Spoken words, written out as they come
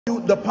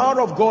The power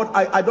of God,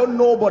 I don't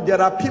know, but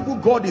there are people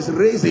God is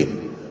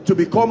raising to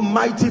become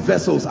mighty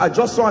vessels. I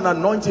just saw an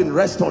anointing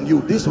rest on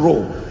you, this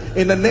row.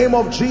 In the name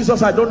of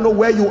Jesus, I don't know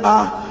where you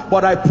are,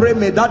 but I pray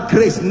may that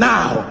grace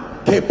now,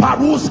 let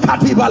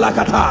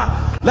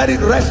it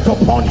rest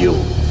upon you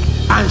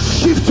and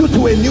shift you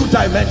to a new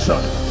dimension.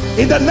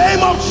 In the name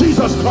of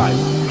Jesus Christ.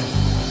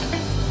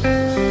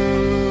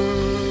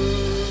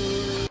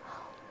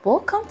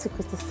 Welcome to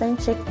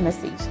Christocentric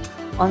Message.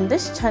 On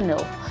this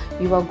channel,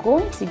 you are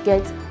going to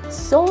get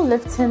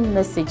soul-lifting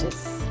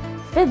messages,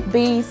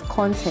 faith-based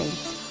content,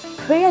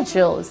 prayer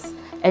drills,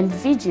 and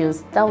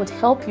videos that would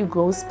help you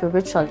grow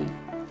spiritually.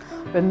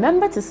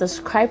 Remember to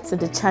subscribe to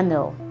the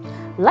channel,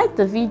 like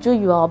the video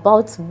you are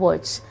about to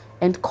watch,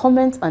 and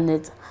comment on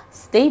it.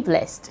 Stay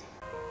blessed.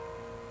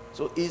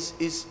 So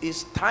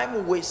is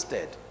time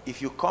wasted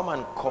if you come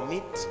and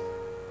commit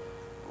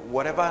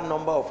whatever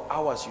number of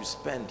hours you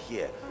spend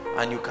here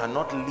and you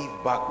cannot leave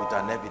back with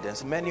an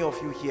evidence? Many of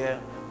you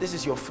here, this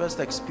is your first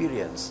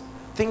experience.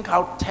 Think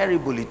how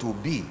terrible it will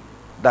be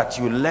that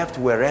you left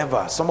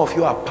wherever. Some of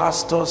you are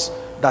pastors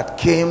that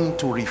came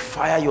to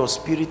refire your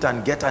spirit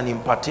and get an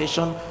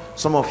impartation.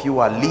 Some of you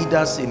are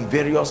leaders in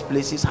various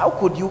places. How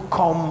could you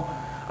come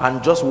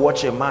and just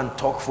watch a man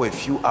talk for a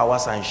few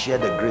hours and share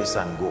the grace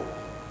and go?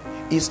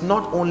 It's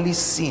not only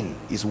sin,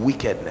 it's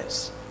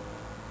wickedness.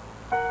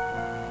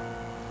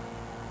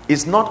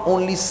 It's not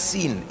only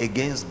sin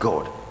against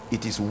God,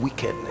 it is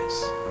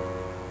wickedness.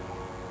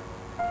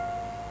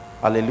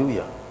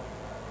 Hallelujah.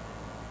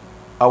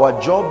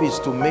 Our job is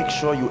to make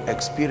sure you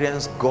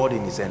experience God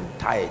in his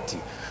entirety.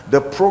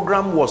 The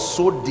program was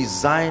so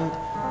designed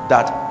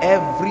that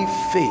every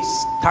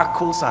phase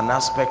tackles an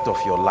aspect of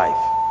your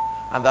life,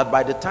 and that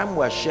by the time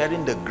we're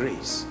sharing the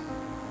grace,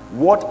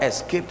 what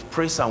escaped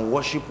praise and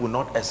worship will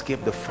not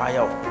escape the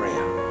fire of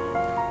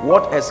prayer.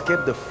 What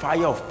escaped the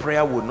fire of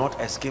prayer will not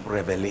escape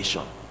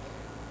revelation.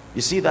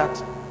 You see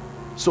that?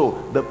 So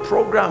the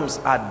programs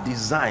are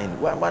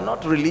designed. We're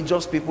not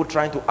religious people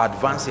trying to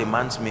advance a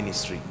man's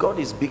ministry. God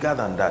is bigger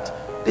than that.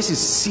 This is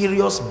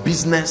serious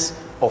business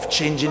of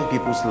changing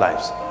people's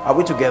lives. Are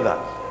we together?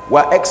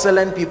 We're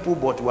excellent people,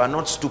 but we are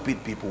not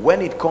stupid people.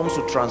 When it comes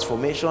to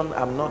transformation,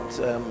 I'm not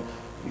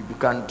you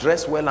can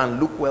dress well and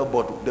look well,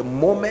 but the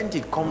moment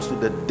it comes to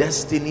the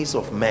destinies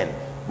of men,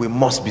 we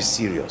must be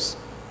serious.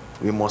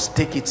 We must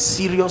take it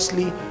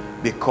seriously,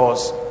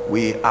 because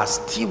we are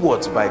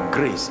stewards by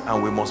grace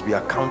and we must be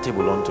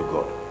accountable unto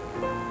God.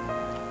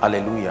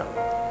 Hallelujah.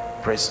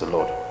 Praise the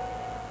Lord.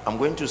 I'm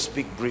going to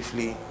speak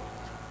briefly,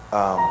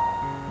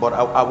 but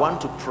I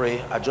want to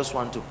pray. I just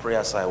want to pray.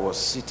 As I was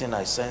sitting,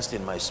 I sensed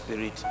in my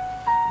spirit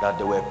that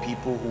there were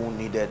people who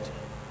needed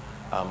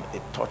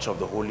a touch of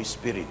the Holy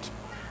Spirit,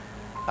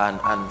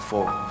 and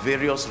for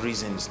various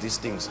reasons these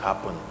things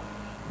happen.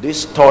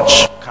 This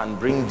touch can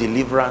bring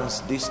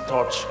deliverance. This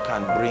touch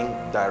can bring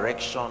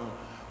direction.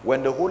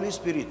 When the Holy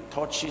Spirit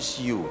touches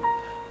you,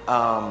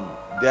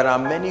 there are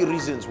many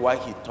reasons why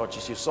he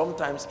touches you.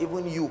 Sometimes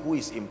even you who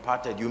is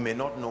imparted, you may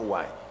not know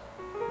why,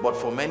 but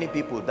for many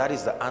people that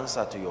is the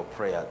answer to your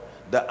prayer.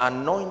 The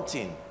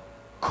anointing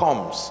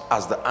comes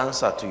as the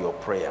answer to your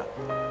prayer.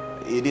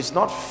 It is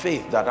not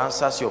faith that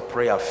answers your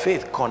prayer.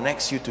 Faith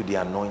connects you to the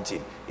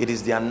anointing. It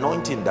is the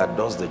anointing that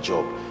does the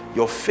job.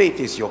 Your faith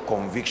is your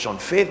conviction.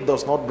 Faith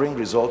does not bring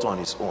results on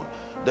its own.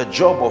 The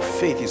job of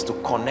faith is to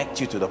connect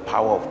you to the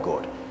power of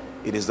God.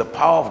 It is the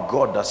power of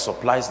God that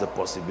supplies the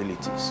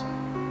possibilities.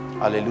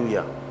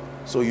 Hallelujah.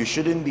 So you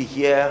shouldn't be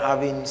here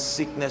having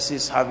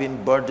sicknesses,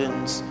 having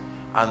burdens,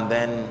 and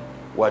then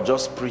we're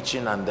just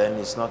preaching and then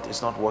it's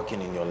not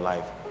working in your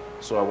life.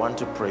 So I want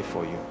to pray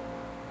for you.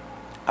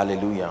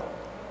 Hallelujah.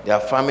 There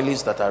are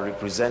families that are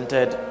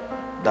represented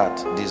that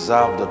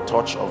deserve the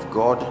touch of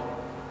God,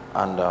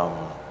 and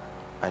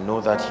I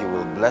know that he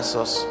will bless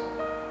us.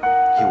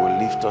 He will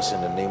lift us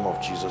in the name of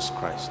Jesus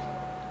Christ.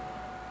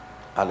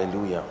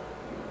 Hallelujah.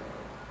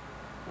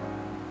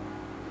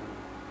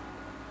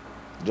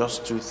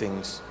 Just two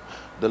things.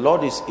 The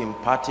Lord is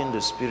imparting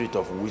the spirit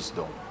of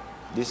wisdom.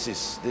 This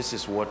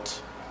is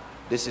what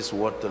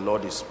the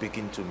Lord is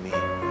speaking to me.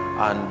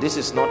 And this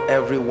is not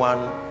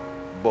everyone,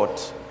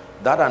 but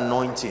that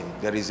anointing,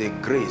 there is a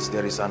grace,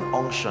 there is an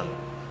unction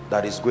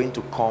that is going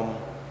to come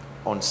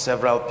on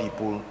several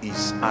people,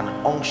 is an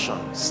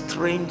unction,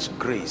 strange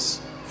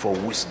grace for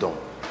wisdom.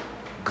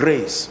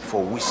 Grace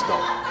for wisdom.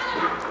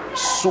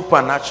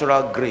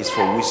 Supernatural grace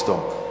for wisdom.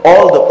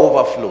 All the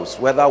overflows,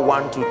 whether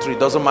 1, 2, 3,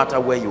 doesn't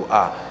matter where you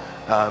are.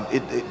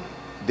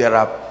 There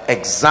are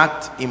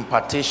exact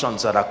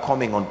impartations that are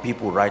coming on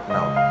people right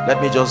now.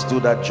 Let me just do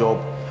that job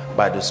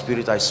by the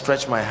Spirit. I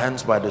stretch my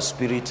hands by the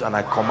Spirit and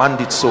I command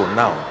it so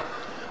now.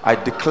 I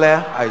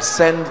declare, I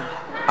send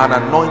an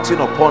anointing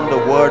upon the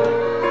word.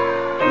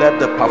 Let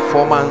the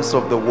performance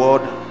of the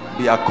word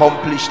be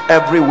accomplished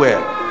everywhere.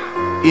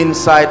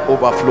 Inside,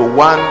 overflow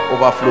 1,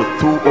 overflow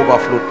 2,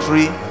 overflow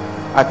 3.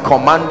 I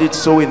command it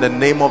so in the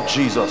name of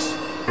Jesus.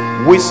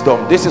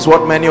 Wisdom, this is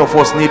what many of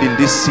us need in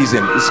this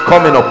season, is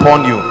coming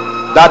upon you.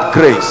 That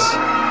grace,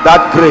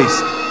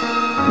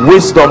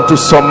 wisdom to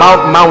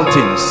surmount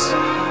mountains,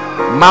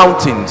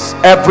 Mountains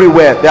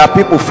everywhere. There are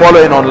people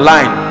following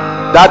online.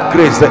 That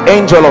grace, the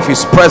angel of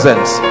his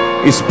presence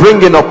is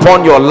bringing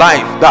upon your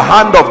life. The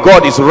hand of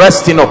God is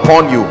resting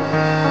upon you.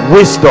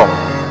 Wisdom,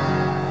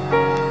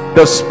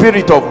 the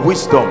spirit of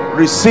wisdom,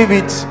 receive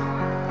it.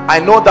 I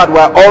know that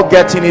we're all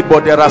getting it,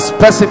 but there are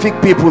specific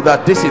people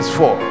that this is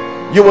for.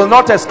 You will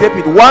not escape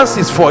it. Once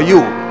it's for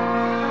you,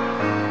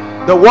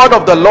 the word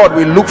of the Lord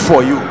will look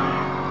for you,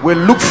 will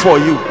look for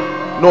you,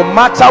 no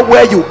matter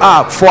where you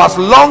are. For as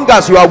long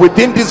as you are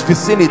within this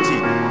vicinity,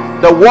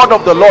 the word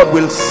of the Lord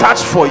will search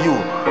for you,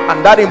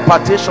 and that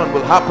impartation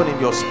will happen in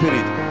your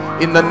spirit.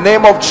 In the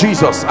name of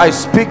Jesus, I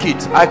speak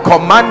it, I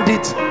command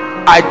it,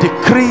 I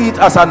decree it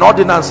as an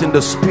ordinance in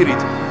the spirit.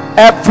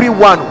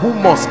 Everyone who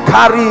must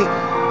carry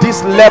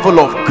this level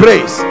of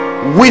grace,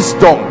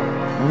 wisdom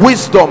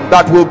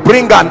that will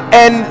bring an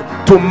end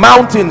to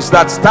mountains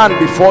that stand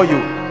before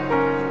you,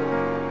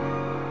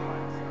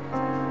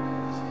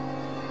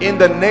 in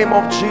the name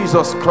of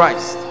Jesus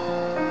Christ.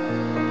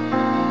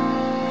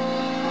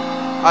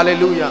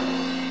 Hallelujah.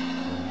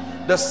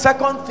 The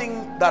second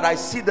thing that I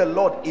see the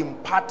Lord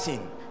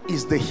imparting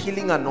is the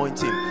healing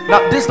anointing.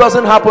 Now this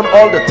doesn't happen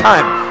all the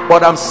time,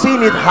 but I'm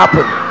seeing it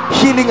happen.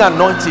 Healing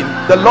anointing.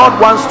 The Lord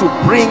wants to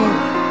bring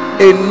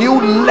a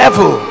new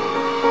level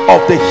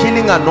of the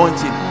healing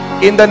anointing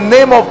in the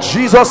name of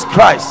Jesus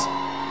Christ.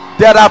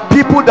 There are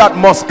people that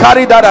must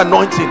carry that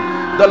anointing.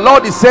 The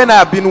Lord is saying, I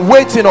have been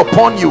waiting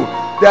upon you.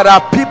 There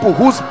are people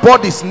whose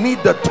bodies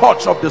need the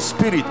touch of the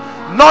Spirit,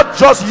 not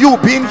just you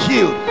being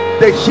healed.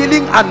 The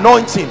healing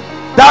anointing,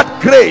 that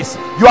grace,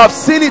 you have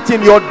seen it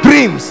in your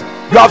dreams,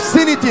 you have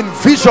seen it in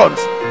visions,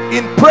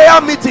 in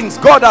prayer meetings.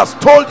 God has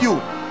told you,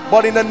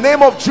 but in the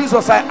name of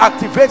Jesus, I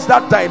activate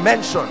that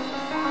dimension.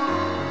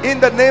 In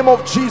the name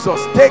of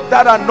Jesus, take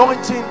that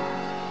anointing,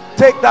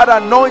 take that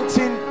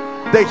anointing,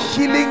 the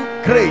healing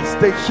grace,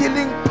 the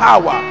healing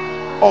power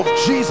of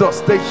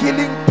Jesus, the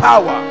healing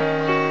power.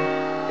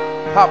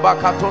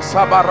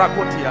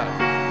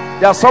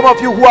 There are some of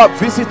you who are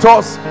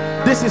visitors.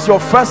 This is your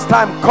first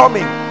time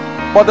coming,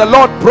 but the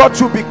Lord brought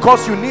you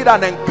because you need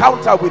an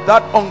encounter with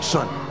that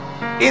unction.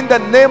 In the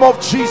name of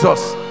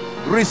Jesus,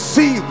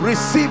 receive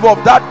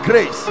of that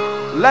grace.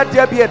 Let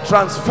there be a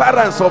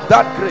transference of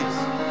that grace.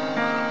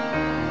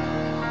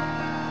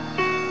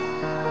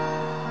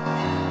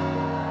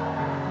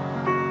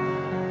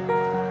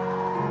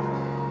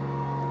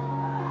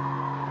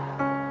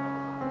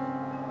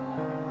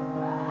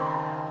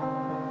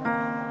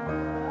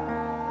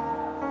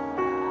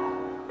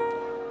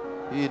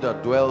 He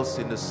that dwells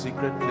in the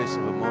secret place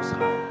of the Most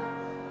High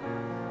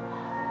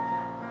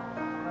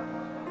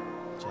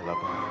shall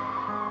abide.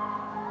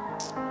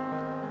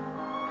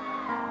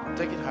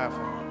 Take it higher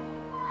for me.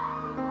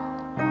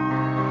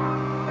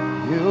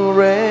 You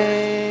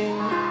reign,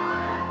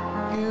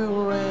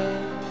 you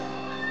reign,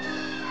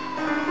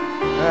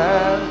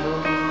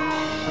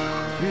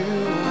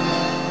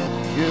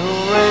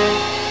 you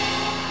reign,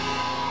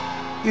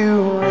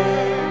 you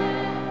reign,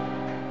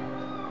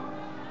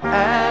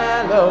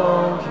 Elohim,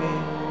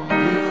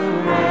 you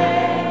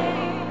reign,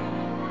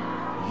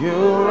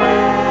 you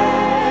reign,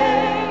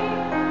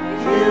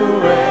 you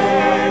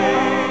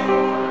reign,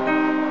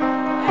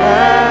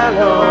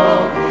 Elohim,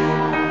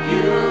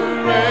 you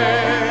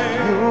reign,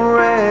 you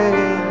reign,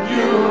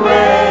 you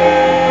reign,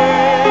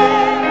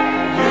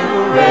 you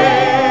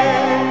reign,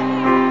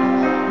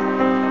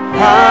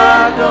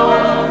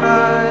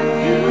 Adonai,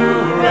 you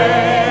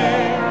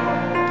reign,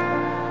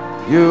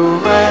 you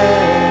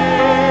reign,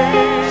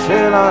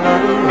 Shelana,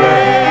 you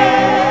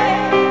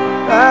reign,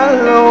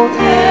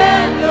 Elohim,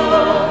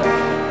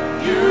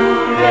 you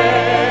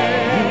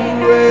reign, you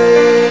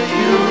reign,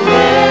 you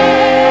reign,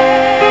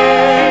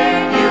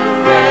 you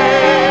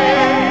reign,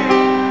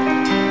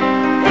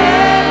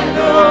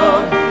 Elohim,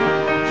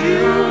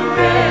 you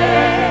reign,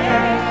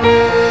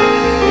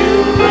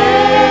 you reign,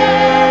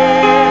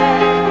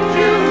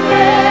 you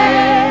reign,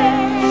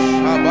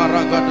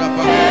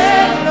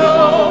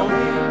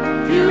 Elohim,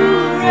 you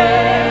reign,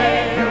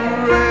 you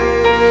reign,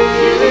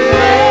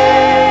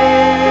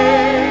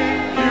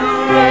 you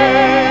reign,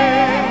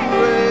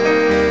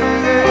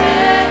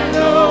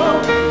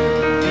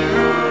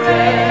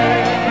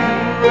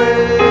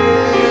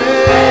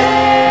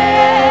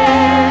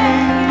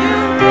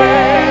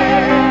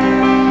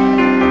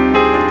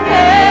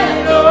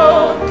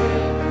 Elohim,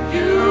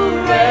 you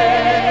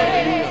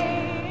reign.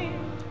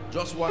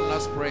 Just one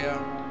last prayer.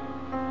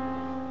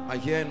 I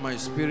hear in my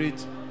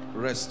spirit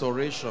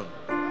restoration,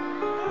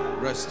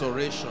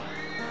 restoration,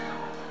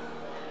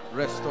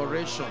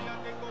 restoration.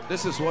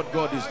 This is what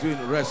God is doing.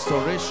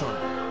 Restoration,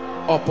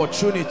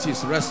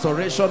 opportunities,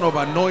 restoration of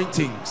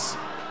anointings,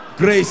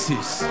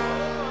 graces,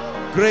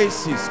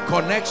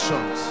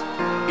 connections.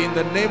 In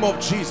the name of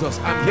Jesus,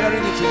 I'm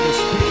hearing it in the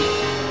spirit.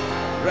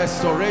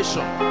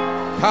 Restoration,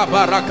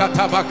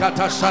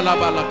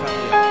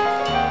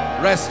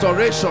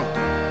 restoration.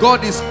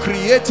 God is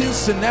creating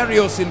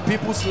scenarios in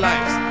people's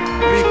lives,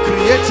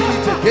 recreating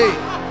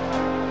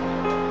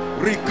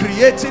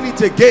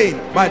it again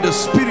by the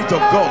Spirit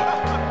of God.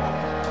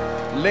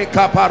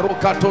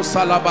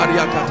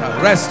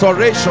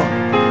 Restoration,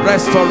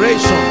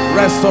 restoration,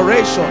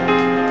 restoration.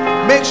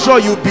 Make sure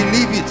you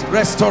believe it.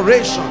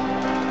 Restoration,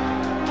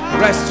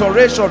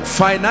 restoration,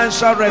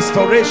 financial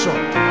restoration,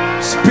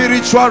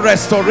 spiritual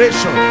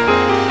restoration,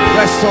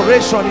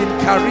 restoration in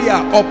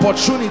career,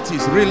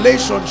 opportunities,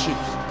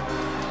 relationships.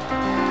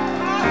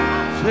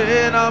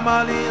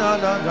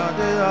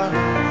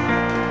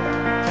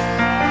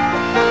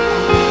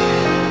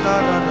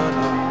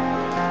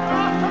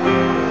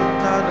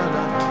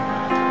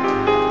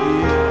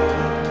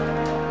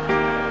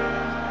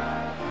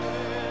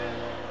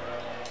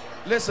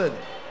 Listen,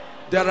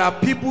 there are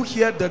people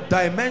here, the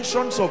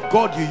dimensions of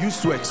God you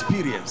used to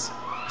experience.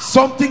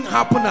 Something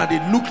happened and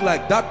it looked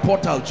like that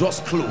portal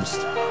just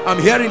closed. I'm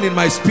hearing in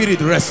my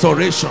spirit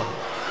restoration.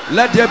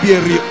 Let there be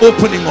a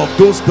reopening of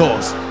those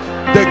doors.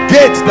 The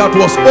gate that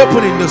was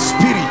open in the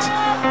spirit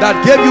that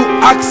gave you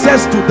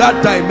access to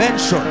that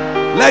dimension,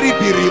 let it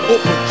be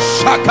reopened.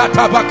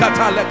 Shakata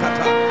bakata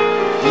lekata.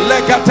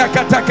 Legata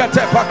kata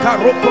kata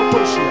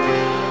bakarokotoshi.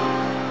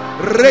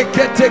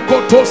 Rekete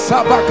koto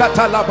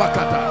sabakata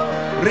labakata.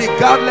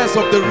 Regardless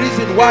of the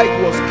reason why it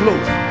was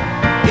closed,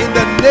 in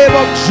the name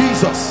of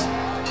Jesus,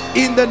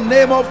 in the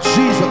name of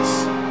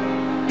Jesus,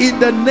 in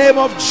the name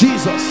of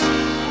Jesus,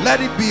 let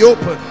it be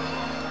open.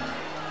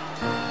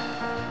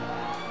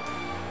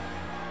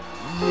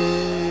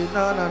 Yeah,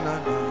 na na na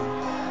na.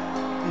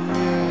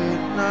 Yeah,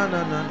 na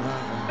na na na.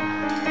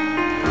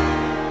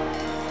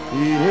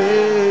 Yeah,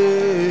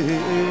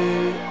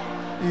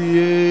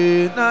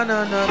 yeah, na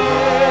na na na.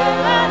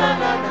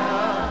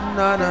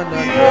 Na na na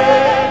na.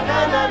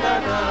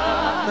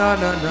 Na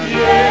na na,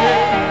 yeah,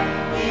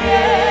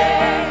 yeah,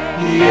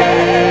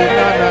 yeah,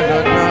 na na na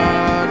na,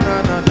 na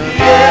na na,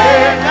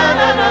 yeah, na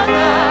na na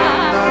na,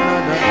 na na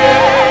na,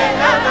 yeah,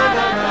 na na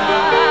na na,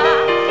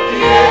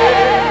 yeah,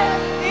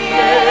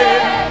 yeah,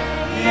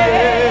 yeah,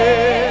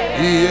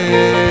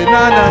 yeah,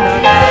 na na na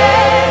na,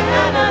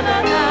 na na na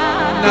na,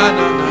 na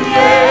na na,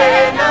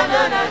 yeah, na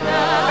na na na,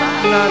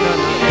 na na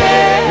na, yeah.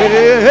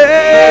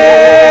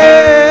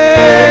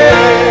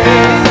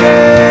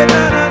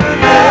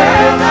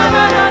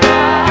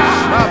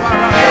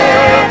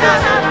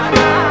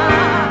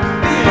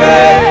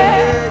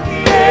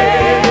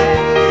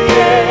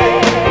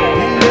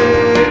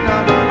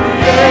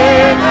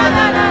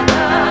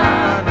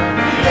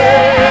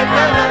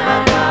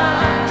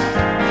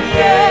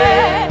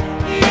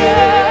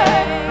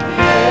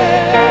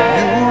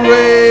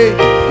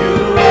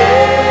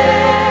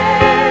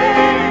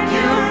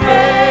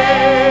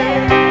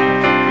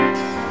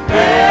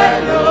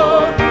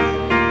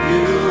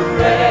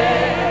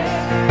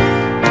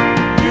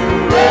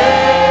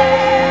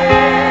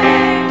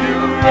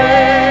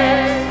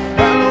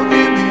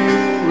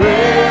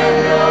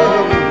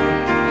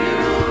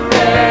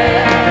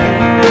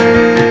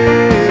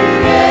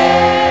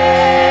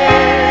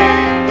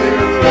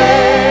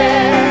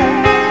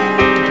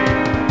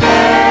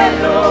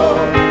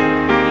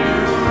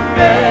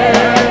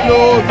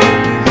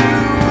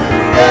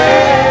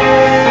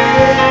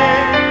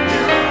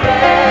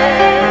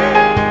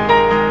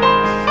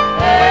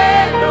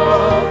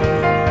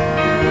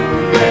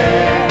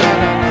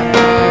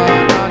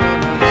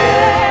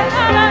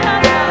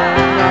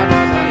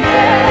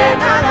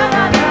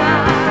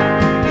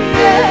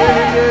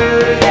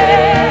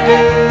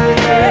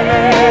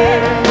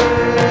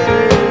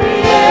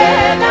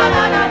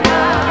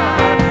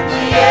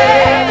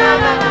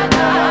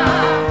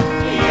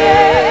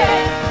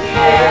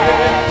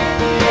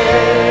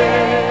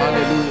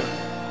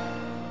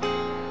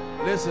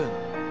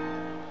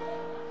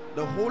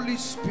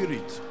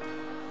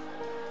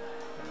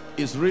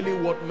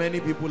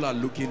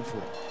 Looking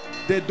for,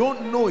 they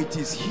don't know it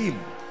is him,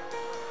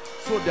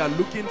 so they are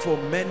looking for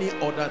many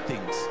other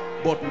things,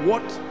 but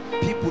what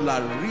people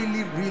are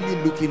really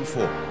looking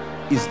for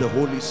is the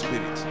Holy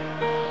Spirit.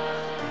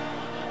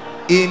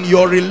 In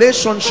your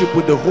relationship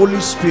with the Holy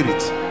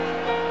Spirit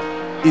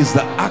is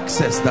the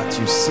access that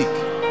you seek.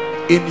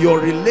 In your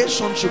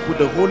relationship with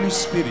the Holy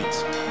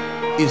Spirit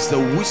is the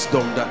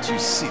wisdom that you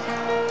seek.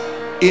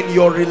 In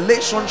your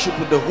relationship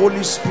with the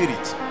Holy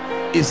Spirit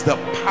is the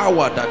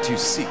power that you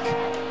seek.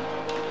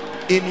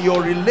 In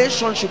your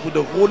relationship with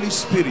the Holy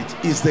Spirit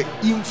is the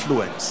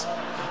influence.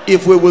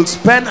 If we will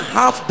spend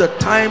half the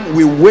time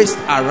we waste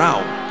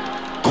around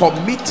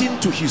committing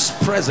to his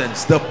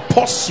presence, the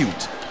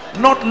pursuit,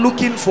 not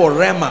looking for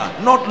rema,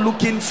 not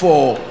looking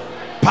for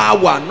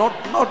power, not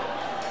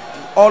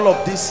all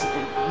of these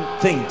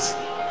things,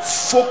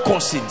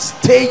 focusing,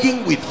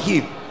 staying with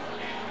him.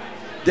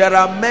 There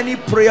are many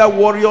prayer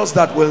warriors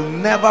that will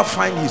never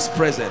find his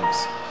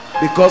presence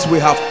because we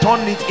have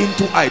turned it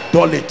into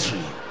idolatry.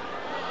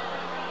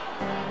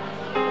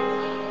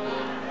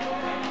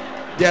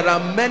 There are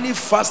many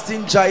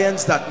fasting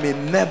giants that may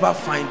never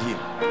find him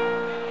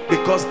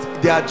because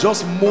they are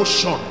just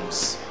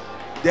motions.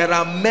 There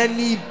are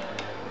many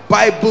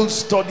Bible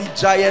study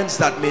giants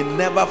that may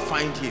never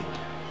find him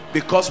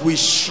because we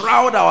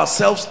shroud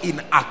ourselves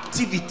in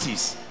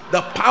activities.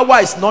 The power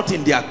is not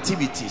in the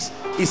activities,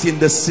 it's in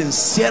the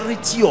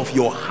sincerity of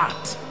your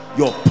heart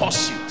your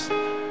pursuit.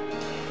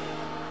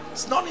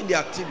 It's not in the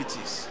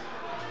activities.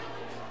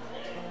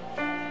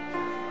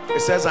 It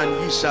says, and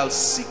ye shall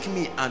seek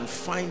me and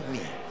find me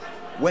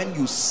when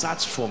you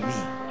search for me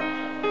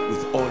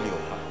with all your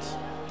heart.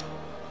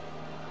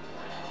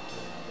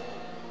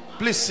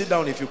 Please sit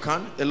down if you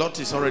can. A lot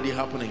is already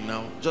happening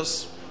now.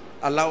 Just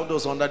allow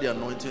those under the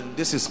anointing.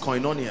 This is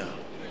koinonia.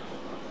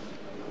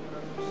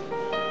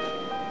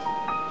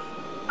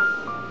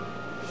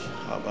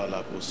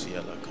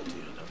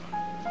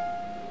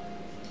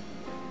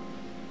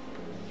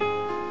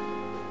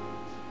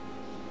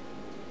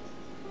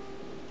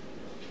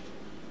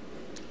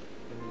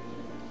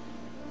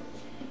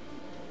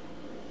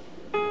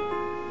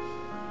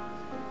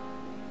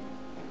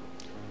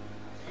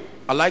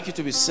 I'd like you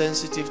to be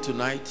sensitive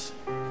tonight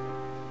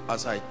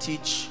as I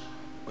teach.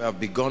 We have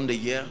begun the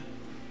year.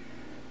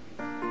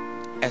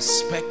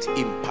 Expect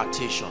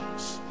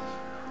impartations.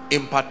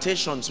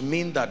 Impartations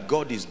mean that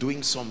God is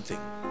doing something.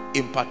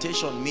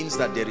 Impartation means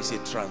that there is a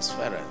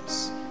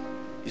transference.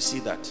 You see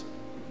that?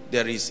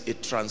 There is a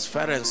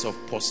transference of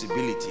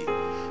possibility.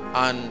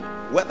 And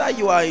whether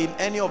you are in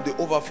any of the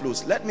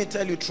overflows, let me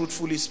tell you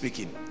truthfully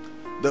speaking,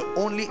 the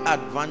only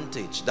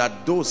advantage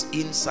that those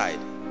inside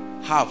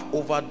have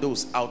over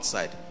those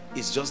outside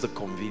is just the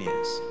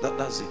convenience.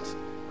 That's it.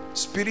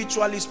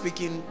 Spiritually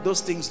speaking,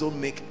 those things don't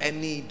make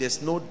any,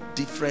 there's no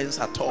difference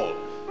at all.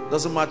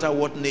 Doesn't matter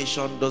what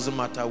nation, doesn't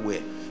matter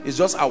where. It's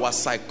just our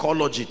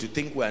psychology to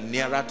think we're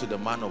nearer to the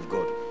man of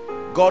God.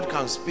 God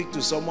can speak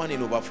to someone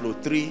in overflow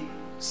 3,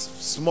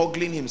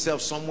 smuggling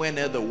himself somewhere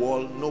near the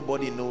wall,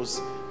 nobody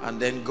knows, and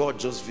then God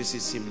just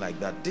visits him like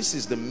that. This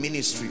is the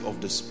ministry of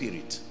the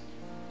Spirit.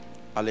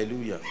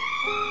 Hallelujah.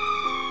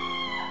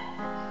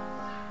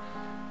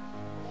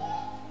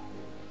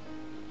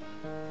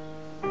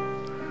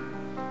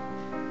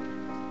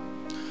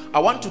 I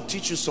want to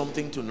teach you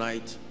something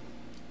tonight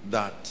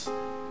that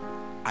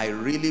I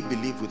really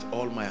believe with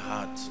all my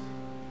heart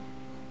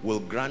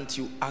will grant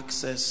you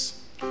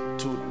access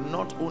to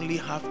not only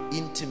have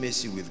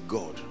intimacy with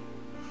God,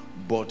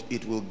 but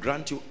it will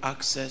grant you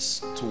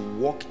access to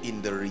walk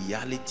in the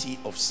reality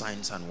of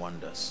signs and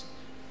wonders.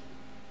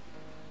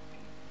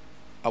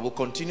 I will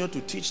continue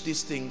to teach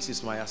these things.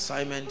 It's my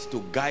assignment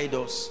to guide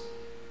us,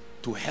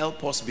 to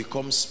help us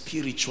become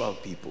spiritual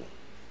people.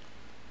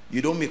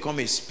 You don't become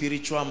a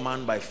spiritual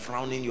man by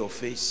frowning your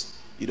face.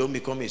 You don't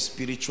become a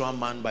spiritual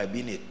man by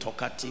being a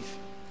talkative.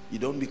 You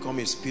don't become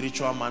a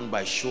spiritual man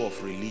by show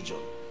of religion.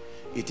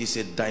 It is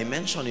a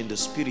dimension in the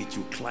spirit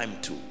you climb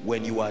to.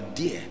 When you are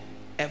there,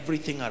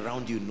 everything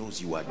around you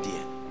knows you are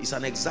there. It's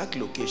an exact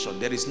location.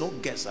 There is no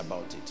guess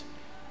about it.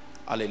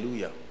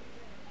 Hallelujah.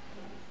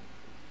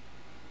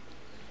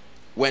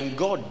 When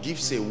God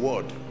gives a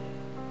word,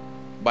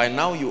 by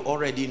now you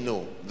already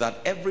know that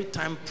every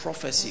time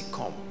prophecy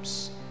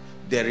comes,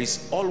 there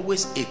is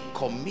always a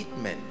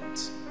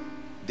commitment.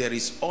 There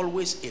is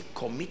always a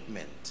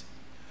commitment.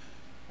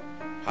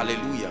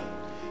 Hallelujah.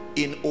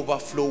 In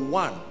overflow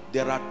 1,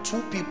 there are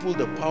 2 people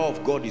the power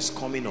of God is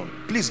coming on.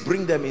 Please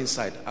bring them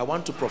inside. I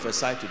want to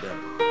prophesy to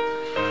them.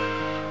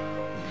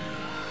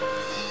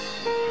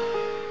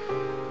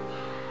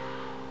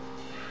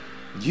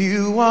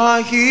 You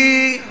are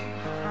here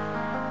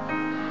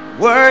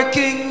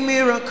working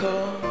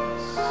miracles.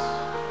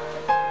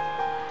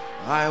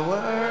 I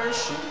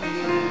worship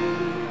you.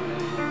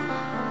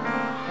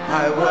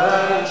 I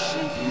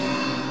worship you.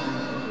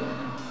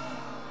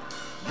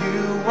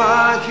 You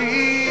are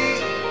here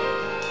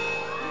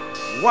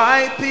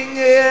wiping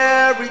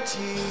every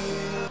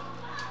tear.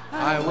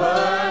 I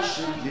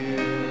worship you.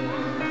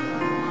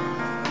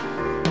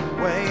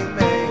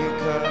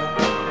 Waymaker,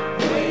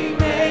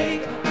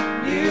 waymaker,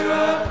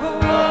 miracle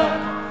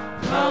work,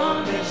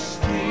 promise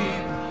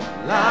keep,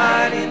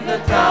 light in the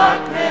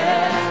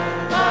darkness.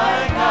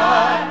 My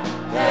God,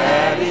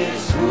 that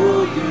is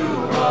who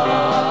you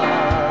are.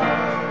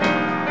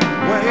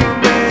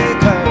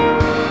 Waymaker,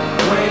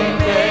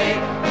 waymaker,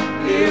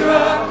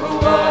 miracle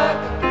work,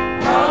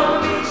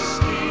 promise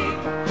keep,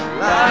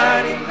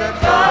 light in the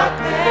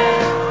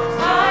darkness.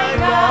 My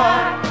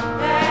God,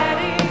 that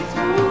is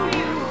who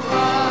you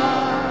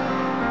are.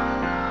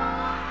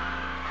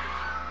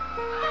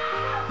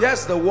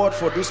 Yes, the word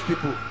for these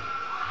people.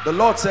 The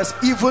Lord says,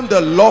 even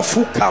the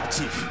lawful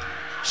captive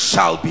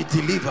shall be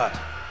delivered.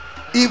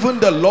 Even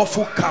the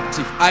lawful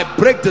captive. I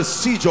break the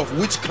siege of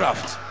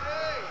witchcraft.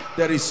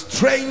 There is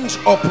strange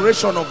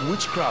operation of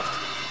witchcraft.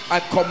 I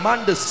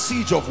command the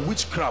siege of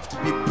witchcraft to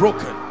be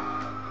broken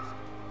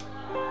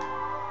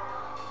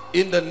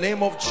in the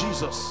name of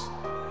Jesus.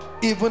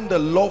 Even the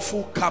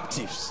lawful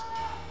captives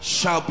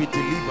shall be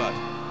delivered.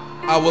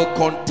 I will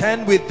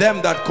contend with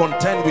them that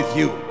contend with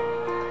you.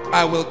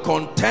 I will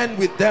contend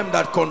with them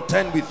that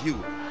contend with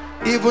you.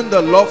 Even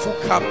the lawful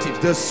captives,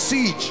 the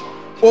siege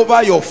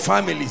over your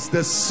families,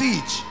 the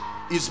siege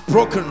is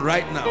broken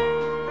right now.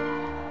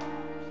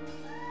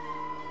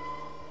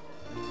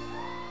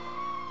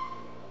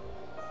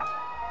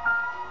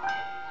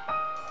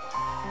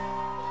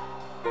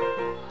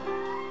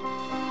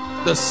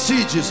 The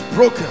siege is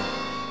broken.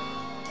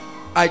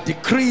 I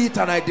decree it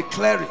and I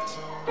declare it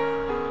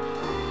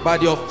by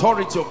the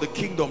authority of the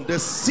kingdom. The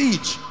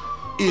siege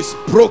is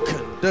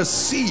broken. The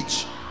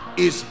siege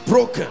is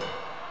broken.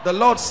 The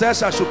Lord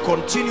says I should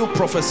continue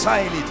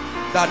prophesying it,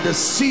 that the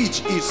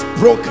siege is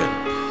broken.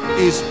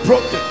 Is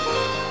broken.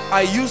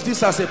 I use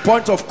this as a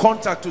point of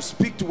contact to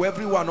speak to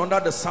everyone under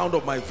the sound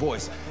of my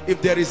voice.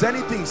 If there is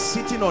anything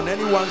sitting on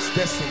anyone's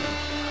destiny,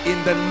 in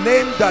the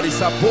name that is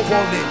above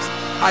all names,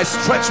 I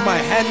stretch my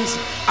hands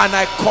and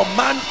I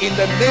command in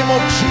the name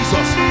of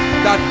Jesus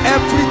that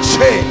every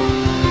chain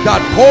that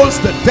holds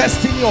the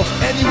destiny of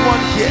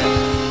anyone here,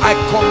 I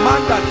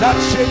command that that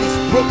chain is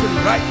broken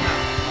right now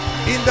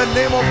in the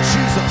name of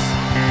Jesus.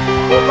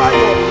 Over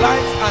your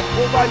life and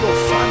over your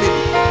family,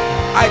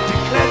 I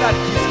declare that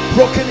it is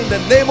broken in the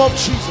name of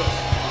Jesus.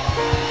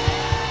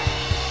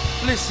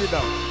 Please sit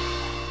down.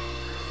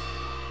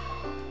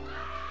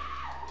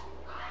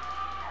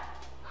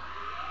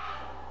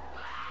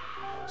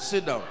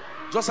 Sit down.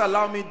 Just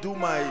allow me do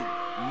my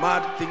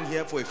mad thing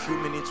here for a few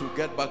minutes. We'll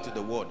get back to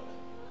the word.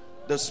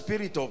 The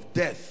spirit of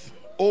death,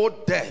 O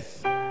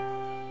death,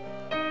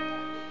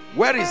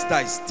 where is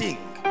thy sting?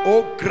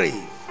 O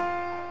grave,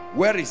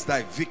 where is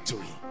thy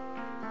victory?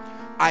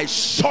 I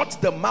shut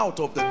the mouth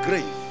of the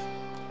grave.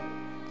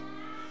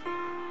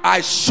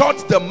 I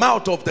shut the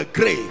mouth of the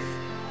grave.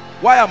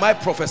 Why am I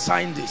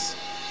prophesying this?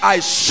 I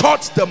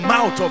shut the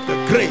mouth of the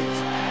grave.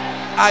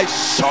 I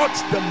shut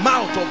the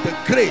mouth of the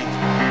grave.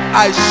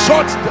 I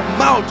shut the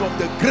mouth of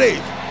the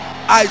grave.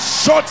 I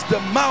shut the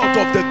mouth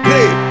of the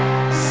grave.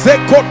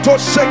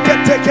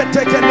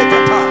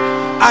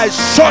 I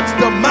shut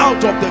the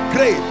mouth of the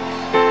grave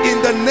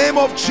in the name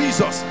of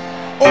Jesus.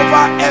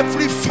 Over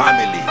every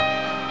family,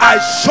 I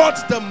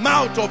shut the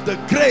mouth of the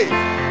grave.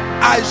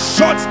 I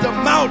shut the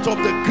mouth of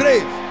the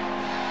grave.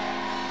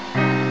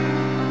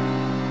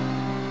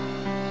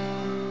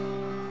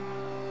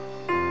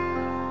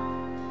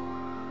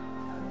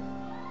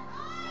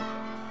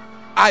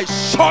 I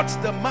shut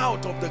the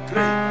mouth of the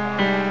grave.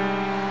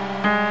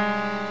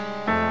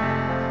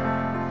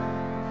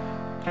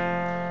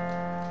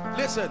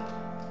 Listen,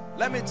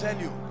 let me tell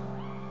you.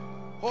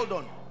 Hold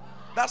on.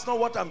 That's not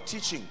what I'm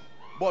teaching.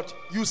 But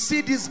you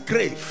see, this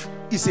grave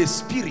is a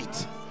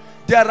spirit.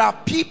 There are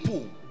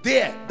people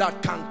there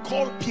that can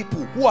call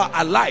people who are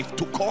alive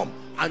to come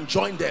and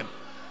join them.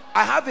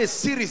 I have a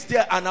series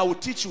there and I will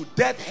teach you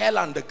death, hell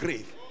and the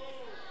grave.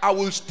 I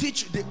will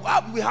teach you.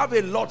 We have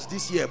a lot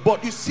this year.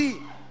 But you see,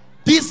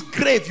 this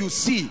grave you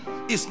see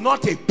is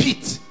not a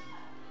pit.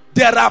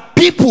 There are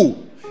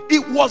people.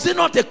 It was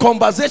not a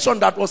conversation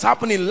that was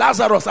happening,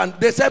 Lazarus, and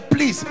they said,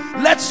 please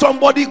let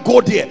somebody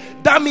go there.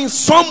 That means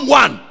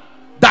someone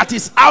that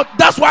is out.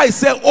 That's why I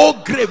say,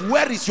 oh grave,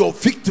 where is your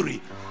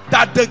victory?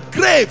 That the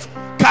grave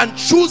can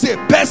choose a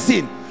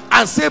person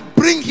and say,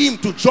 bring him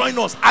to join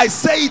us. I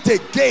say it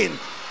again.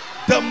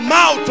 The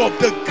mouth of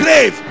the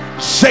grave,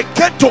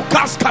 Sheketo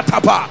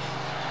Kaskataba,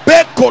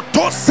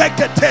 Bekoto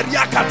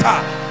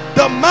Sekretariakata.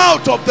 The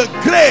mouth of the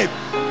grave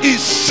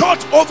is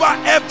shut over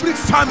every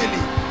family,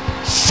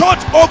 shut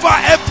over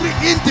every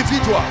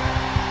individual.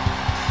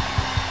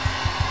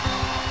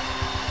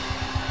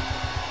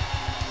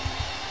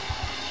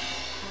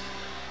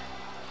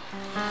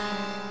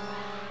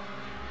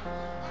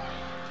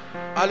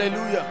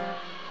 Hallelujah.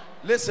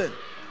 Listen,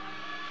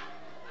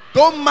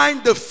 don't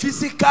mind the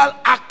physical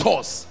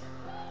actors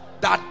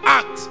that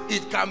act.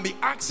 It can be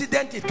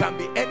accident, it can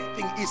be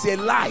anything. It's a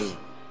lie.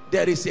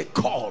 There is a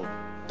call.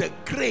 The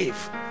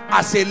grave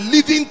as a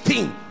living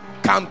thing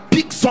can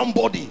pick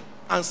somebody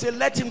and say,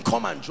 let him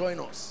come and join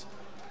us.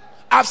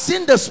 I've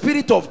seen the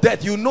spirit of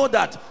death, you know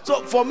that.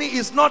 So for me,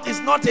 it's not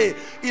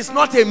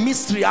a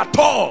mystery at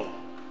all.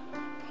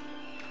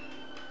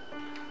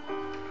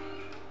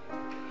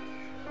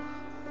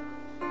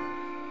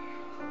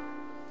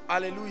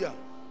 Hallelujah.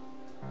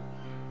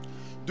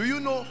 Do you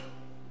know,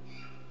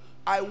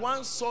 I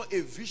once saw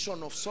a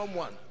vision of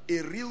someone,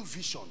 a real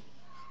vision.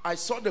 I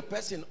saw the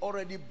person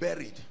already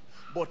buried,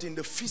 but in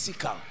the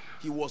physical,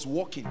 he was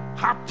walking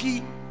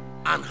happy,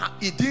 and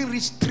it didn't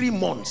reach 3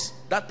 months,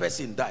 that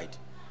person died.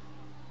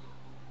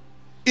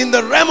 In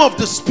the realm of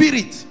the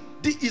spirit,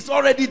 it's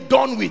already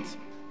done with.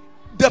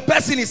 The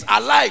person is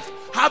alive,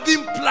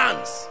 having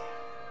plans,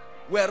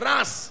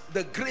 whereas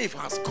the grave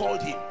has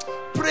called him.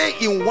 Pray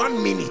in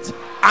 1 minute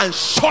and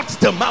shut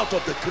the mouth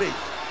of the grave.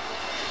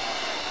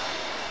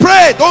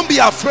 Pray, don't be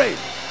afraid.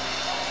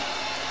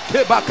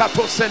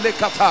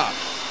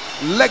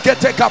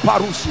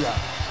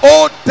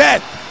 Oh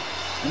death,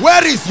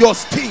 where is your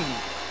sting?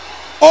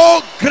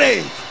 Oh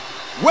grave,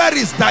 where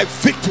is thy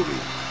victory?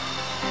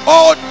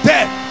 Oh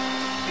death,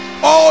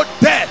 oh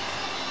death,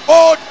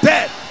 oh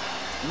death,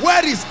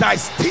 where is thy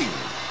sting?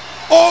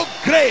 Oh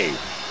grave,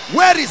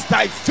 where is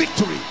thy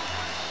victory?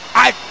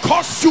 I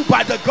curse you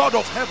by the God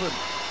of heaven.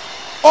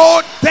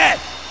 Oh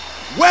death,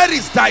 where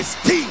is thy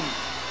sting?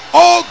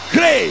 Oh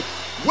grave,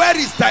 where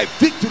is thy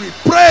victory?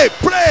 Pray,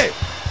 pray.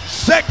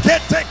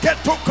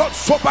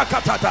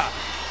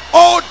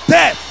 Oh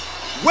death,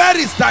 where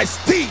is thy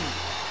sting?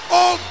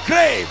 Oh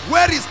grave,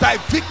 where is thy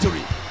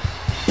victory?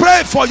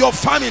 Pray for your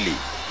family.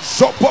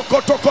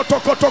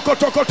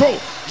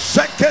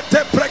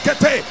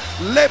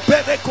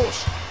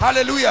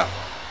 Hallelujah.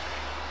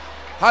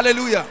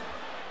 Hallelujah.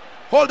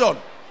 Hold on.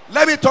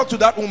 Let me talk to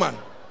that woman.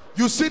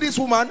 You see this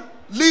woman?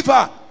 Leave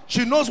her.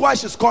 She knows why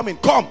she's coming.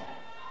 Come.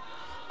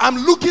 I'm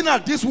looking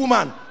at this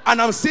woman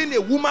and I'm seeing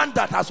a woman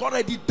that has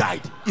already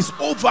died. It's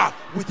over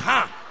with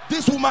her.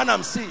 This woman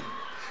I'm seeing.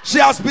 She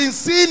has been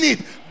seeing it.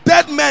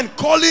 Dead men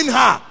calling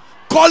her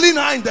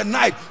in the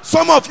night.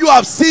 Some of you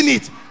have seen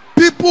it.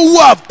 People who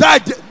have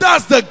died,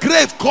 that's the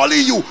grave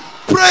calling you.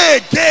 Pray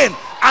again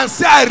and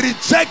say, I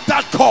reject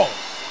that call.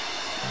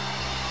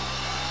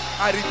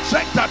 I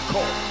reject that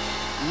call.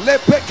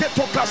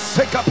 Lepeketoka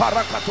seka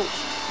parakatos.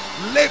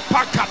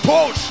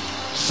 Lepakatos.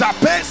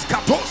 Japes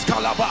katos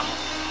kalaba.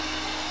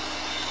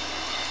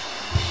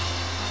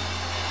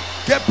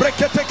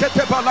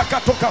 Gebreketekete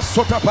balakatoka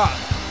sotaba.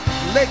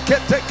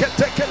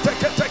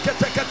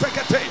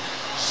 Leketeketeketeketeketeketekete.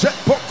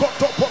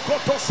 Jepokoto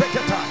pokoto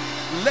seketa.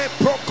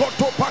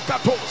 Leprokoto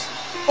pakatos.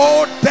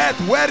 Oh death,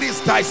 where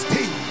is thy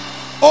sting?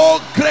 Oh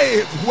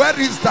grave, where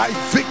is thy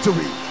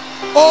victory?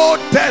 Oh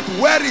death,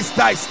 where is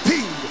thy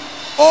sting?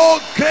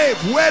 Oh grave,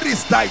 where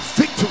is thy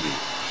victory?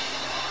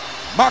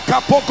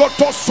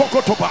 Makapokoto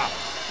sokotoba.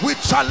 We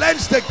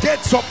challenge the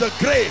gates of the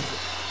grave.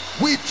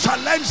 We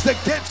challenge the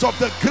gates of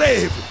the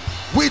grave.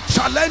 We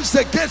challenge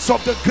the gates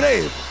of the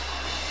grave.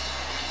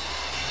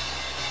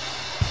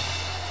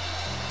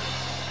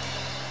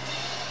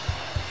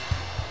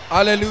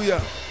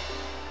 Hallelujah.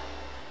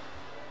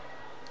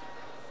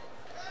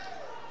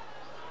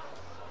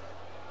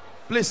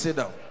 Please sit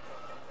down.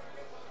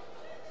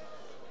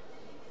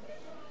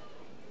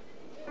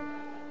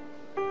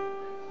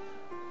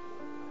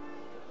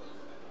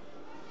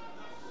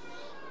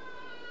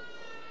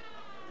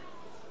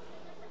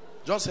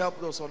 Just help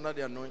those under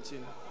the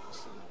anointing.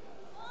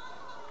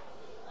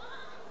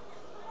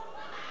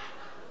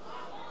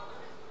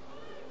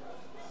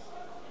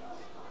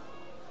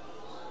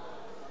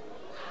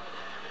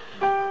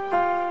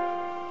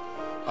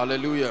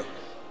 Hallelujah.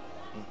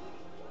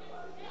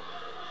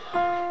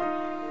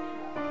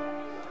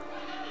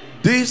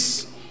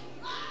 This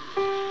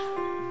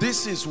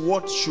is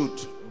what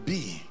should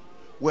be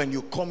when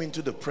you come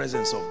into the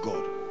presence of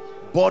God.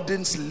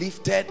 Burdens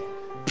lifted,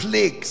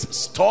 plagues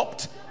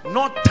stopped,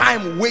 not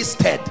time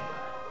wasted.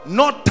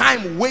 Not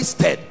time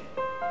wasted.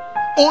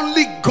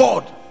 Only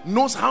God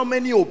knows how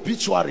many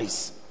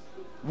obituaries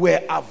were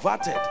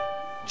averted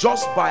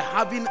just by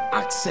having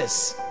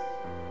access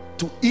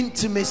to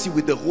intimacy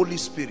with the Holy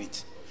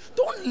Spirit.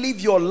 Don't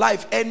live your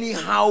life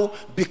anyhow,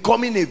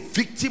 becoming a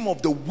victim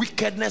of the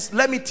wickedness.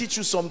 Let me teach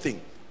you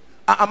something.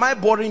 Am I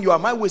boring you?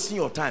 Am I wasting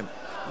your time?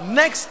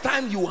 Next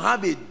time you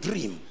have a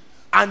dream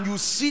and you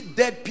see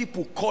dead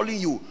people calling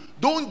you,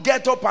 don't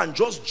get up and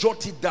just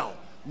jot it down.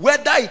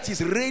 Whether it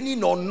is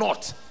raining or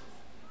not,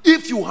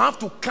 if you have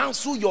to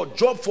cancel your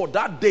job for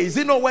that day, is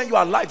it not when you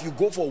are alive you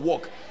go for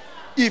work?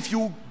 If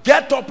you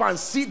get up and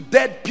see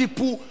dead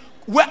people,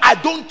 where I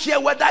don't care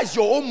whether it's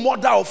your own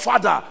mother or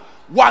father,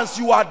 once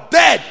you are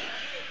dead,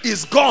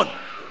 it's gone.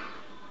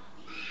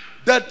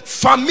 The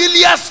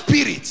familiar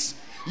spirits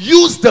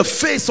use the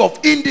face of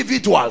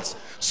individuals.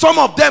 Some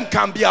of them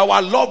can be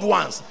our loved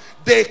ones.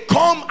 They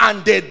come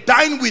and they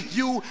dine with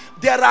you.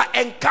 There are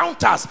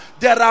encounters.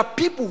 There are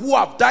people who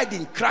have died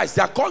in Christ.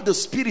 They are called the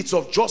spirits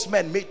of just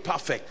men made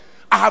perfect.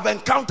 I have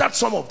encountered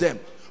some of them.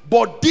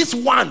 But this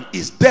one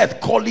is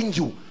dead, calling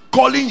you,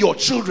 calling your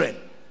children.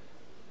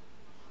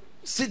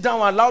 Sit down,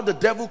 allow the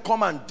devil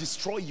come and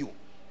destroy you.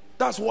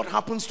 That's what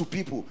happens to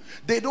people.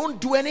 They don't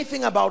do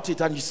anything about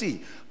it, and you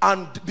see,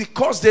 and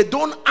because they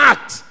don't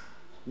act,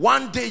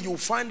 one day you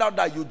find out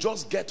that you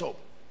just get up,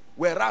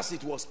 whereas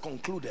it was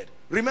concluded.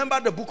 Remember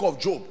the book of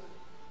Job?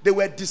 They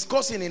were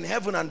discussing in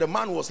heaven and the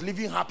man was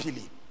living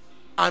happily,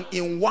 and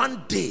in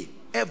one day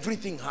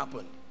everything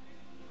happened.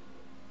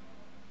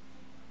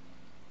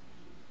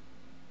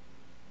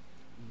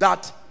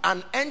 That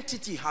an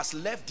entity has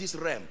left this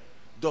realm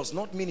does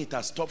not mean it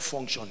has stopped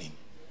functioning.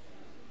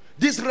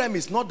 This realm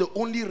is not the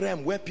only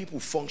realm where people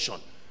function.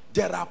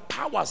 There are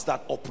powers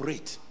that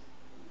operate.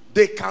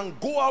 They can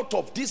go out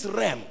of this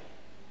realm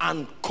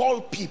and call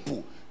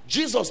people.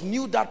 Jesus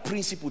knew that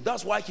principle.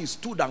 That's why he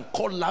stood and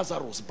called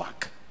Lazarus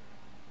back.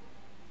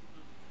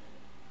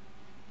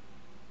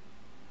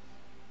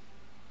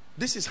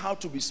 This is how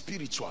to be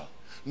spiritual.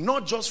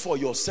 Not just for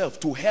yourself,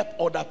 to help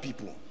other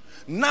people.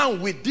 Now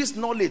with this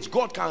knowledge,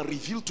 God can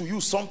reveal to you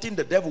something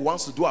the devil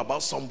wants to do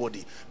about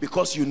somebody,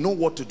 because you know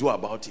what to do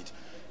about it.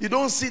 You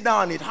don't sit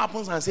down and it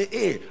happens and say,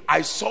 hey,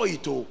 I saw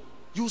it. Oh,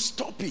 you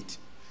stop it.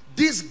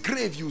 This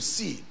grave you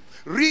see,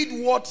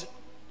 read what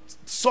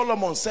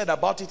Solomon said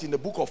about it in the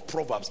book of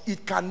Proverbs.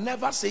 It can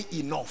never say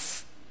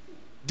enough.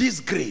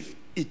 This grave,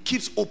 it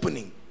keeps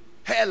opening.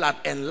 Hell had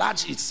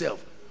enlarged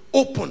itself,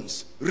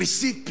 opens,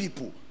 receive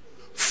people,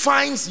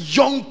 finds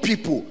young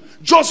people.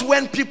 Just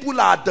when people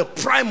are at the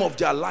prime of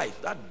their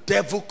life, that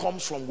devil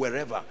comes from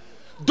wherever.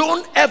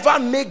 Don't ever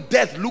make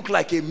death look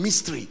like a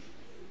mystery.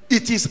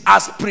 It is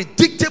as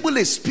predictable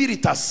a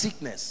spirit as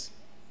sickness.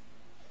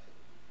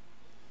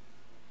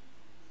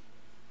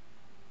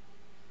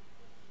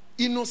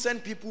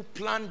 Innocent people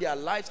plan their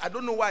lives. I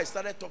don't know why I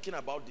started talking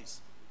about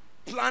this.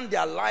 Plan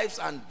their lives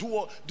and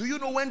do you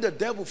know when the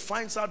devil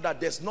finds out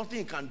that there's nothing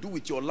he can do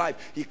with your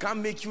life, he can't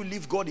make you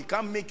live God, he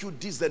can't make you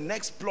this, the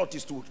next plot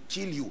is to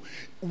kill you.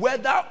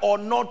 Whether or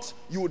not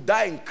you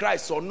die in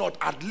Christ or not,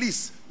 at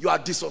least you are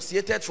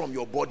dissociated from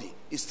your body.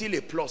 It's still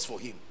a plus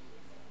for him.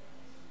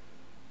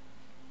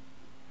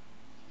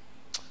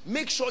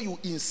 Make sure you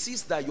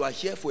insist that you are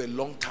here for a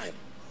long time.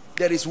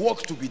 There is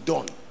work to be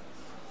done.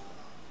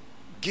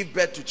 Give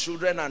birth to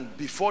children, and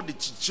before the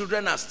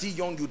children are still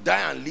young, you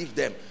die and leave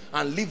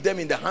them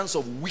in the hands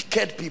of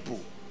wicked people.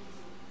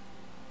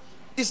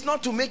 It's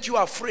not to make you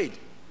afraid.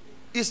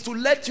 It's to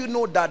let you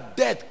know that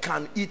death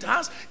it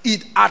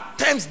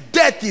attempts.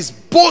 Death is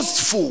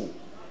boastful.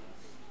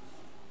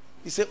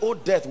 He said, oh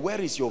death, where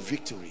is your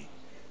victory?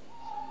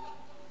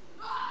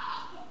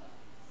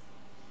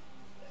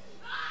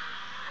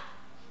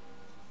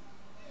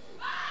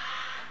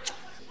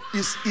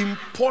 It's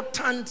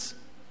important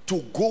to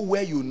go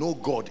where you know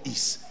God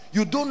is.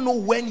 You don't know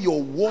when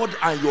your word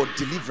and your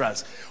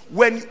deliverance.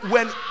 When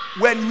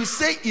you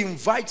say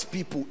invite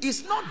people,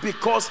 it's not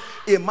because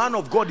a man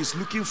of God is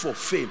looking for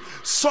fame.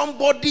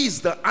 Somebody is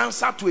the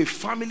answer to a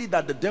family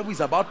that the devil is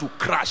about to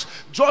crash.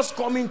 Just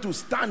coming to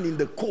stand in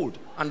the cold,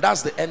 and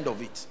that's the end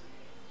of it.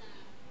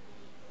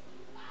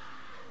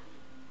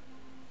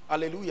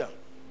 Hallelujah.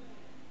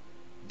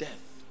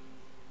 Death.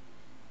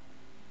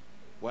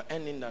 We're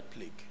ending that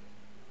plague.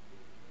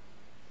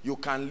 You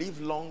can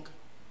live long,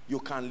 you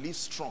can live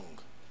strong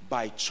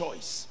by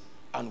choice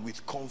and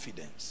with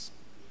confidence.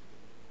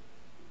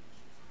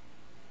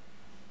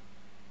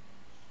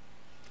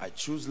 I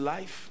choose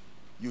life.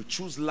 You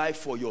choose life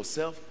for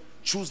yourself.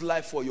 Choose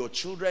life for your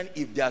children.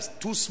 If they are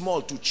too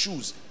small to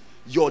choose,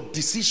 your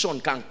decision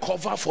can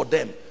cover for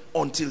them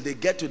until they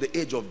get to the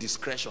age of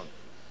discretion.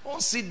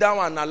 Don't sit down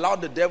and allow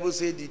the devil to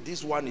say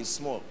this one is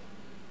small.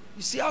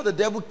 You see how the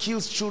devil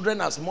kills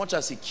children as much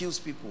as he kills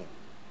people.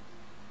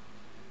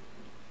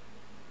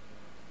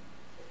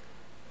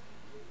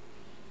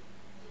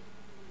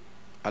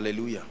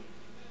 Hallelujah.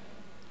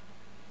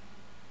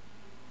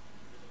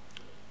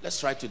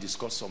 Let's try to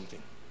discuss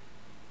something.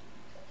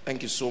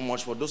 Thank you so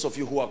much. For those of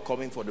you who are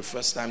coming for the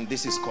first time,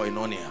 this is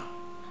koinonia.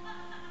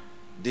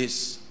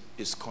 This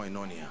is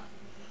koinonia.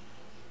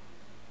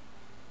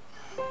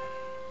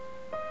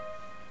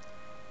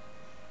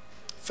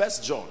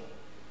 First John.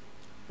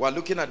 We're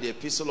looking at the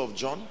epistle of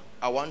John.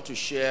 I want to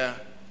share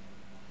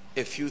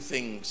a few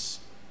things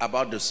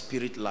about the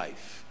spirit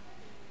life.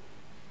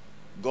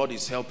 God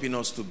is helping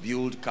us to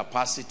build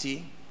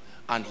capacity,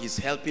 and he's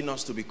helping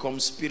us to become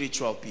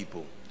spiritual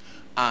people.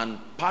 And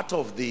part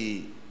of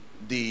the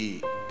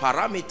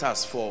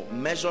parameters for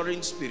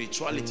measuring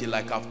spirituality,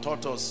 like I've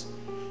taught us,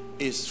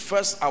 is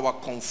first our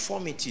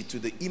conformity to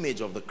the image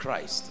of the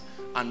Christ,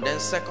 and then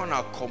second,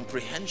 our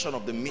comprehension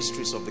of the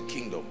mysteries of the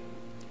kingdom.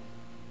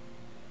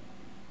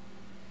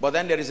 But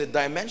then there is a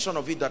dimension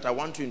of it that I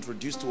want to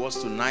introduce to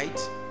us tonight,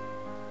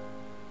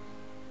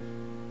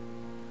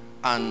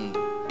 and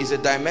is a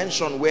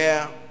dimension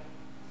where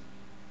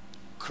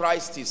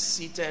Christ is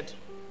seated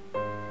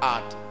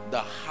at the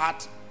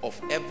heart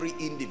of every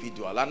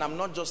individual. And I'm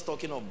not just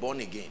talking of born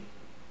again.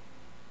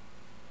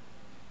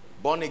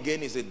 Born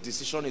again is a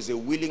decision, is a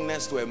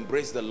willingness to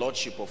embrace the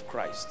lordship of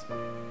Christ.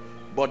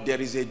 But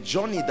there is a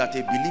journey that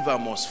a believer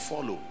must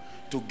follow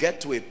to get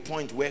to a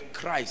point where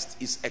Christ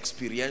is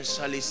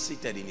experientially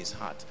seated in his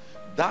heart.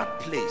 That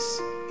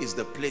place is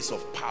the place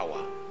of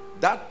power.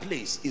 That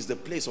place is the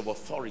place of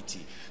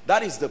authority.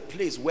 That is the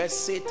place where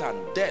Satan,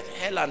 death,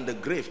 hell, and the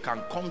grave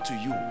can come to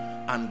you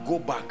and go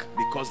back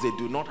because they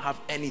do not have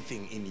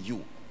anything in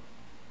you.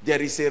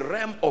 There is a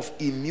realm of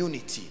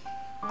immunity.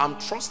 I'm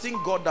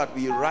trusting God that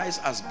we rise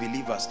as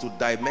believers to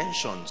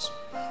dimensions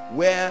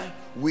where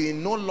we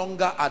no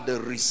longer are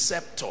the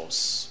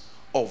receptors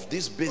of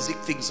these basic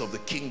things of the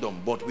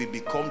kingdom, but we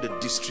become the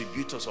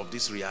distributors of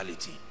this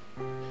reality.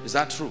 Is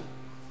that true?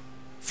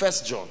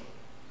 First John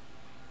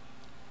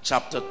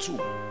chapter 2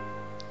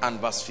 and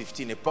verse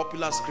 15, a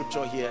popular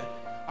scripture here.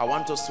 I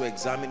want us to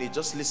examine it.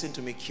 Just listen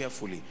to me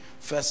carefully.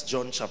 First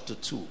John chapter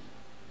 2.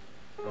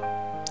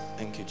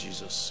 Thank you,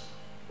 Jesus.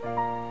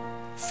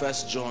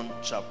 First John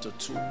chapter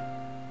 2.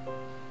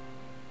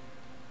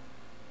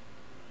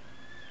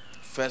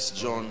 First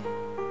John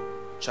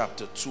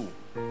chapter 2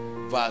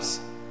 verse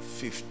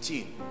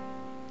 15.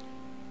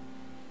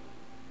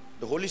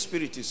 The Holy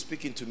Spirit is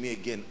speaking to me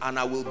again. And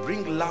I will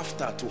bring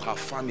laughter to her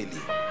family.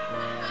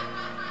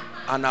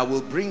 And I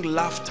will bring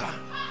laughter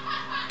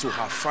to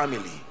her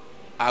family.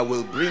 I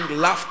will bring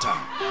laughter.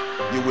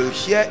 You will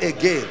hear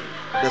again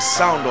the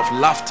sound of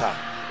laughter,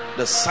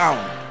 the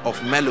sound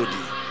of melody.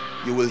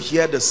 You will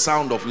hear the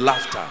sound of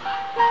laughter.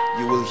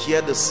 You will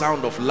hear the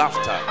sound of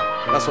laughter.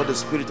 That's what the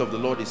Spirit of the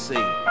Lord is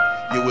saying.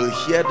 You will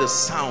hear the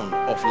sound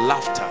of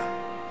laughter.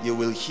 You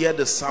will hear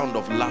the sound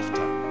of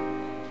laughter.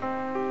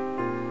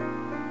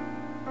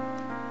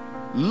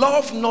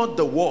 Love not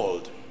the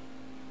world,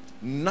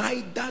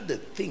 neither the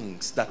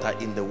things that are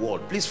in the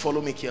world. Please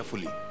follow me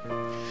carefully.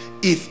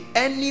 If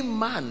any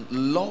man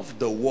love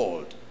the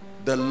world,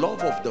 the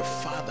love of the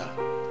Father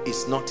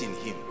is not in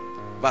him.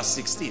 Verse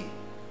 16.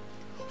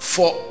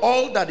 For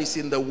all that is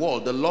in the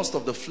world, the lust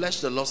of the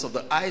flesh, the lust of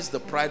the eyes, the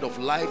pride of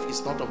life,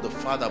 is not of the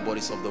Father, but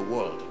is of the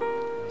world.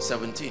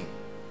 17.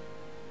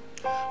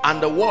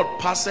 And the world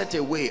passeth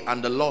away,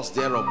 and the lust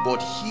thereof,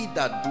 but he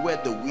that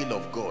doeth the will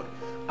of God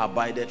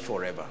abideth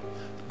forever.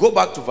 Go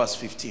back to verse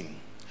 15.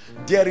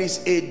 There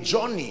is a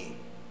journey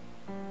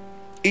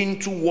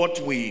into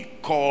what we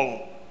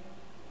call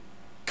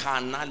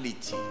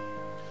carnality.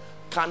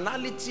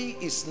 Carnality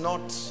is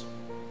not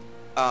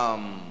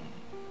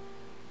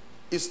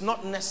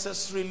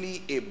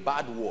necessarily a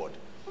bad word.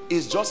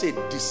 It's just a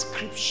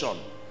description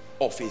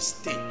of a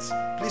state.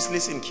 Please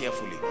listen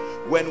carefully.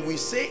 When we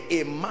say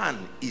a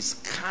man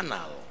is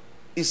carnal,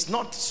 it's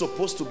not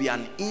supposed to be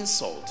an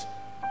insult.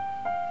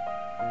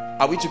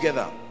 Are we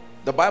together?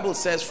 The Bible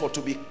says, for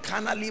to be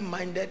carnally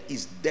minded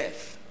is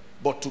death,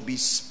 but to be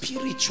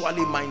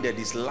spiritually minded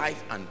is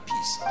life and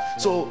peace.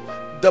 So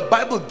the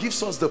Bible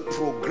gives us the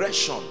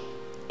progression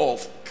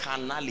of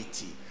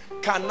carnality.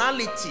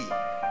 Carnality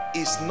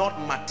is not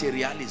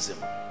materialism.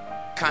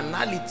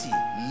 Carnality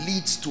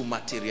leads to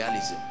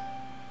materialism.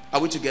 Are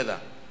we together?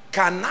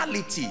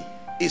 Carnality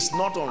is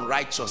not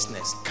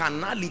unrighteousness.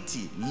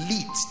 Carnality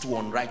leads to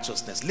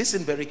unrighteousness.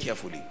 Listen very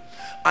carefully.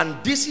 And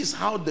this is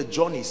how the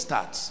journey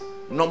starts.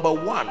 Number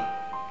one,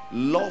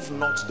 love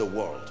not the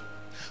world.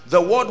 The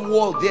word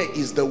world there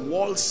is the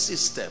world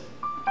system,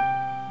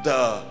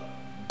 the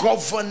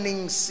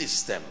governing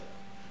system,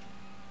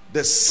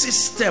 the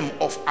system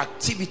of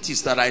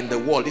activities that are in the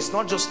world. It's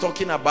not just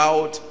talking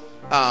about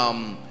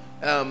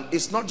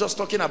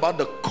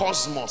the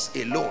cosmos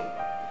alone.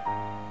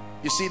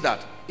 You see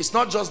that? It's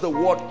not just the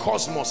word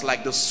cosmos,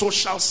 like the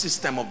social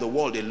system of the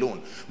world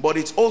alone, but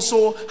it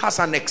also has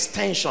an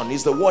extension.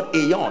 It's the word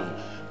aeon,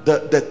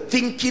 the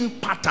thinking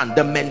pattern,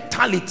 the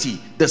mentality,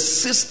 the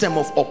system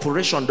of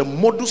operation, the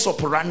modus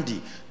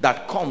operandi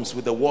that comes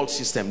with the world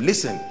system.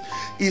 Listen,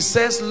 it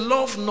says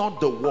love not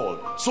the world.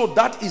 So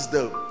that is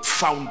the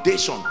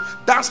foundation.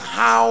 That's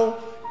how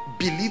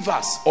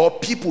believers or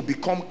people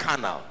become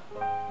carnal.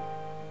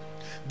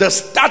 The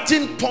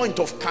starting point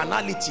of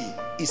carnality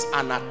is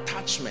an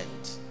attachment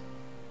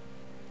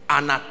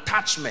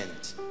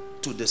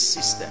to the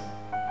system.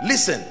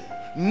 Listen,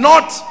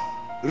 not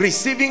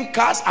receiving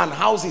cars and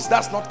houses,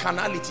 that's not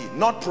carnality.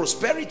 Not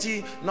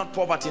prosperity, not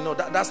poverty. No,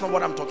 that's not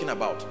what I'm talking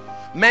about.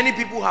 Many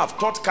people have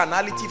taught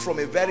carnality from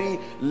a very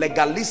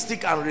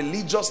legalistic and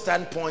religious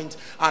standpoint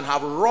and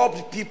have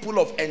robbed people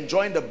of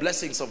enjoying the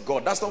blessings of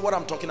God. That's not what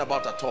I'm talking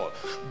about at all.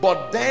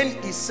 But then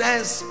it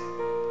says,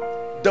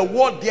 the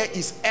word there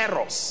is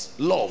eros,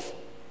 love,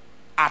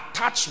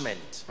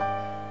 attachment.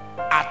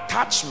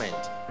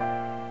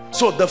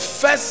 So the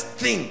first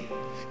thing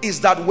is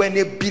that when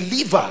a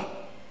believer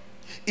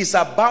is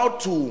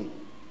about to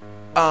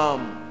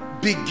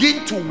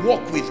begin to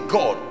walk with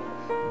God,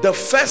 the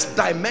first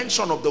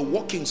dimension of the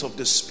workings of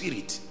the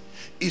Spirit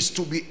is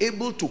to be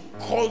able to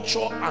culture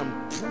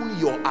and prune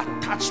your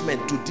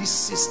attachment to this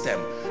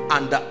system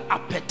and the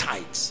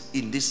appetites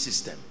in this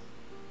system.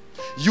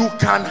 You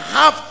can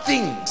have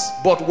things,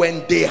 but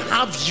when they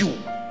have you,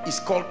 it's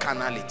called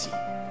carnality.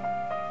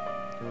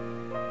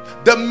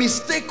 The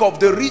mistake of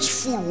the rich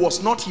fool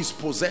was not his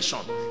possession.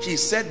 He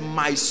said,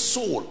 my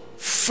soul,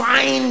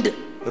 find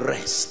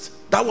rest.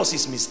 That was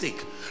his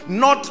mistake.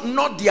 Not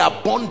the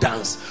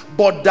abundance,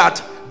 but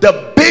that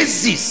the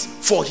basis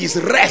for his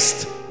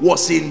rest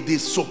was in the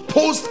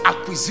supposed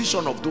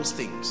acquisition of those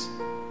things.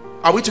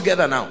 Are we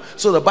together now?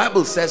 So the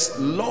Bible says,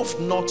 love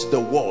not the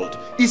world.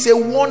 It's a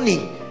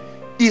warning.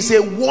 It's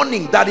a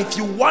warning that if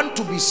you want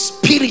to be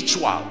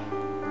spiritual,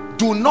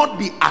 do not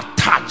be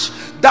attached.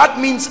 That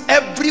means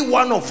every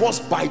one of us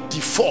by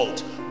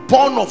default,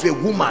 born of a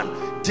woman,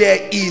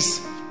 there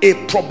is a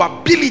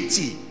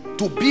probability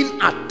to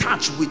being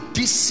attached with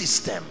this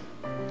system.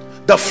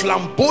 The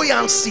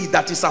flamboyancy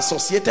that is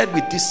associated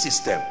with this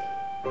system,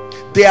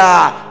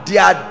 their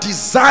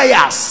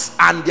desires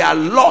and their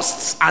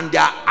lusts and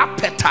their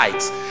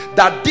appetites,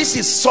 that this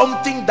is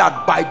something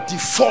that by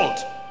default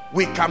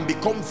we can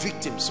become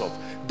victims of.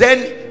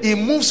 Then he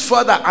moves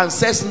further and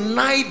says,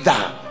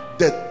 neither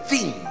the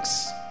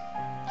things.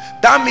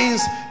 That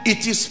means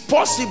it is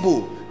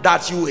possible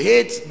that you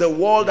hate the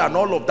world and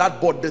all of that,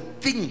 but the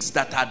things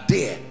that are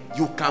there,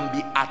 you can be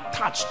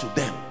attached to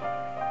them.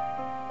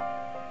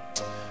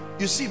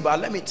 You see, but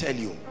let me tell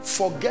you,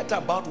 forget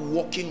about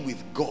walking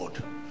with God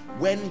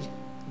when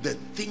the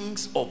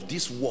things of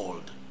this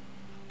world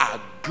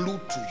are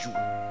glued to you.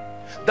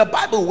 The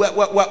Bible,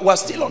 we're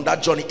still on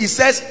that journey. It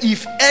says,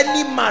 if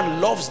any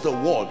man loves the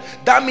world,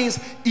 that means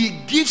he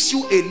gives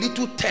you a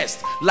little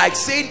test, like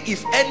saying,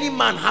 if any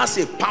man has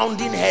a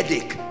pounding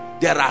headache,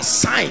 there are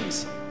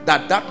signs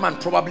that that man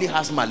probably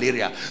has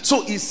malaria.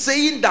 So he's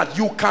saying that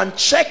you can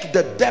check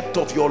the depth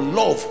of your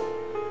love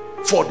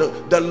for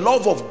the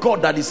love of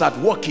God that is at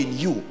work in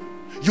you.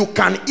 You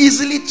can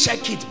easily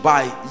check it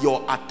by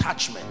your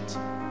attachment.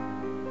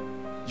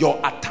 Your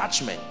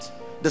attachment.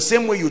 The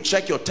same way you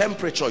check your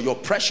temperature, your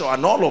pressure,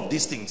 and all of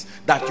these things,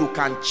 that you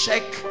can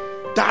check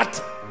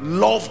that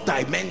love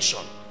dimension.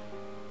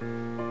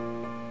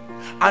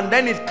 And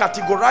then it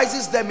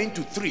categorizes them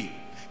into three.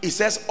 It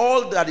says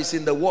all that is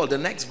in the world. The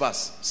next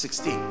verse,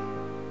 16.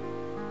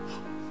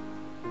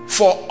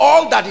 For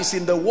all that is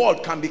in the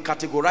world can be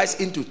categorized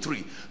into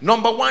three.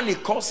 Number one,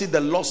 it calls it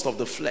the lust of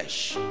the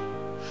flesh.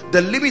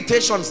 The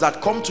limitations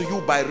that come to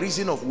you by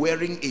reason of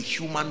wearing a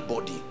human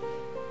body.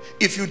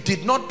 If you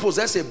did not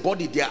possess a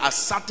body, there are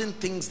certain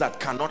things that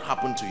cannot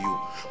happen to you.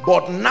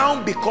 But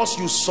now, because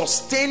you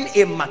sustain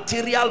a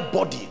material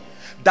body,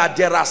 that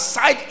there are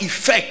side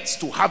effects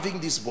to having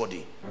this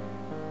body.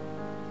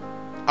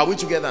 Are we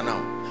together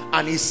now?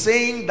 And he's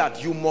saying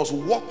that you must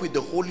walk with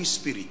the Holy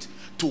Spirit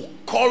to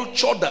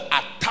culture the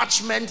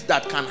attachment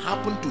that can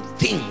happen to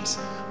things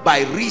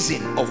by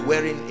reason of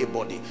wearing a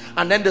body.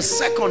 And then the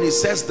second, it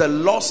says the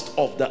lust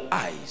of the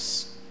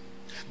eyes.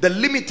 The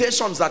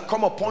limitations that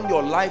come upon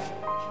your life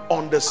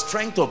on the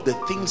strength of the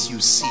things you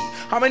see.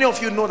 How many of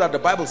you know that the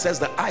Bible says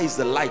the eye is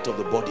the light of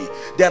the body?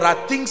 There are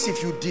things,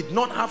 if you did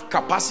not have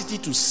capacity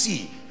to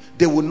see,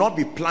 they will not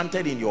be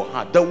planted in your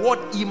heart. The word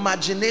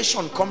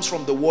imagination comes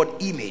from the word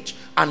image,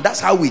 and that's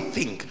how we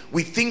think.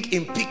 We think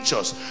in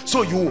pictures.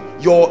 So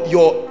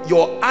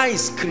your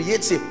eyes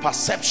creates a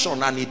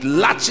perception, and it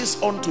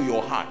latches onto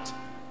your heart,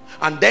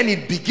 and then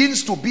it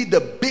begins to be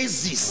the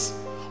basis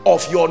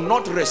of your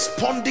not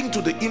responding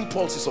to the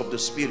impulses of the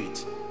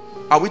spirit.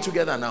 Are we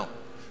together now?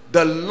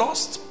 The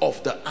lust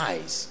of the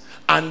eyes.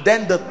 And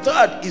then the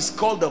third is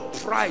called the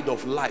pride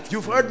of life.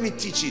 You've heard me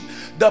teach it.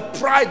 The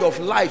pride of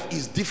life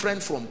is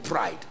different from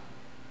pride.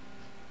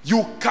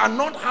 You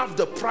cannot have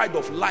the pride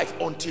of life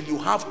until you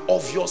have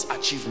obvious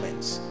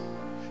achievements.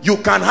 You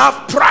can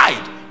have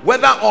pride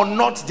whether or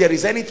not there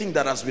is anything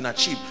that has been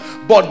achieved.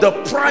 But the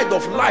pride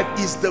of life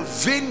is the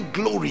vain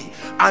glory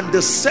and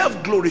the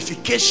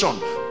self-glorification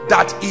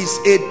that is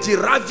a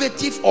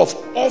derivative of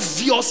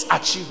obvious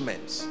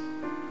achievements.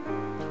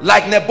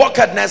 Like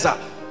Nebuchadnezzar,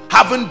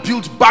 having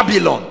built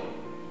Babylon,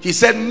 he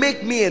said,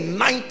 make me a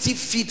 90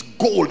 feet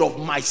gold of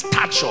my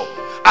stature,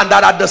 and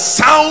that at the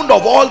sound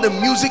of all the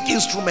music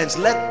instruments,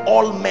 let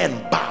all men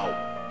bow.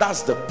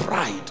 That's the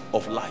pride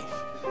of life.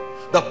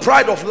 The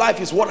pride of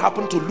life is what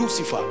happened to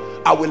Lucifer.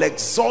 I will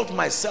exalt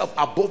myself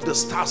above the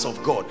stars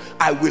of God.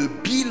 I will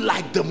be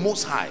like the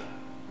Most High,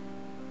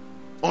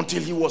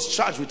 until he was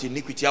charged with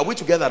iniquity. Are we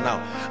together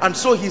now? And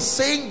so he's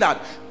saying that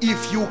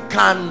if you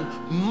can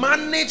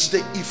manage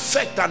the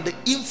effect and the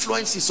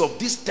influences of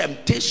these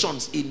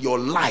temptations in your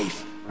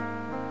life,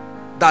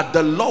 that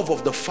the love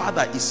of the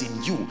Father is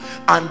in you,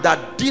 and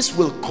that this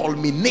will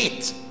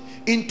culminate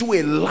into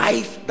a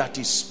life that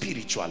is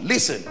spiritual.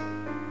 Listen,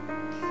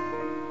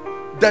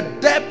 the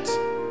depth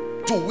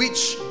to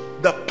which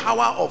the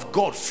power of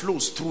God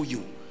flows through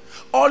you,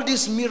 all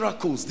these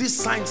miracles, these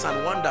signs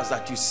and wonders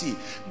that you see,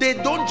 they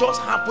don't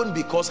just happen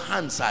because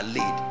hands are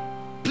laid.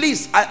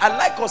 Please, I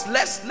like us,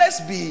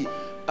 let's be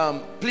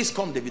please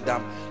come, David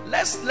Dam.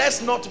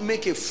 Let's not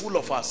make a fool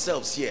of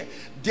ourselves here.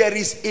 There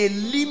is a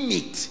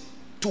limit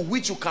to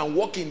which you can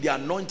walk in the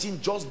anointing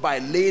just by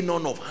laying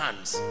on of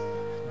hands.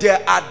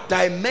 There are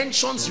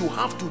dimensions you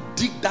have to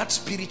dig that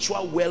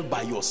spiritual well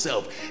by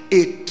yourself.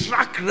 A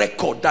track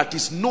record that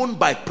is known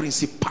by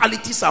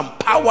principalities and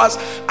powers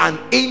and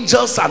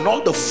angels and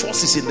all the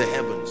forces in the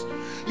heavens.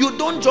 You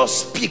don't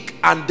just speak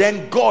and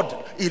then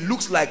God, it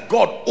looks like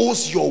God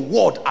owes your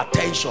word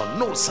attention.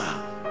 No,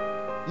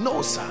 sir.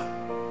 No, sir.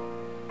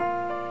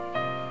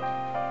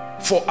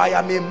 For I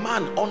am a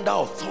man under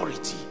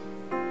authority,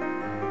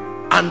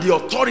 and the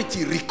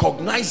authority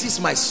recognizes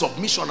my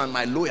submission and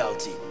my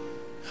loyalty.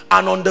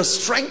 And on the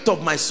strength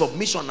of my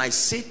submission, I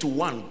say to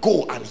one,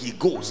 go, and he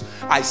goes.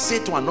 I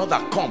say to another,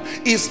 come.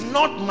 It's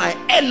not my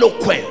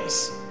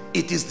eloquence,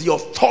 it is the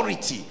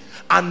authority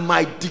and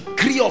my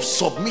degree of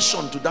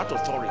submission to that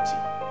authority.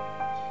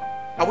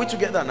 Are we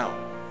together now?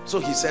 So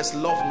he says,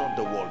 love not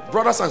the world.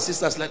 Brothers and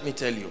sisters, let me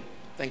tell you.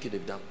 Thank you,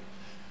 David.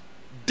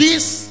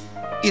 This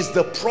is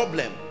the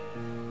problem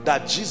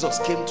that Jesus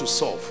came to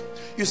solve.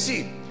 You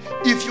see,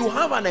 if you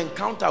have an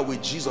encounter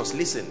with Jesus,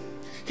 listen,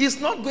 he's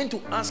not going to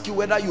ask you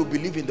whether you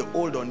believe in the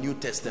Old or New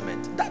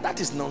Testament. That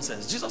is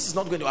nonsense. Jesus is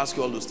not going to ask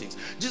you all those things.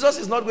 Jesus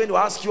is not going to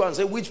ask you and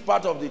say, which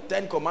part of the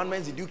 10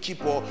 commandments did you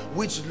keep, or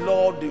which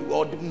law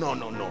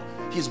no.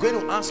 He's going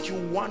to ask you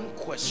one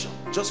question,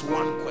 just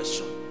one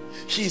question.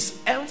 His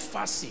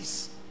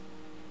emphasis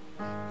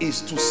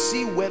is to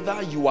see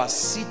whether you are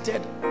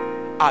seated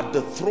at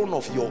the throne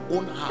of your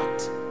own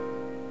heart,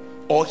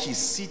 or he's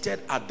seated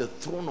at the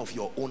throne of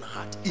your own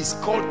heart. It's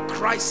called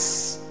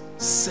Christ's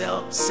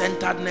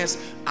self-centeredness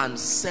and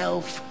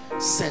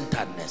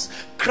self-centeredness.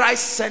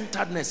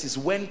 Christ-centeredness is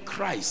when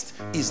Christ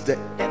is the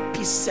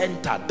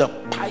epicenter, the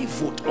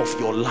pivot of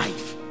your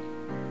life.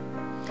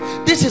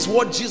 This is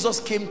what Jesus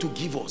came to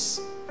give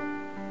us.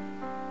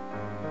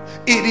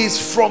 It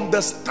is from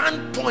the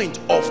standpoint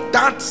of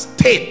that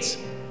state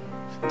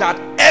that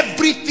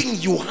everything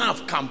you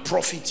have can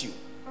profit you.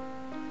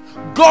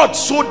 God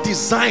so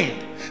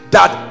designed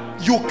that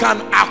you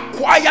can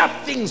acquire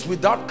things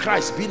without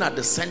Christ being at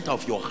the center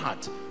of your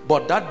heart,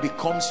 but that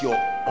becomes your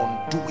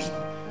undoing.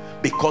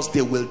 because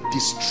they will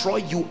destroy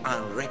you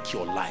and wreck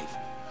your life.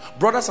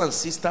 Brothers and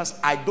sisters,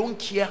 I don't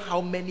care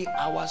how many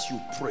hours you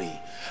pray.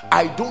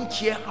 I don't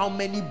care how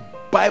many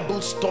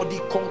Bible study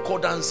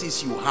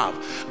concordances you have.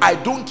 I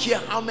don't care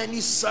how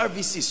many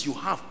services you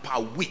have per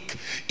week.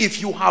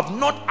 If you have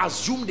not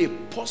assumed a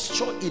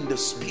posture in the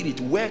spirit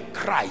where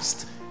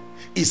Christ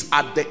is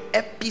at the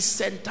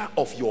epicenter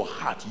of your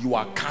heart, you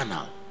are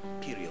carnal.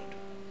 Period.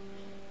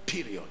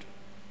 Period.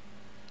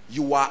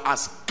 You are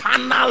as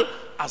carnal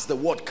as the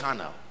word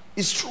carnal.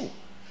 It's true.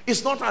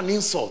 It's not an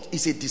insult.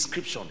 It's a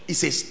description.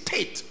 It's a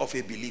state of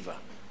a believer.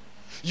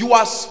 You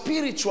are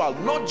spiritual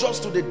not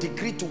just to the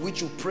degree to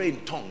which you pray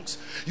in tongues.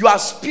 You are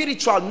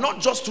spiritual not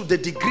just to the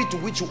degree to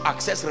which you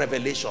access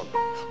revelation.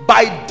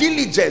 By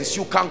diligence,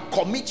 you can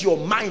commit your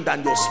mind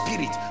and your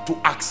spirit to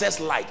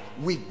access light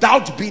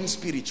without being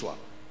spiritual.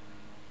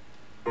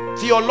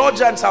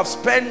 Theologians have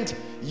spent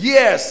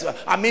years.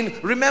 I mean,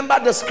 remember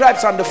the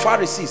scribes and the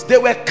Pharisees. They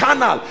were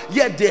carnal,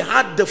 yet they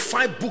had the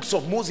 5 books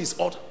of Moses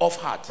off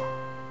heart.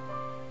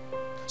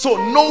 So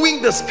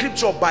knowing the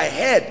scripture by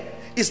head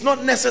is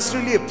not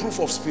necessarily a proof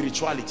of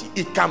spirituality.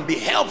 It can be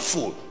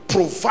helpful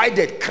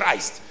provided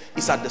Christ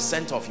is at the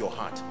center of your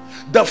heart.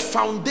 The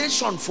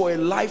foundation for a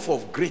life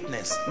of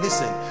greatness,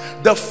 listen,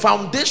 the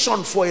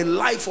foundation for a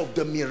life of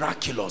the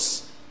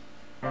miraculous.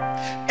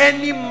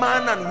 Any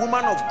man and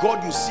woman of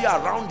God you see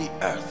around the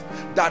earth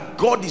that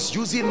God is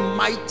using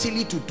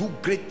mightily to do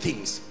great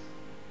things,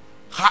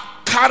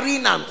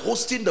 carrying and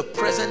hosting the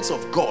presence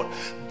of God,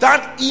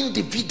 that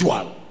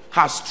individual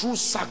has through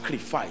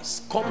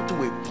sacrifice come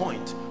to a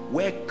point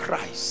where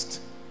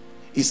Christ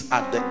is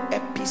at the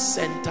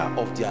epicenter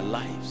of their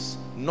lives.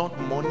 Not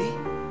money,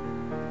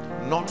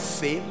 not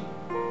fame,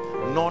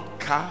 not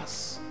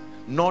cars,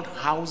 not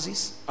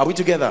houses. Are we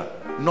together?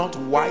 Not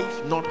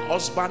wife, not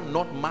husband,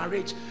 not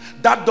marriage.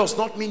 That does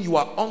not mean you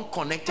are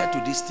unconnected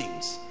to these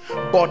things,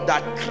 but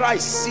that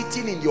Christ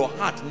sitting in your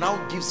heart now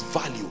gives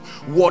value.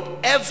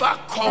 Whatever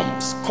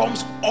comes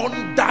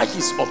under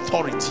his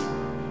authority.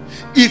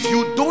 If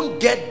you don't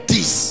get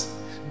this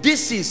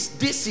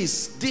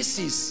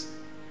is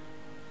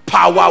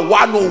power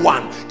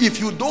 101. If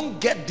you don't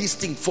get this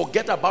thing,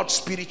 forget about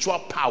spiritual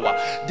power.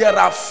 There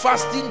are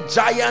fasting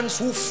giants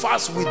who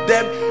fast with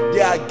them.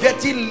 They are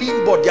getting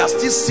lean, but they are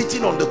still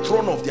sitting on the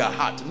throne of their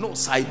heart. No,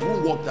 sir, it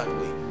won't work that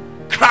way.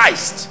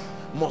 Christ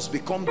must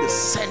become the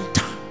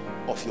center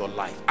of your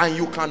life. And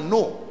you can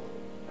know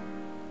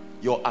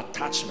your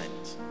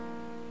attachment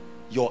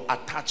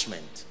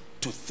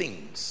to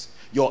things,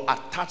 your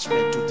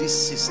attachment to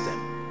this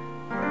system.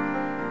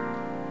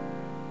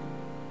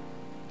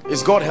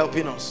 Is God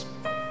helping us?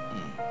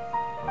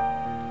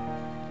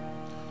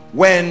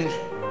 When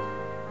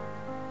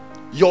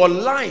your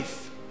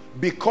life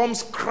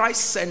becomes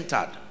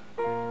Christ-centered,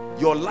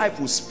 your life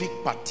will speak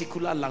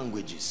particular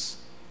languages.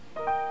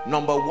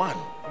 Number 1,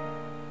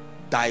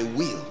 thy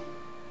will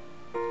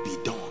be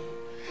done.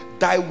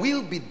 Thy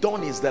will be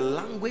done is the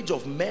language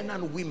of men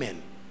and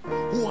women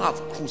who have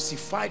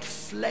crucified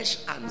flesh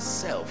and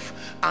self,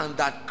 and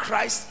that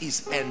Christ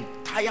is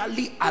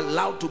entirely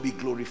allowed to be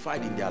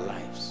glorified in their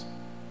lives.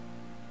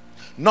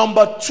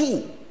 Number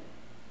 2,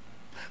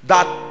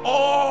 that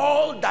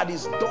all that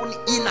is done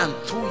in and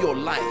through your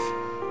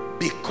life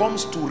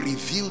becomes to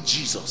reveal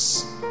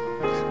Jesus.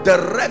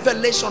 The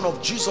revelation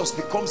of Jesus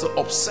becomes the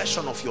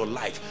obsession of your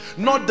life,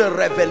 not the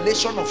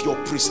revelation of your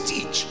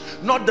prestige,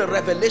 not the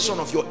revelation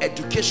of your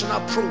educational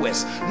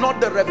prowess,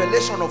 not the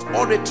revelation of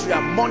oratory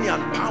and money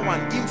and power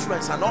and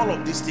influence and all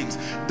of these things.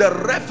 The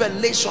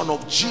revelation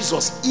of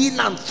Jesus in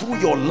and through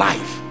your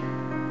life.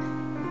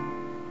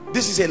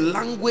 This is a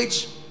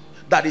language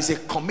that is a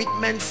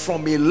commitment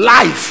from a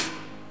life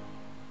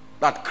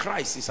that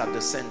Christ is at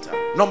the center.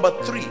 Number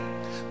 3,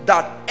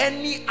 that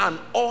any and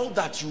all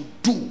that you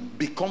do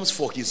becomes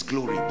for his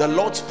glory. The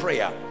Lord's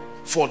Prayer: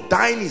 for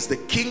thine is the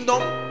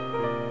kingdom,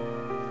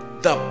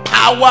 the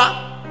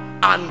power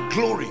and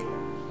glory.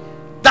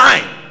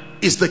 Thine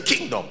is the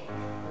kingdom.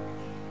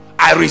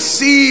 I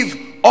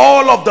receive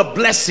all of the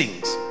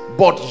blessings,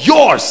 but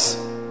yours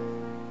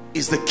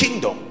is the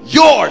kingdom,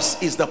 yours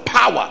is the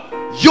power,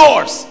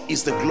 yours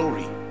is the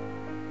glory.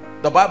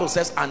 The Bible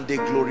says, and they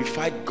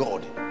glorified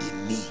God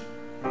in me.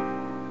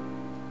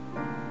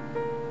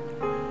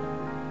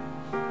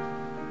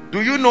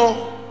 Do you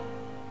know,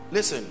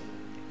 listen,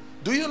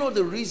 do you know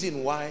the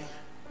reason why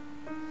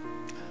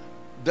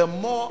the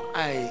more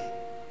I,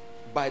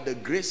 by the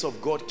grace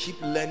of God,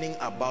 keep learning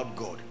about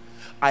God,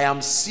 I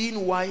am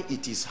seeing why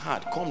it is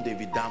hard, come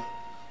David Dam,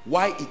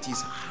 why it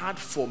is hard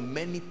for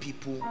many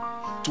people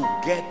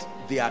to get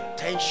the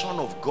attention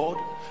of God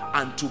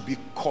and to be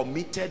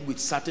committed with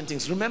certain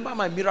things. Remember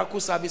my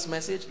miracle service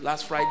message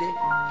last Friday?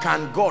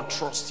 Can God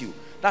trust you?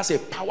 That's a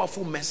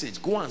powerful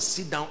message. Go and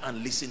sit down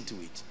and listen to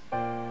it.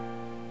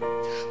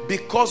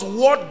 Because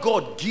what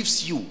God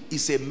gives you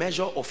is a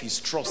measure of his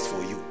trust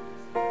for you.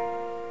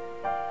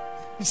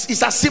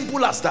 It's as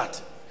simple as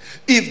that.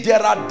 If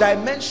there are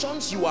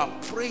dimensions you are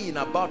praying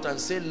about and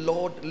say,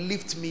 Lord,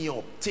 lift me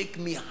up, take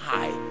me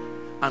high,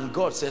 and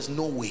God says,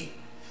 no way,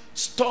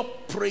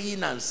 Stop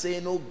praying and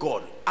saying, oh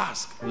God,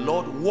 ask,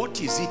 Lord,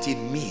 what is it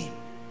in me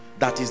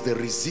that is the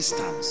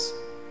resistance?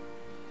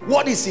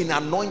 What is in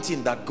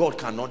anointing that God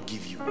cannot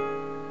give you?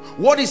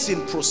 What is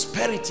in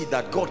prosperity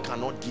that God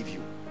cannot give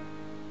you?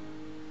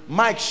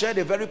 Mike shared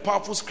a very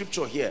powerful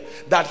scripture here,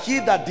 that he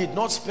that did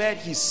not spare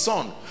his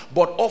son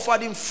but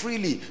offered him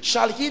freely,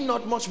 shall he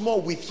not much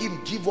more with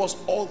him give us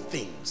all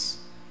things?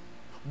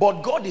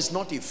 But God is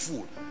not a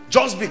fool.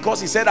 Just because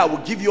he said I will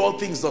give you all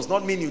things does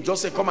not mean you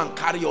just say come and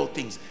carry all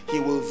things. He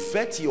will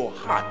vet your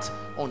heart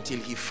until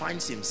he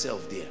finds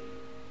himself there.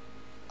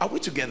 Are we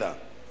together?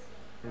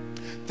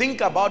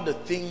 Think about the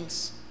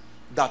things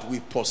that we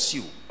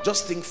pursue.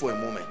 Just think for a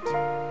moment.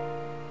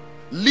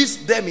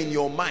 List them in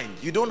your mind.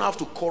 You don't have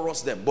to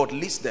chorus them, but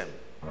list them.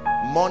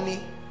 Money,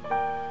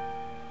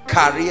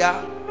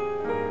 career,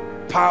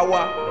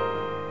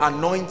 power,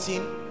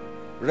 anointing,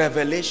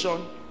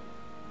 revelation,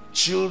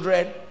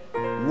 children,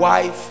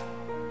 wife,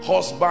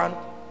 husband,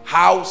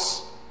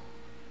 house,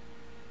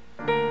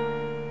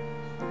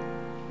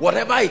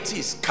 whatever it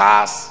is,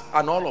 cars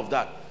and all of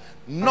that.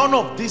 None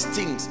of these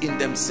things in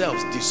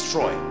themselves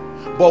destroy,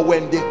 but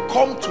when they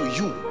come to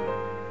you,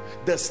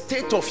 the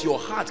state of your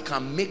heart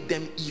can make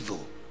them evil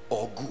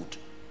or good.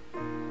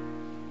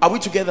 Are we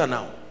together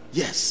now?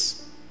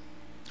 Yes.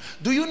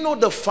 Do you know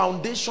the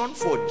foundation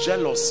for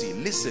jealousy?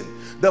 Listen,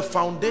 the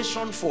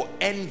foundation for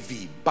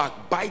envy,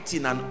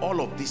 backbiting and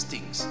all of these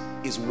things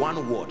is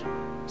one word: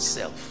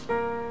 self.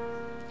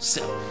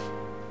 Self.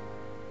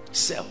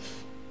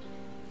 Self.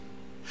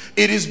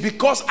 It is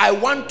because I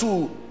want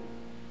to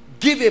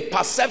give a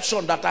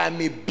perception that I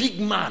am a big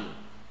man.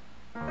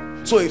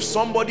 So if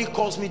somebody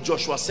calls me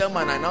Joshua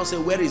Selman, I now say,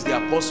 where is the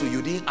apostle?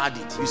 You didn't add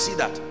it. You see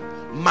that?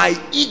 My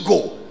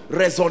ego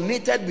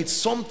resonated with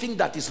something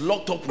that is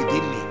locked up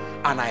within me,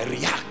 and I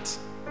react.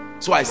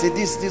 So I say,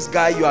 this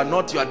guy, you are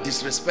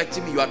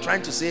disrespecting me. You are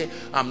trying to say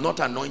I'm not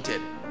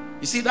anointed.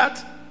 You see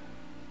that?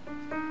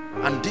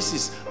 And this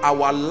is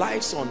our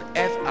lives on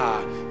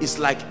earth is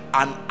like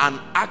an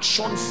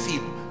action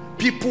film.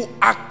 People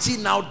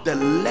acting out the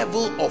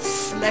level of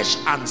flesh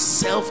and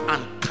self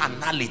and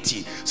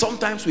carnality.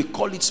 Sometimes we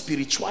call it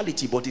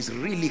spirituality, but it's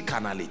really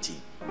carnality.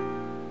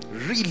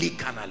 Really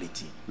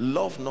carnality.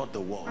 Love not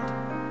the world.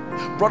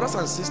 Brothers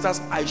and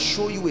sisters, I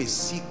show you a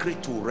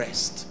secret to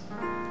rest.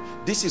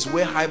 This is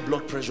where high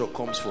blood pressure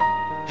comes from.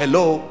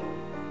 Hello?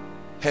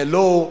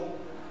 Hello?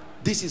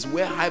 This is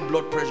where high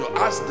blood pressure,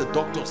 ask the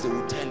doctors, they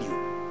will tell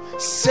you.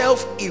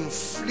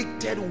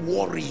 Self-inflicted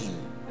worrying.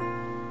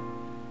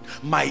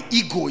 My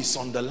ego is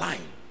on the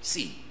line.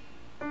 See,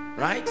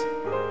 right?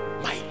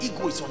 My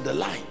ego is on the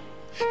line.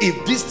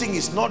 If this thing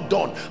is not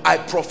done, I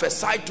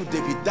prophesy to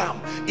David Dam,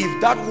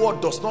 if that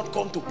word does not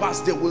come to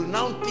pass, they will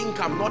now think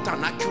I'm not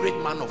an accurate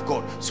man of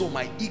God. So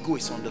my ego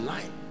is on the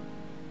line.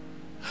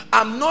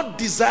 I'm not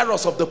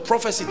desirous of the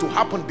prophecy to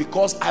happen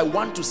because I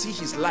want to see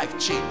his life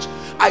change.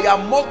 I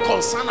am more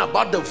concerned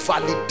about the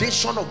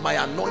validation of my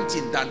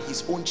anointing than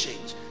his own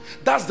change.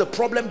 That's the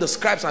problem the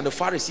scribes and the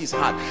Pharisees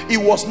had. It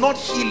was not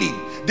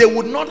healing. They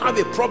would not have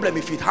a problem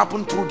if it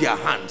happened through their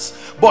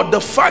hands. But the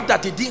fact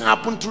that it didn't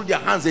happen through their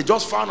hands, they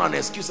just found an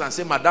excuse and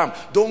said, Madam,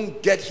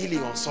 don't get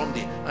healing on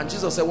Sunday. And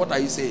Jesus said, what are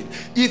you saying?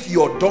 If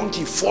your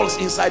donkey falls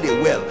inside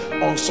a well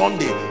on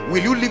Sunday,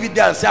 will you leave it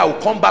there and say, I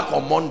will come back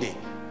on Monday?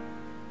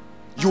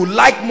 You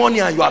like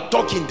money and you are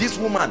talking. This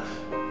woman,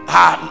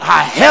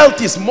 her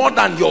health is more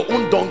than your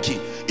own donkey.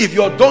 If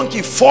your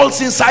donkey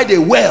falls inside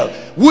a well,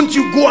 won't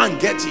you go and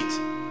get it?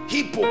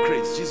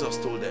 Hypocrites, Jesus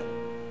told them.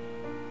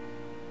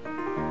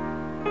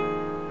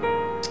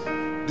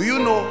 Do you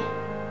know,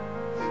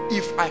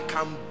 if I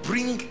can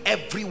bring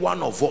every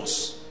one of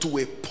us to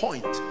a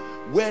point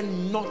where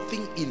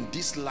nothing in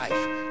this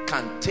life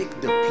can take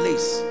the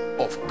place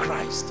of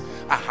Christ,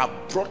 I have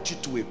brought you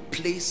to a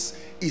place,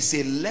 is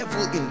a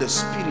level in the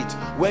spirit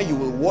where you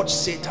will watch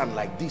Satan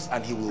like this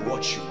and he will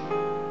watch you.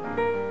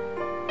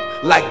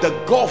 Like the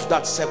gulf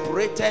that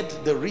separated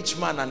the rich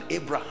man and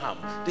Abraham,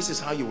 this is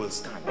how you will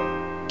stand.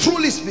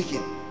 Truly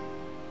speaking,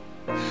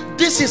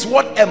 this is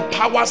what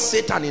empowers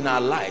Satan in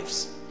our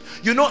lives.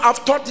 You know,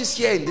 I've taught this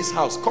here in this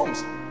house.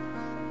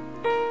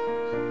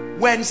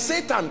 When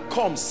Satan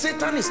comes,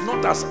 Satan is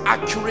not as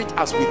accurate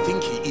as we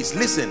think he is.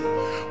 Listen,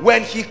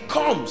 when he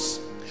comes,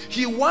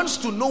 he wants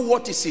to know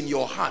what is in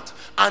your heart,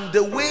 and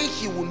the way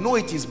he will know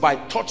it is by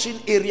touching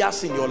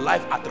areas in your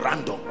life at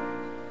random.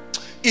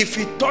 If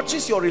he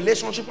touches your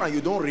relationship and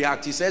you don't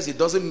react, he says it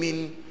doesn't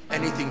mean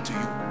anything to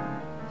you.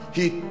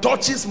 He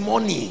touches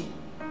money.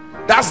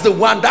 That's the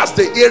one, that's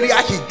the area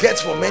he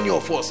gets for many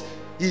of us.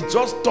 He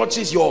just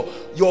touches your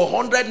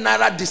 100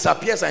 naira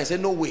disappears and he says,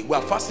 no way, we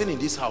are fasting in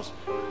this house.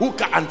 Who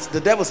can? And the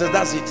devil says,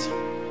 that's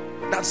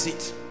it. That's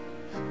it.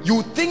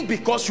 You think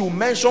because you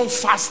mention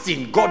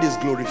fasting, God is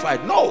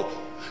glorified. No.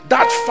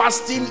 That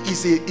fasting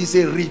is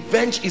a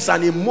revenge, is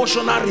an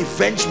emotional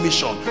revenge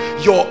mission.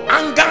 Your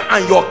anger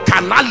and your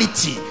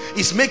carnality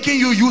is making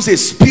you use a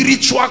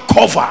spiritual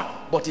cover,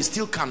 but it's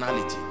still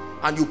carnality.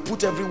 And you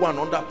put everyone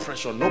under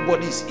pressure.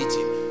 Nobody is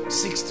eating.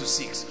 6 to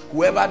 6.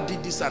 Whoever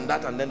did this and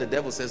that, and then the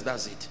devil says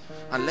that's it.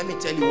 And let me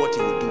tell you what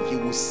he will do. He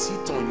will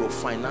sit on your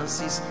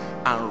finances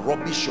and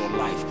rubbish your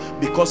life,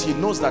 because he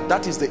knows that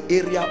that is the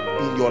area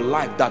in your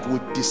life that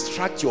will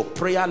distract your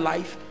prayer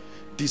life.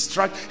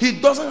 He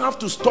doesn't have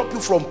to stop you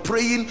from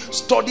praying,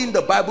 studying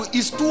the Bible.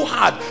 It's too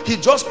hard. He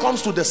just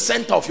comes to the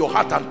center of your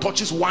heart and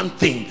touches one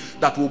thing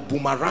that will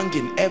boomerang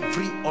in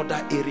every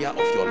other area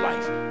of your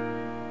life.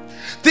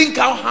 Think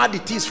how hard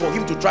it is for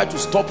him to try to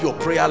stop your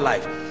prayer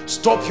life,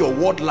 stop your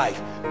word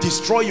life,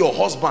 destroy your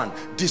husband,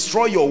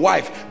 destroy your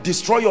wife,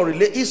 destroy your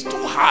relationship. It's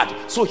too hard.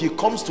 So he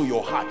comes to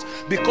your heart,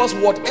 because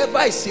whatever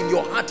is in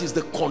your heart is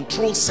the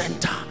control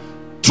center,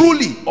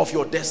 truly, of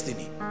your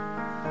destiny.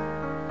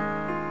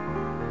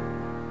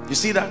 You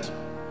see that?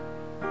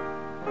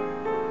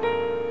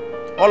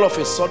 All of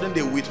a sudden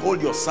they withhold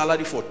your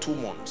salary for 2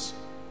 months.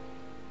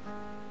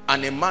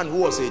 And a man who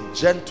was a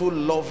gentle,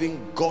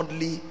 loving,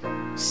 godly,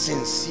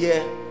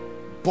 sincere,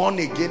 born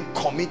again,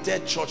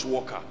 committed church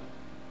worker,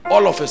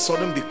 all of a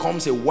sudden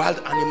becomes a wild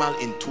animal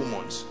in 2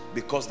 months,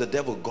 because the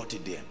devil got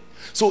it there.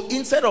 So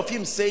instead of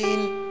him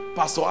saying,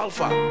 Pastor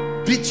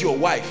Alpha, beat your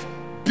wife,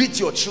 beat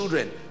your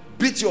children,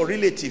 beat your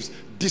relatives,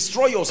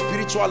 destroy your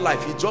spiritual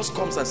life, he just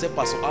comes and says,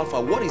 Pastor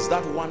Alpha, what is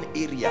that one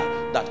area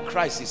that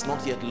Christ is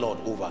not yet Lord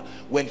over?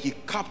 When he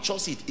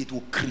captures it, it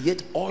will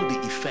create all the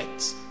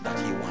effects that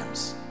he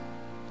wants.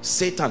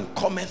 Satan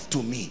cometh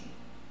to me.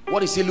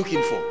 What is he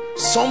looking for?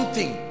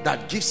 Something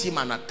that gives him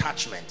an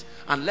attachment.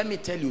 And let me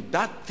tell you,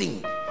 that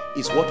thing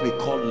is what we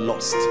call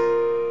lust,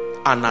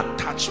 an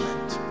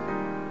attachment.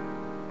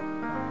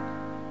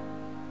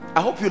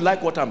 I hope you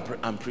like what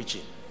I'm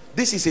preaching.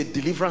 This is a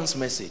deliverance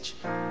message.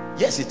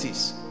 Yes, it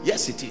is.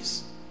 Yes, it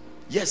is.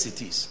 Yes,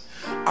 it is.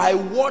 I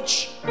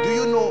watch, do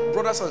you know,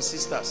 brothers and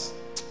sisters,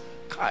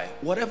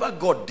 whatever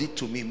God did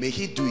to me, may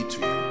he do it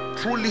to you.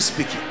 Truly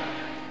speaking,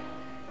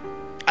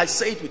 I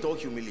say it with all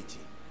humility.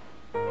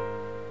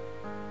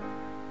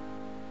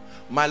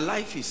 My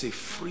life is a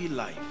free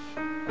life.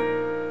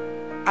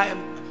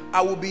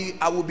 I will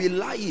be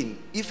lying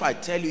if I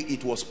tell you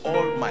it was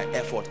all my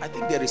effort. I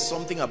think there is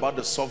something about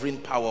the sovereign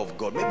power of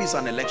God. Maybe it's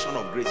an election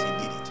of grace, he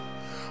did it.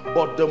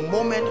 But the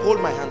moment, hold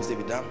my hands,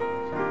 David, down.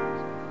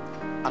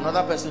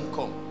 Another person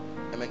come.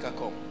 Emeka,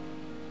 come.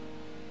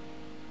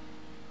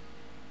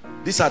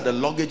 These are the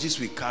luggages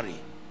we carry.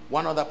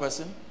 One other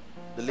person,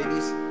 the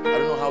ladies, I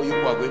don't know how you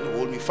are going to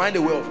hold me. Find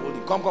a way of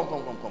holding. Come.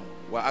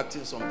 We're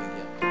acting something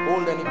here.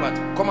 Hold anybody.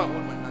 Come and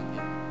hold my hand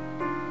here.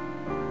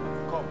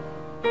 Come.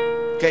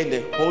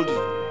 Kende, hold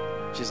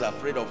it. She's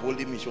afraid of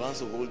holding me. She wants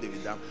to hold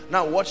David down.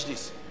 Now watch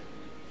this.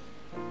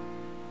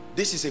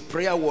 This is a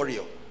prayer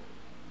warrior.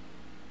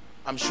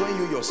 I'm showing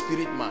you your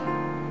spirit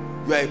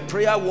man. You are a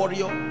prayer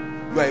warrior.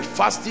 You are a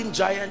fasting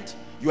giant.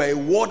 You are a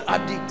word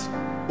addict.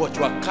 But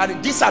you are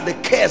carrying. These are the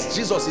cares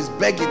Jesus is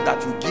begging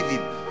that you give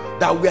him,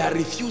 that we are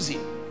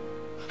refusing.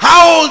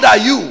 How old are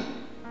you?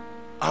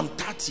 I'm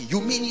 30.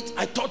 You mean it?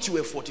 I thought you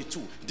were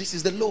 42. This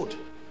is the load.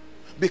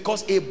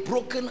 Because a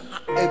broken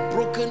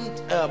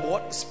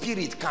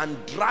spirit can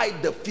dry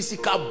the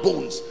physical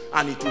bones,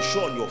 and it will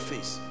show on your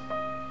face.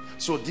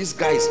 So this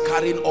guy is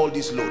carrying all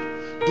this load.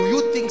 Do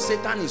you think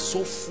Satan is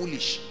so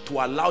foolish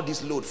to allow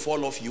this load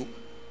fall off you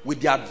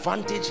with the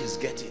advantage he's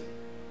getting?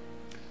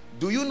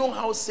 Do you know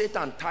how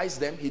Satan ties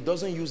them? He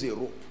doesn't use a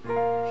rope.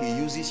 He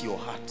uses your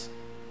heart.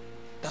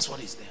 That's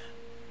what is there.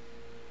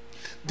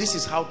 This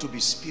is how to be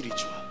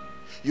spiritual.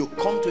 You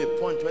come to a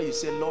point where you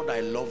say, Lord,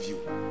 I love you,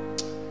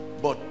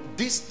 but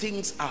these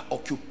things are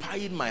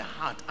occupying my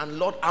heart, and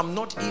Lord, I'm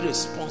not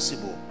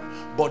irresponsible.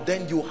 But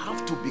then you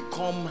have to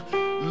become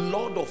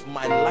Lord of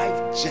my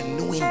life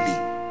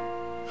genuinely.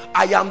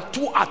 I am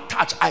too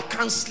attached. I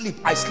can't sleep.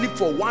 I sleep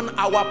for 1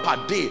 hour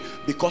per day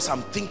because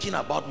I'm thinking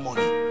about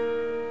money.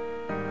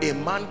 A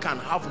man can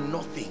have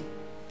nothing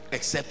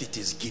except it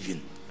is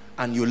given,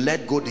 and you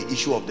let go the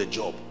issue of the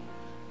job.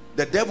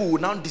 The devil will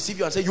now deceive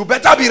you and say, you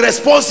better be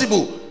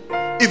responsible.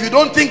 If you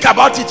don't think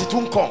about it, it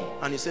won't come.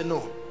 And he said,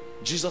 no,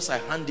 Jesus, I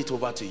hand it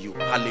over to you.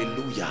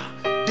 Hallelujah.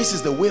 This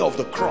is the way of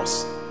the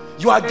cross.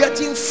 You are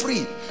getting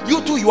free.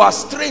 You too, you are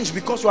strange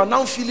because you are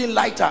now feeling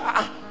lighter.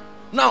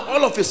 Now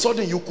all of a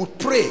sudden you could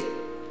pray.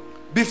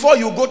 Before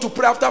you go to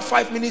pray, after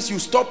 5 minutes you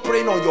stop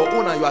praying on your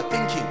own and you are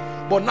thinking.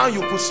 But now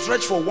you could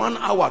stretch for 1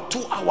 hour,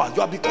 2 hours.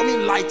 You are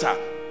becoming lighter.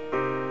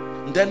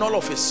 And then all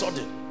of a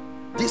sudden,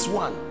 this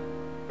one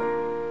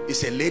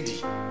is a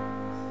lady.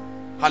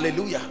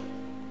 Hallelujah.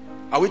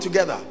 Are we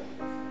together?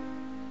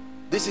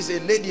 This is a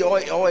lady or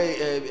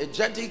a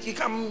gentleman. It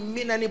can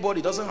mean anybody.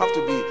 It doesn't have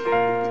to be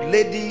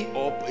lady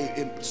or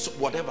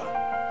whatever.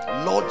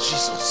 Lord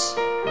Jesus,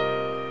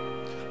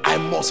 I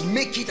must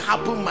make it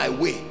happen my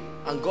way.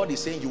 And God is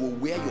saying you will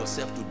wear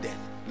yourself to death.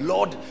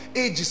 Lord,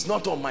 age is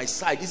not on my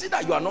side. Is it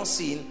that you are not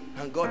seeing?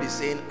 And God is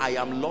saying, I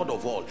am Lord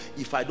of all.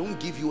 If I don't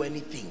give you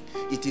anything,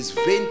 it is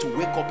vain to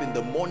wake up in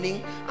the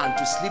morning and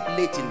to sleep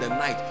late in the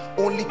night,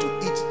 only to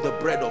eat the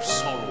bread of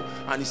sorrow.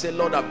 And he said,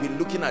 Lord, I've been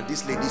looking at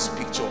this lady's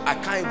picture. I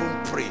can't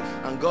even pray.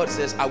 And God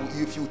says,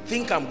 if you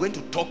think I'm going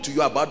to talk to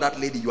you about that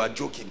lady, you are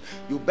joking.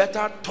 You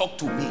better talk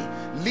to me.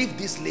 Leave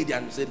this lady.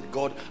 And say,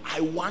 God,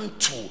 I want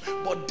to.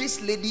 But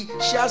this lady,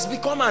 she has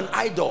become an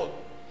idol.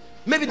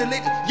 Maybe the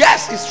lady,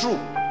 yes, it's true.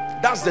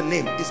 That's the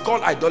name. It's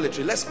called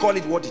idolatry. Let's call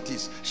it what it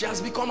is. She has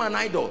become an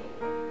idol.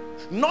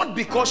 Not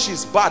because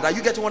she's bad. Are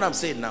you getting what I'm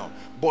saying now?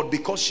 But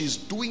because she's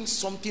doing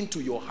something to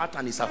your heart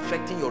and is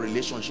affecting your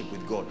relationship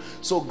with God.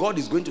 So God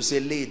is going to say,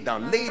 lay it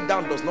down. Lay it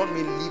down does not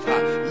mean leave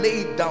her.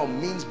 Lay it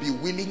down means be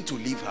willing to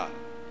leave her.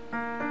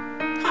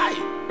 Hi.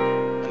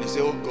 And you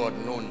say, oh God,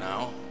 no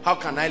now. How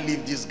can I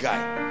leave this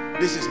guy?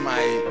 This is my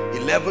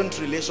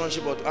 11th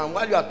relationship. And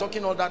while you are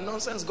talking all that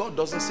nonsense, God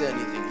doesn't say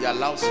anything. He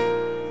allows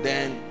you.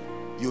 Then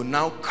you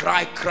now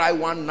cry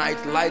one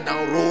night, lie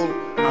down, roll,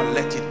 and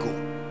let it go.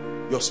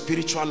 Your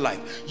spiritual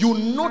life. You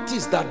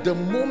notice that the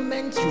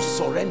moment you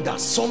surrender,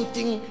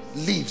 something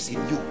lives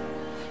in you.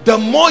 The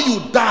more you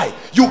die,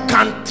 you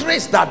can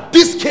trace that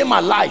this came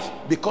alive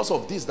because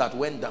of this that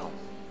went down.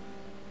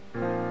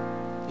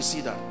 You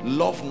see that?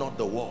 Love not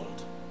the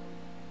world.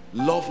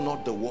 Love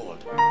not the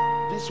world.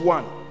 This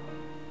one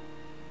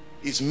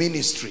is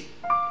ministry.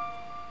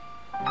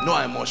 No,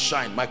 I must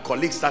shine. My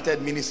colleague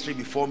started ministry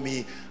before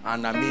me,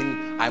 and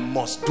I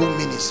must do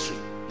ministry.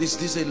 This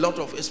is a lot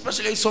of,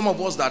 especially some of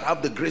us that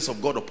have the grace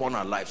of God upon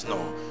our lives.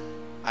 No,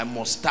 I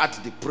must start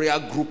the prayer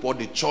group or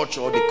the church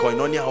or the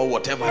koinonia or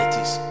whatever it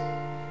is.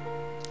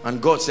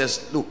 And God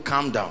says, look,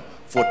 calm down.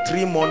 For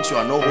 3 months you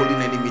are not holding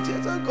any meeting.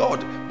 I said,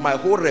 God, my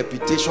whole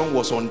reputation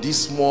was on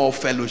this small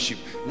fellowship.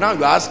 Now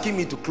you're asking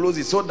me to close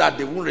it so that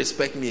they won't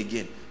respect me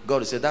again.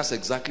 God said, that's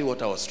exactly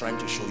what I was trying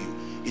to show you.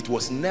 It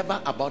was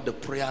never about the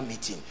prayer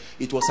meeting.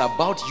 It was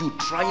about you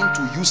trying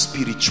to use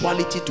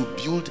spirituality to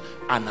build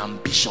an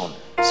ambition.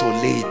 So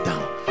lay it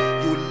down.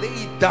 You lay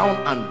it down,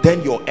 and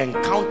then your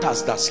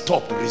encounters that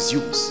stopped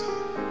resumes.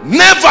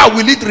 Never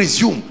will it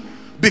resume,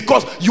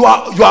 because you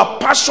are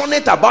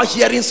passionate about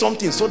hearing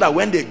something, so that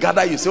when they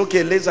gather, you say,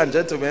 okay, ladies and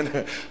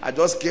gentlemen, I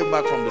just came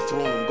back from the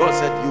throne room. God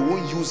said, you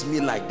won't use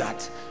me like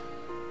that.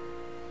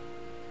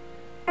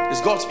 Is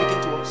God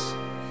speaking to us?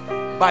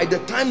 By the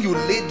time you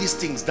lay these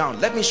things down,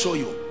 let me show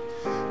you.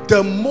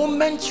 The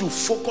moment you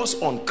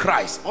focus on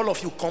Christ, all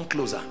of you come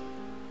closer.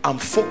 I'm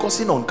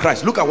focusing on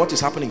Christ. Look at what is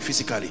happening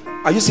physically.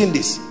 Are you seeing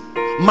this?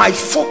 My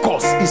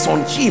focus is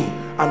on him,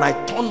 and I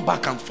turn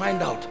back and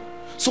find out.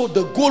 So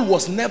the goal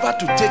was never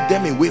to take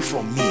them away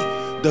from me.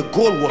 The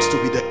goal was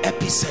to be the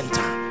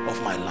epicenter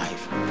of my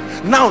life.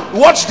 Now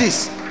watch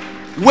this.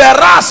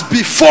 Whereas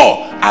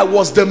before I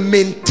was the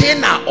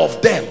maintainer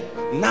of them,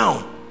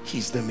 now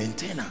he's the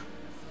maintainer.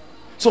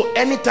 So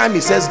anytime he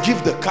says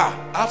give the car,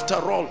 after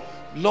all,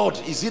 Lord,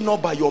 is it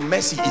not by your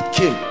mercy it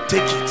came?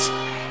 Take it.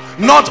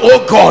 Not,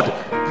 oh God,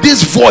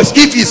 this voice,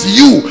 if it's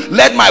you,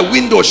 let my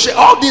window shake.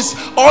 All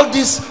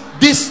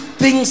these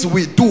things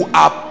we do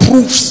are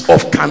proofs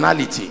of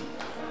carnality.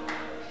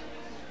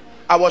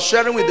 I was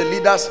sharing with the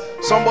leaders.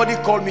 Somebody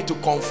called me to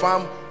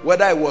confirm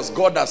whether it was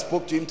God that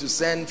spoke to him to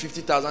send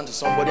 50,000 to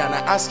somebody, and I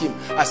asked him,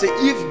 I said,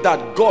 if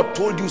that God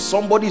told you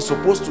somebody is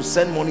supposed to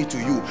send money to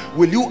you,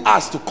 will you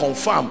ask to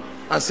confirm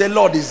and say,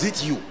 Lord, is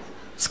it you?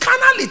 It's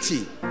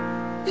carnality.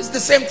 It's the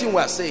same thing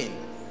we're saying.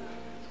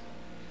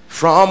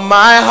 From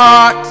my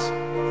heart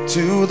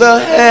to the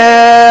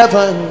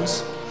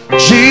heavens,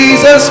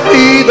 Jesus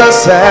be the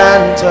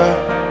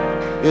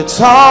center.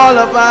 It's all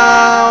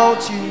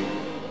about you.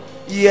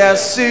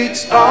 Yes,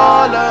 it's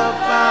all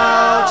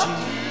about you.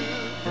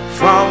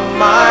 From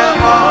my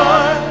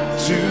heart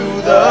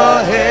to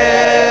the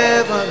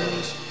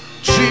heavens,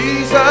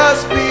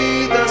 Jesus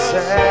be the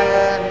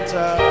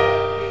center.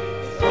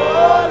 It's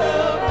all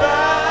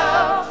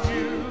about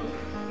you.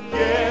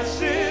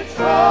 Yes, it's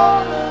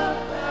all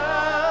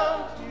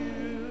about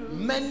you.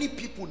 Many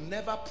people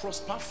never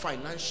prosper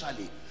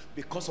financially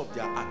because of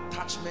their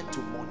attachment to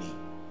money.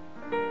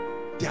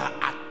 Their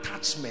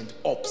attachment,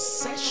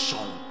 obsession.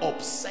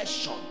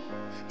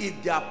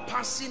 If they are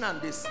passing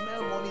and they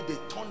smell money, they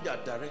turn their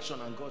direction,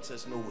 and God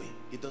says, no way,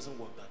 it doesn't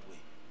work that way.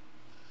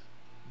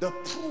 The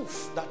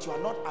proof that you are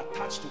not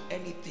attached to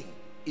anything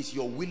is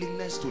your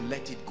willingness to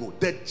let it go.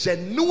 The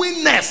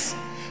genuineness,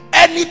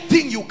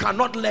 anything you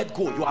cannot let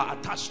go, you are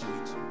attached to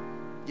it.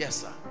 Yes,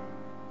 sir.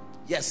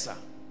 Yes, sir.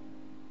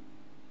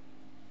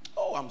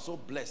 Oh, I'm so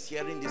blessed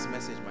hearing this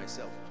message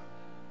myself.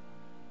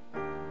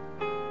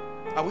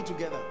 Are we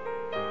together?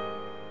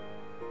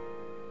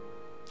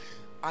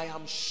 I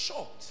am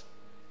shocked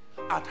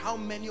at how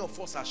many of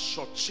us are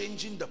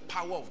shortchanging the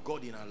power of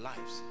God in our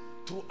lives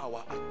through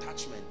our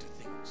attachment to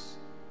things.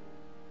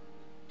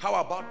 How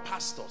about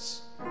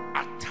pastors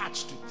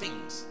attached to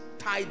things,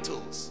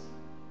 titles,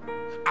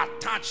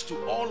 attached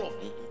to all of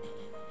them?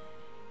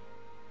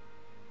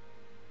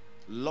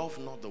 Love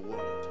not the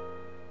world.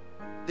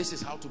 This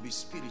is how to be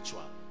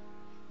spiritual.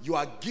 you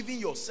are giving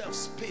yourself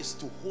space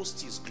to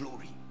host his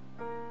glory.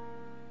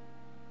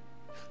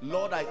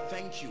 Lord, I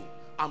thank you.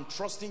 I'm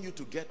trusting you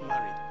to get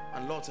married.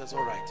 And Lord says,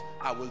 all right,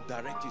 I will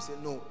direct you. Say,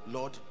 no,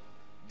 Lord,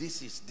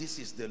 this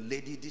is the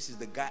lady, this is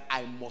the guy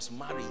I must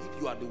marry.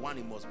 If you are the one,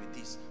 it must be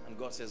this. And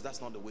God says,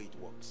 that's not the way it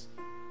works.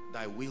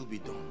 Thy will be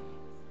done.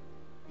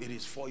 It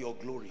is for your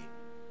glory.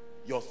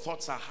 Your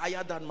thoughts are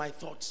higher than my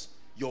thoughts.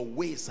 Your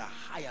ways are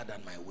higher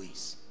than my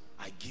ways.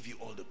 I give you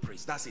all the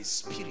praise. That's a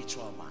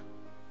spiritual man.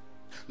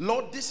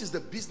 Lord, this is the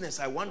business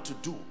I want to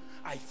do.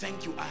 I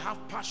thank you. I have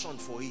passion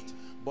for it.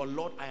 But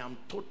Lord, I am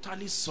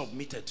totally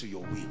submitted to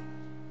your will.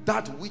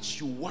 That which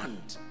you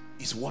want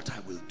is what I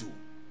will do.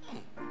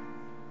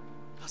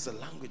 That's the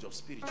language of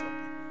spiritual people.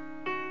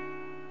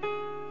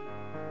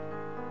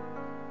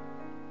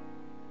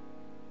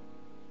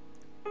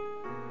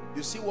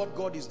 You see what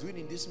God is doing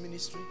in this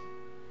ministry?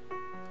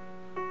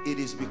 It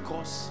is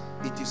because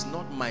it is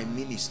not my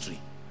ministry.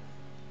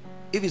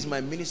 If it's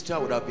my ministry, I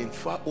would have been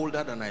far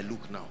older than I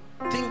look now.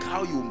 Think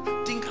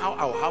how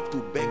I'll have to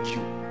beg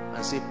you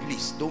and say,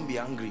 please don't be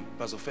angry,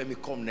 Pastor Femi,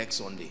 come next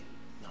Sunday.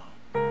 No.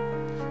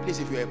 Please,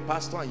 if you're a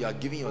pastor and you are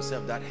giving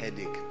yourself that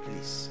headache,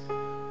 please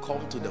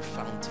come to the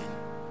fountain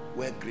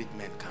where great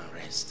men can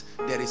rest.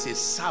 There is a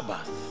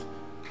Sabbath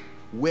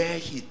where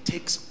he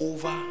takes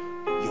over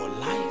your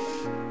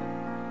life,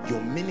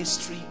 your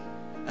ministry,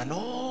 and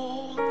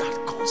all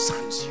that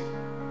concerns you.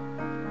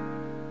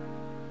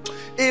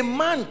 A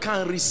man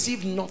can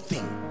receive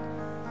nothing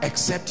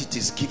except it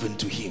is given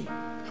to him.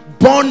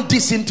 Burn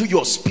this into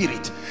your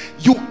spirit.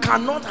 You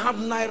cannot have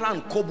naira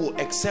and kobo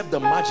except the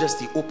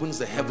majesty opens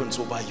the heavens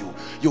over you.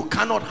 You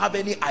cannot have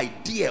any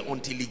idea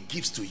until he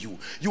gives to you.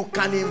 You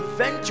can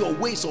invent your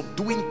ways of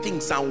doing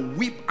things and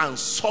weep and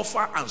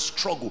suffer and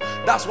struggle.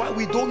 That's why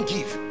we don't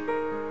give.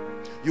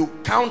 You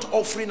count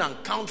offering and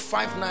count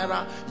 5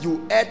 naira.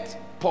 You ate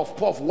puff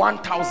puff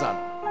 1,000.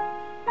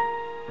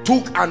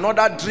 Took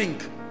another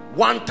drink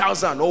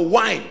 1,000 or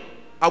wine.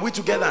 Are we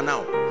together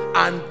now?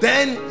 And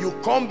then you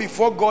come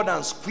before God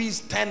and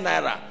squeeze 10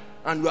 naira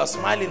and you are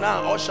smiling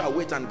now. Usher,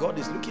 wait, and God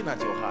is looking at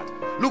your heart.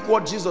 Look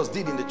what Jesus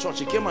did in the church.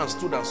 He came and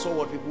stood and saw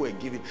what people were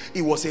giving.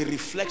 It was a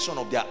reflection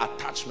of their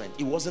attachment.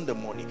 It wasn't the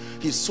money.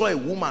 He saw a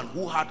woman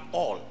who had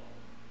all.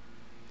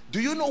 Do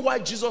you know why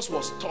Jesus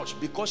was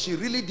touched? Because she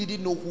really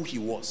didn't know who he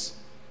was.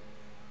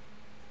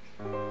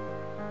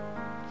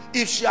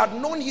 If she had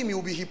known him, it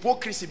would be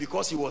hypocrisy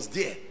because he was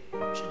there.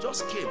 She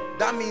just came.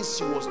 That means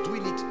she was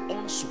doing it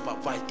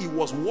unsupervised. It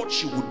was what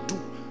she would do.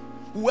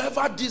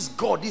 Whoever this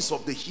God is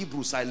of the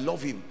Hebrews, I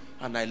love him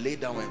and I lay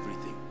down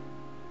everything.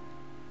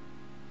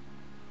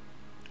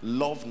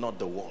 Love not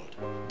the world.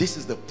 This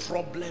is the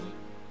problem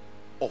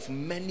of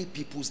many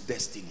people's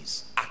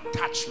destinies.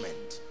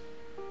 Attachment.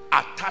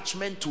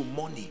 Attachment to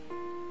money.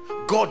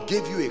 God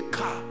gave you a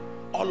car.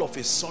 All of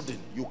a sudden,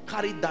 you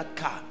carried that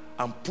car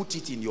and put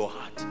it in your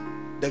heart.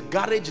 The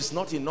garage is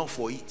not enough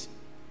for it.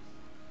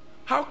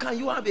 How can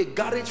you have a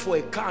garage for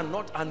a car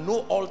and no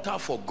altar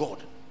for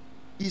God?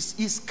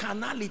 It's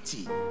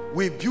carnality.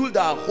 We build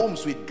our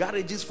homes with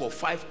garages for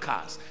 5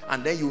 cars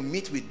and then you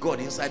meet with God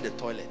inside the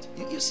toilet.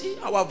 You see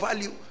our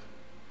value?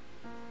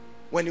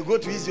 When you go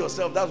to ease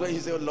yourself, that's when you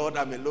say, oh Lord,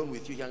 I'm alone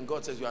with you. And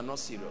God says, you are not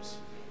serious.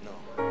 No.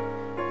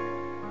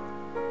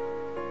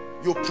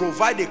 You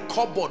provide a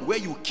cupboard where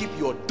you keep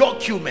your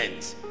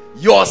documents,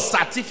 your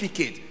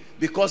certificate,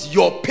 because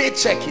your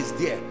paycheck is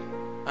there.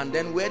 And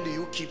then where do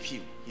you keep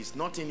him? He's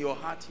not in your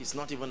heart. He's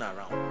not even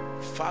around.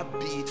 Far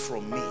be it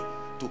from me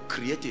to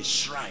create a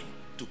shrine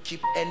to keep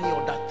any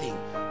other thing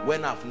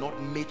when I've not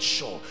made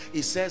sure.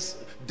 It says,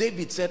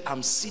 David said,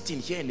 I'm sitting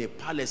here in a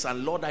palace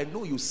and Lord, I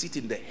know you sit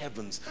in the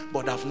heavens,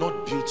 but I've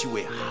not built you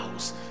a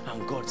house.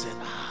 And God said,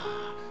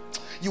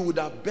 you would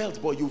have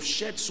built, but you've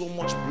shed so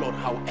much blood.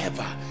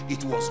 However,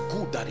 it was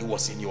good that it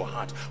was in your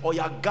heart. Or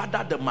you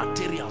gather the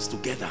materials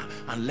together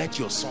and let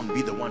your son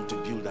be the one to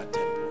build that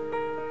temple.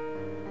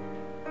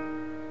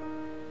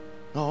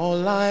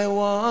 All I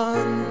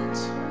want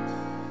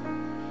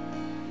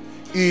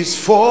is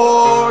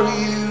for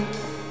you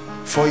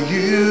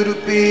to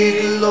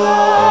be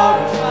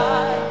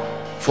glorified,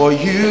 for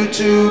you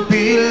to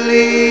be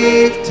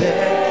lifted.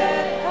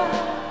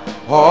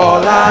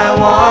 All I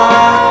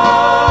want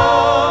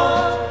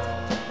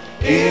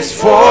is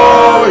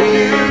for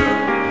you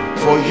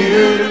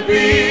to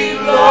be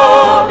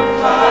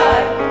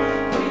glorified,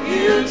 for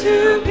you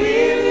to be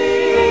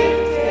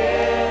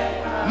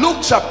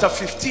Luke chapter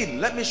 15.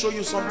 Let me show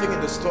you something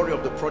in the story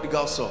of the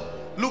prodigal son.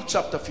 Luke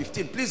chapter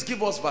 15. Please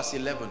give us verse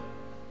 11.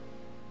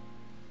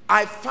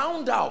 I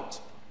found out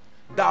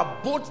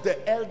that both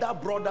the elder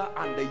brother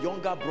and the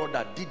younger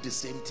brother did the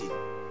same thing.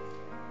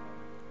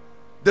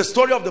 The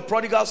story of the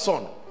prodigal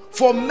son.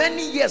 For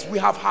many years we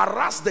have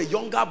harassed the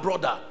younger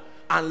brother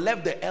and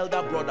left the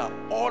elder brother.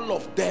 All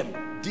of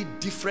them did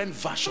different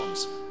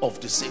versions of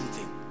the same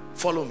thing.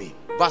 Follow me.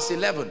 Verse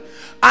 11.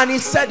 And he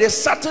said, a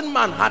certain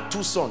man had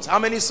 2 sons. How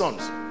many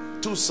sons?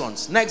 2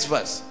 sons. Next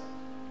verse.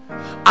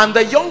 And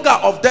the younger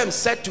of them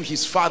said to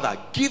his father,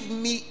 give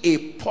me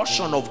a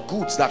portion of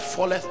goods that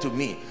falleth to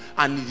me.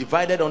 And he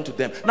divided unto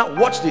them. Now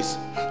watch this.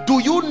 Do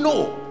you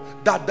know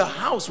that the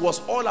house was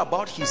all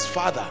about his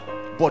father,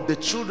 but the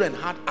children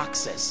had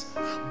access?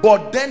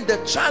 But then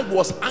the child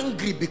was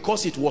angry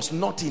because it was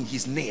not in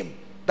his name.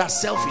 That's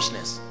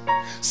selfishness.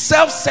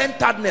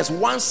 Self-centeredness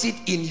wants it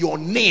in your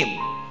name.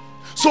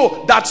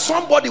 So that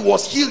somebody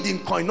was healed in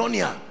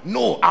Koinonia,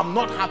 no, I'm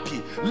not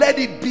happy. Let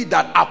it be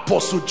that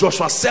Apostle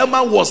Joshua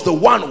Selman was the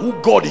one who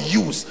God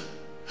used.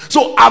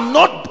 So I'm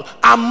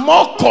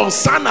more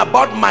concerned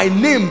about my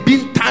name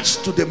being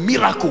attached to the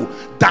miracle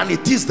than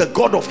it is the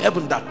God of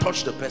heaven that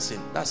touched the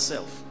person. That's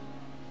self.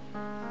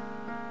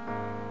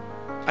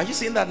 Are you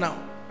seeing that now?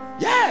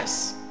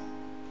 Yes.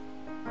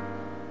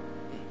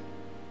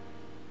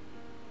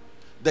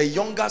 The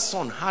younger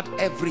son had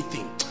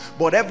everything,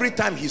 but every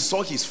time he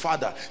saw his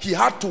father, he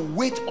had to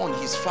wait on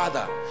his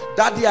father.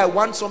 Daddy, I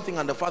want something.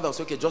 And the father was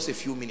okay, just a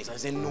few minutes. I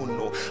said,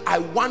 no, I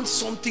want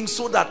something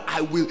so that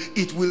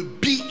it will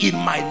be in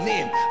my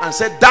name. And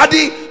said,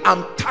 Daddy,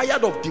 I'm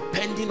tired of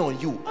depending on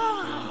you.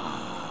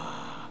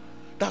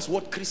 That's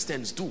what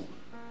Christians do.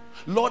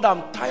 Lord,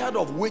 I'm tired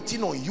of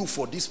waiting on you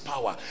for this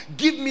power.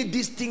 Give me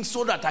this thing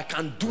so that I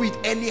can do it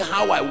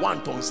anyhow I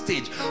want on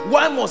stage.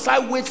 Why must I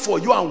wait for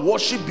you and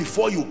worship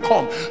before you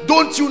come?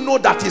 Don't you know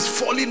that it's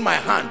falling my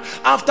hand?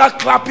 After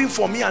clapping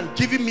for me and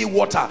giving me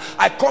water,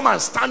 I come and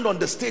stand on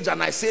the stage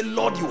and I say,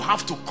 Lord, you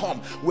have to come.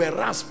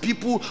 Whereas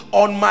people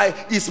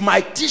it's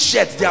my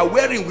t-shirt they are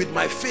wearing with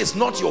my face,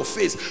 not your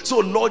face.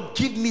 So Lord,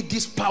 give me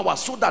this power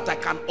so that I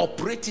can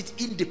operate it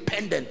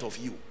independent of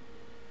you.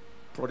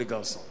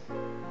 Prodigal son.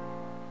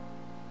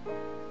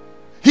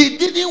 He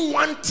didn't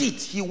want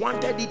it. He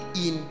wanted it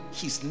in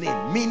his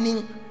name,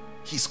 meaning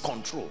his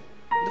control.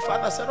 The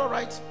father said, all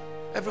right,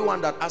 everyone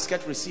that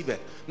asketh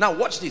receiveth. Now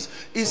watch this.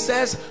 It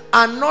says,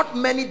 and not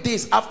many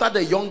days after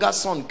the younger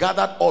son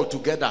gathered all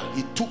together,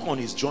 he took on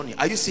his journey.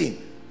 Are you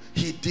seeing?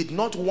 He did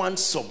not want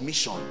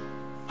submission.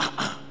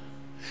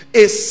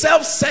 A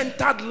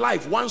self-centered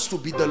life wants to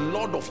be the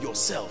Lord of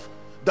yourself,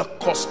 the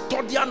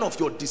custodian of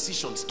your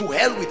decisions. To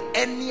hell with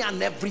any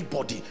and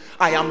everybody.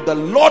 I am the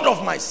Lord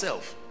of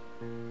myself.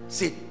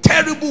 It's a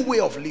terrible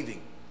way of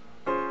living.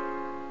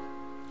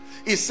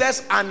 It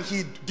says, and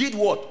he did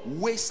what?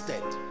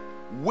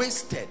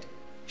 Wasted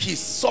his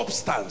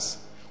substance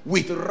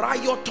with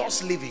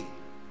riotous living,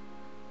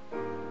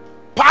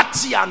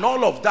 party and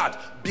all of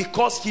that,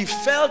 because he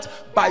felt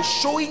by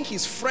showing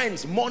his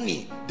friends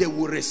money they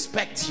will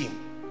respect him.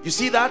 You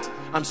see that?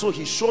 And so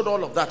he showed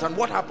all of that. And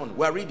what happened?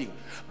 We're reading.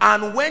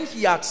 And when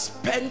he had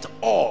spent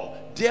all,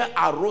 there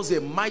arose a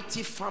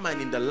mighty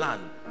famine in the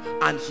land,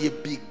 and he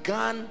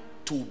began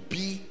to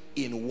be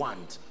in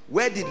want.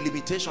 Where did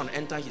limitation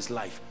enter his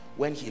life?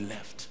 When he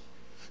left.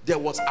 There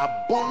was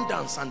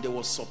abundance and there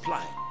was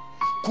supply.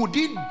 Could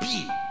it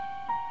be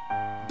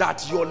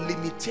that your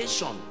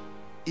limitation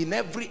in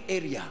every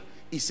area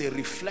is a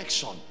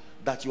reflection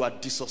that you are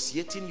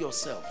dissociating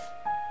yourself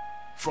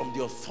from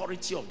the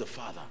authority of the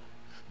Father,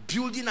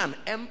 building an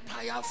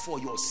empire for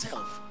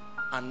yourself,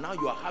 and now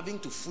you are having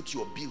to foot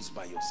your bills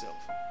by yourself?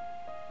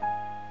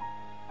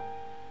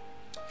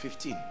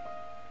 15.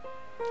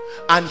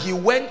 And he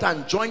went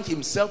and joined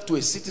himself to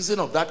a citizen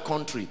of that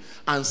country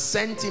and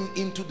sent him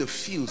into the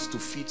fields to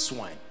feed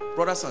swine.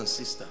 Brothers and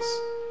sisters,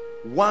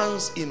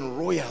 once in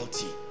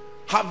royalty,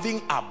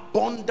 having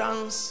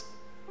abundance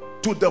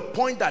to the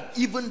point that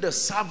even the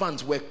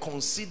servants were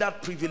considered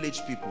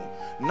privileged people.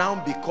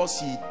 Now, because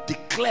he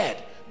declared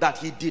that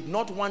he did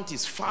not want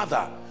his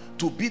father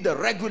to be the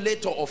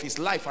regulator of his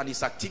life and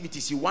his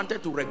activities, he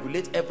wanted to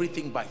regulate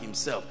everything by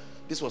himself.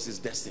 This was his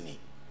destiny.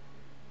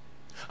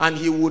 And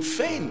he would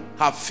fain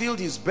have filled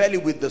his belly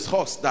with the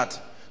horse that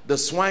the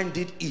swine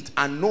did eat,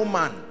 and no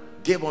man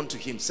gave unto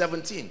him.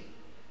 17.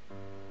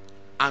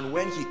 And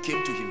when he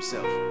came to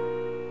himself,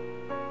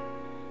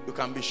 you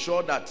can be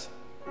sure that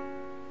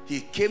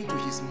he came to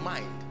his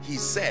mind. He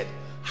said,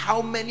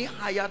 how many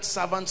hired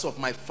servants of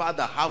my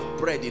father have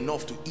bread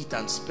enough to eat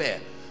and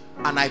spare,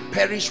 and I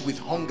perish with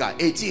hunger?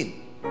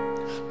 18.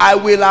 I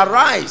will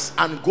arise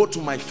and go to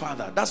my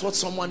father. That's what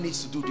someone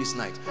needs to do this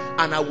night.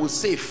 And I will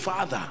say,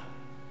 Father,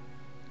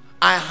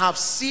 I have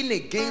sinned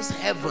against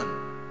heaven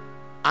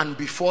and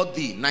before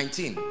thee.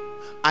 19.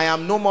 I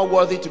am no more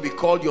worthy to be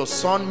called your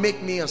son.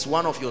 Make me as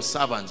one of your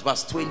servants.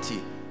 Verse 20.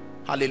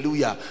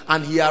 Hallelujah.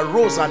 And he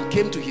arose and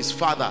came to his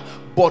father.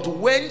 But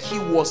when he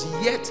was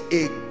yet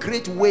a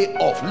great way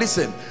off,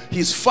 listen,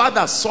 his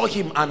father saw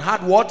him and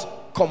had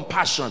what?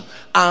 Compassion,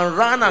 and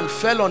ran and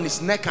fell on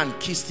his neck and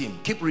kissed him.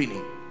 Keep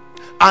reading.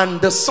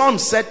 And the son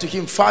said to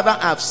him, Father,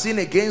 I have sinned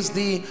against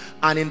thee,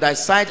 and in thy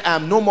sight I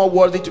am no more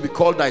worthy to be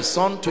called thy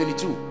son.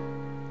 22.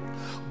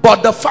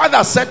 But the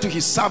father said to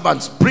his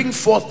servants, bring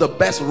forth the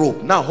best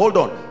robe. Now hold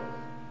on.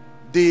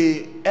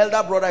 The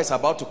elder brother is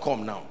about to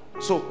come now,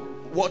 so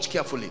watch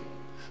carefully.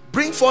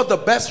 Bring forth the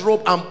best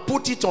robe and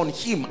put it on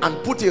him,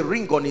 and put a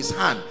ring on his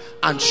hand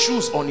and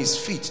shoes on his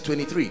feet.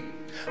 23.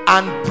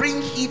 And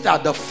bring hither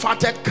the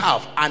fatted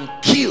calf and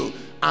kill,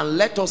 and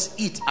let us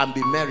eat and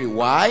be merry.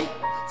 Why?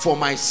 For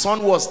my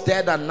son was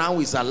dead and now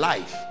is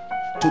alive.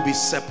 To be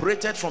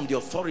separated from the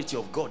authority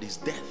of God is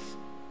death.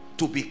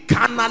 To be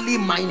carnally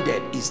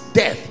minded is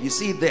death. You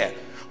see it there.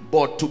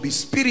 But to be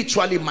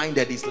spiritually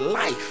minded is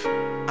life,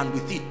 and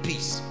with it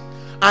peace.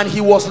 And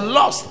he was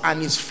lost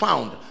and is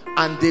found,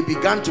 and they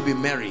began to be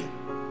merry.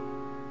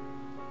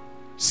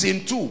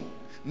 Scene 2.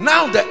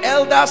 Now the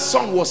elder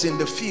son was in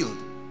the field,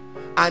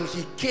 and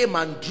he came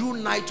and drew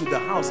nigh to the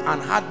house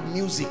and had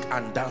music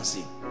and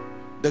dancing.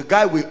 The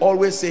guy we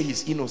always say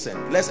he's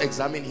innocent. Let's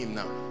examine him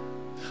now.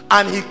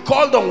 And he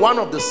called on one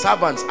of the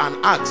servants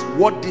and asked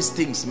what these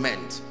things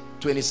meant.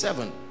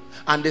 27.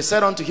 And they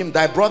said unto him,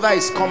 thy brother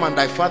is come, and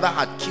thy father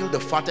had killed the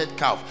fatted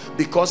calf,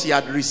 because he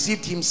had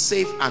received him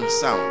safe and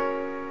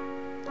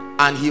sound.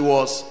 And he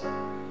was,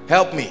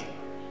 help me,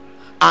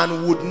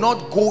 and would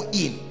not go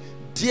in.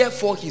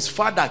 Therefore his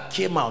father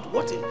came out.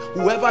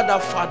 Whoever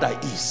that father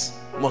is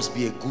must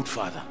be a good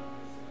father.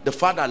 The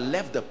father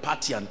left the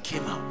party and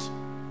came out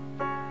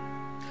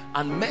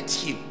and met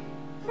him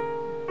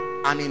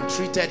and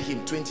entreated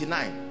him.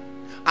 29.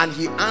 And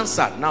he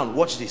answered. Now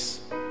watch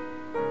this.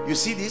 You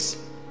see this?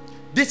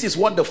 This is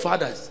what the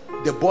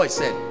boy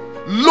said.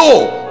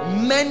 Lo,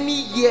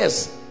 many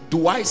years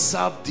do I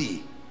serve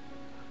thee,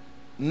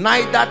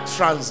 neither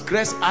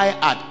transgress I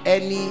at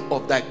any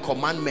of thy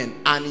commandments,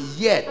 and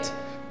yet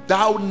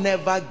thou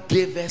never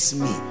gavest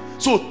me.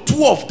 So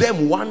two of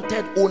them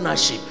wanted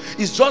ownership.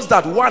 It's just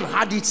that one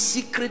had it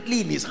secretly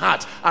in his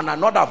heart, and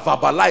another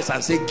verbalized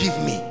and said, give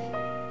me.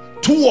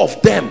 Two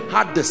of them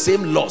had the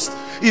same lust.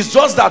 It's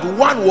just that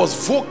one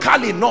was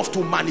vocal enough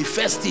to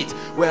manifest it,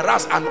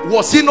 whereas, and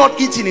was he not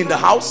eating in the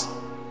house?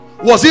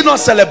 Was it not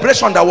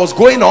celebration that was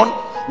going on?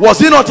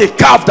 Was it not a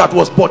calf that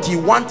was, but he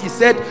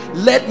said,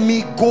 let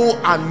me go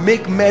and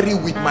make merry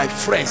with my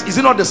friends. Is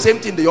it not the same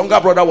thing the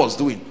younger brother was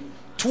doing?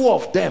 Two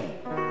of them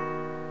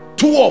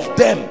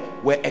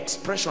were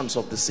expressions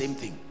of the same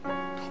thing.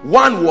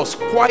 One was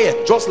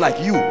quiet just like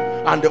you,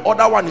 and the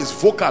other one is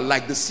vocal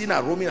like the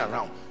sinner roaming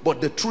around. But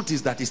the truth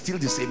is that it's still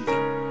the same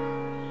thing.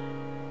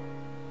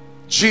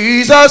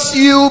 Jesus,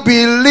 you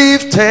be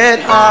lifted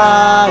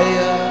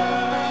higher,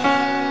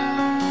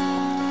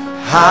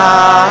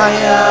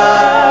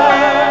 higher,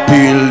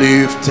 be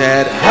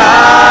lifted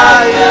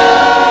higher.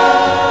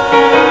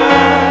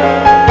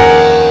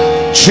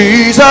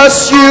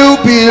 Jesus, you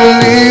be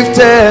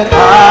lifted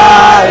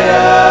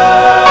higher,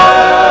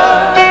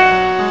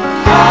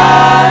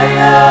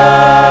 higher,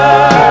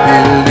 be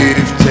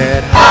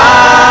lifted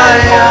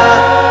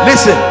higher.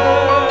 Listen,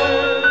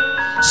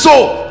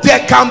 so there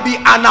can be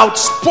an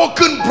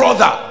outspoken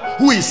brother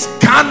who is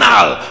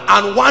carnal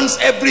and wants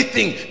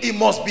everything. It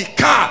must be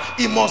car,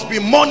 it must be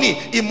money,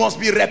 it must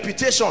be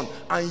reputation.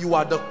 And you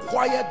are the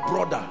quiet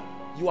brother,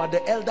 you are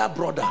the elder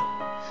brother.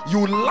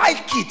 You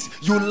like it,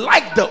 you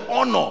like the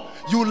honor,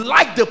 you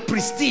like the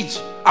prestige.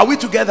 Are we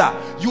together?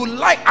 You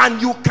like, and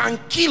you can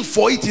kill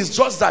for it. It's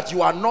just that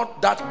you are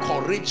not that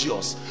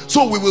courageous.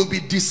 So we will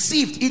be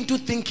deceived into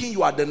thinking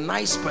you are the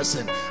nice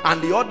person,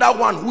 and the other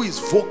one who is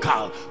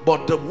vocal.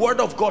 But the word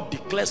of God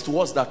declares to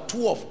us that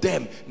two of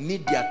them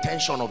need the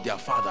attention of their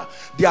father.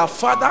 Their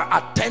father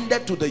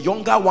attended to the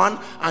younger one,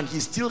 and he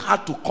still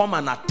had to come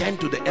and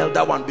attend to the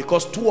elder one,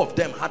 because two of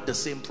them had the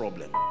same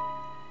problem.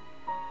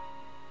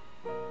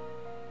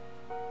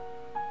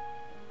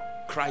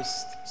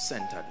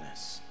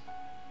 Christ-centeredness.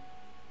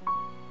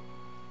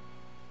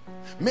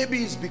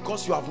 Maybe it's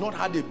because you have not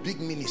had a big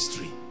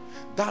ministry.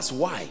 That's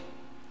why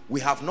we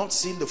have not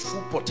seen the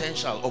full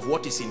potential of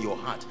what is in your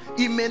heart.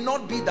 It may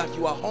not be that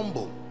you are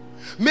humble.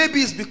 Maybe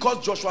it's because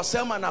Joshua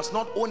Selman has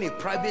not owned a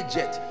private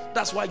jet.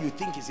 That's why you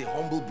think he's a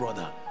humble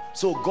brother.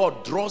 So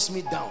God draws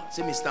me down.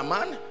 Say, Mr.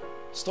 Man,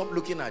 stop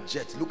looking at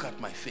jet, look at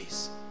my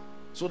face.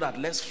 So that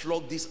let's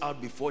flog this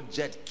out before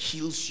jet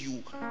kills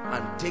you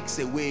and takes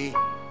away.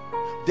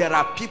 There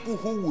are people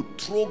who would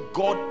throw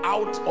God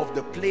out of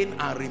the plane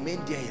and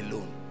remain there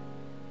alone.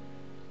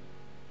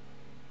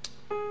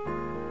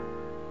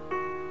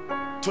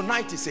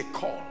 Tonight is a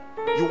call.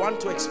 You want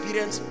to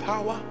experience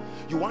power,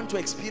 you want to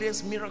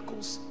experience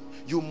miracles,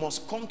 you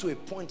must come to a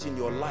point in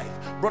your life.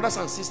 Brothers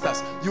and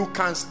sisters, you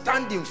can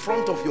stand in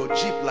front of your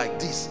Jeep like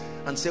this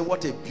and say,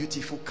 what a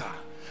beautiful car,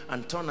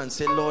 and turn and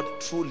say, Lord,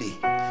 truly,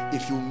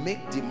 if you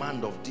make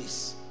demand of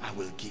this, I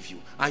will give you.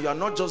 And you are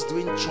not just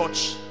doing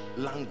church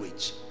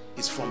language.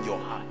 It's from your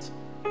heart.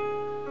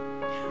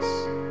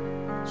 Yes,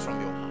 it's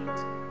from your heart.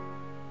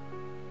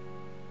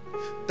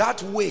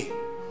 That way,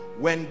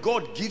 when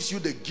God gives you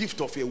the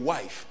gift of a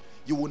wife,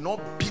 you will not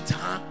beat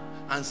her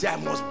and say, I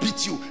must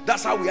beat you.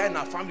 That's how we are in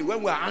our family.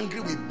 When we are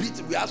angry, we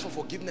beat, we ask for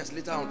forgiveness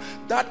later on.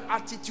 That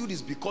attitude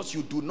is because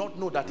you do not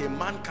know that a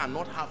man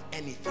cannot have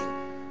anything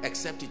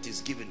except it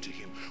is given to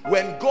him.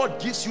 When God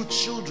gives you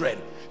children,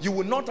 you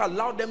will not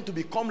allow them to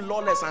become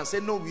lawless and say,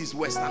 no, it's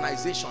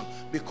westernization,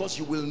 because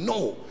you will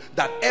know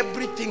that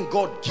everything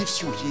God gives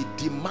you, he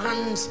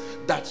demands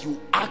that you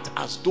act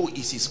as though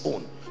it's his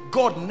own.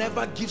 God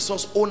never gives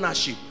us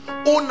ownership.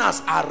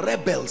 Owners are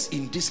rebels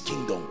in this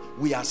kingdom.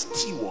 We are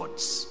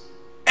stewards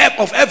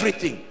of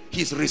everything,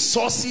 his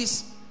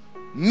resources,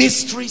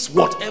 mysteries,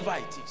 whatever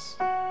it is.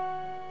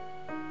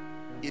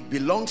 It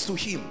belongs to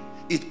him.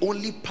 It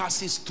only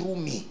passes through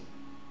me.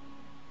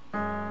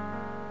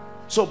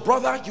 So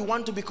brother, you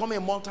want to become a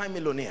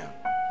multi-millionaire?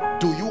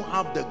 Do you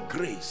have the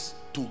grace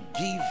to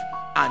give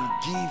and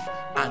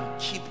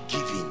keep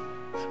giving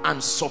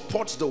and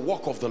support the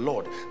work of the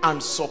Lord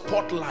and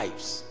support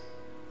lives?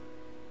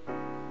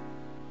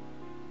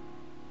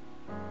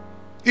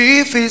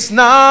 If it's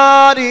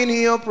not in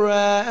your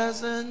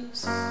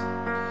presence,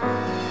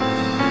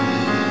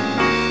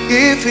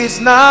 if it's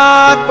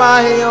not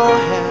by your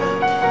hands,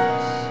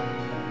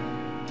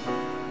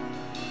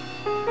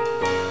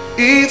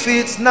 if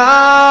it's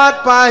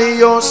not by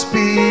your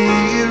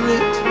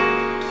spirit,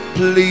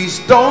 please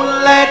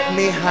don't let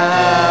me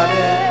have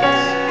it.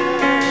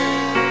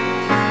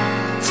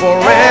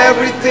 For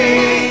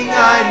everything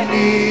I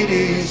need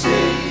is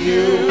in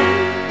you.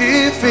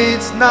 If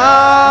it's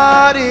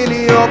not in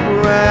your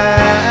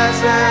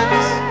presence,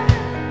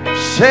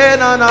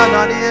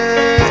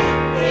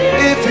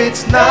 if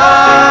it's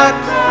not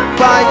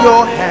by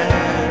your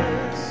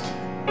hands,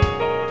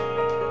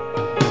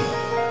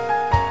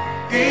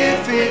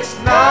 if it's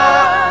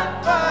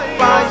not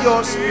by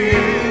your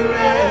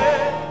spirit,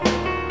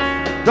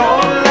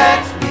 don't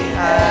let me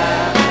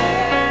have it.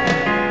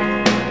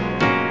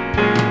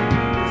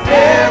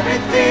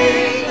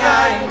 Everything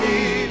I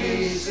need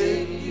is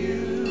in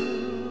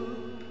you.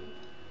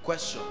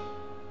 Question: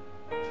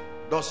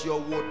 does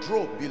your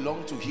wardrobe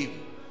belong to him?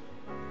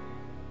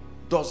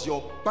 Does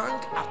your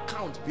bank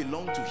account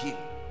belong to him?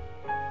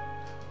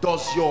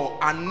 Does your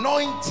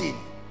anointing,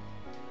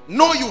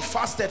 know you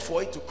fasted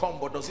for it to come,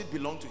 but does it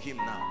belong to him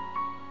now?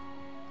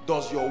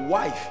 Does your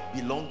wife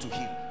belong to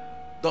him?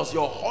 Does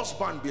your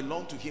husband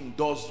belong to him?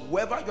 Does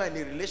whoever you are in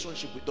a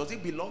relationship with, does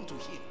it belong to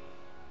him?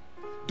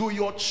 Do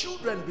your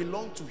children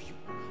belong to you,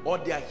 or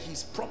they are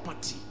his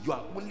property? You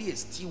are only a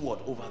steward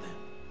over them.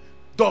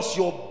 Does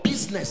your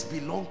business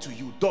belong to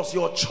you? Does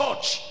your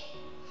church,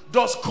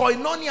 does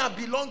Koinonia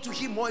belong to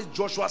him, or is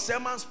Joshua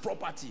Selman's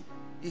property?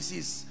 Is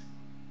his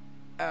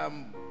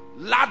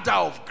ladder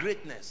of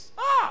greatness?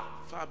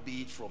 Far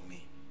be it from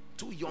me.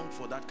 Too young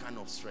for that kind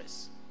of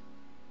stress.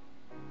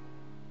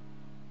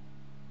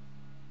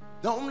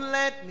 Don't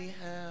let me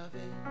have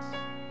it.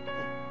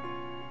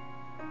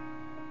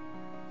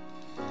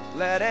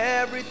 Let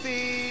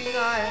everything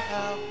I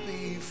have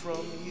be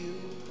from you.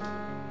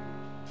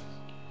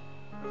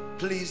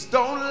 Please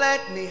don't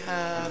let me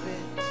have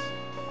it.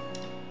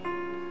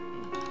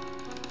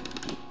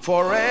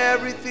 For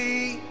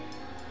everything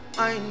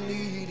I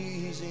need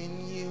is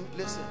in you.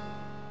 Listen,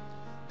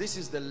 this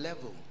is the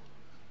level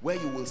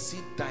where you will see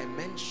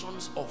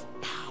dimensions of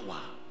power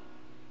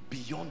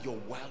beyond your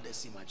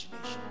wildest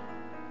imagination.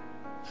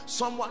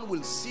 Someone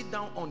will sit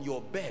down on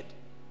your bed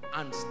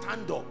and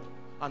stand up,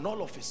 and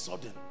all of a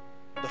sudden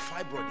the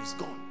fibroid is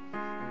gone.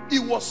 It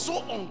was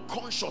so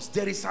unconscious.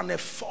 There is an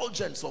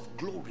effulgence of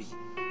glory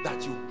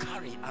that you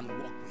carry and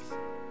walk with.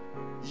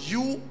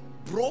 You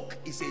broke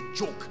is a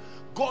joke.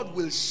 God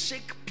will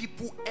shake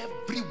people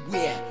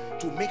everywhere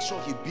to make sure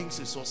he brings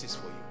resources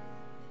for you.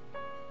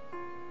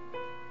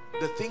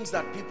 The things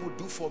that people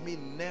do for me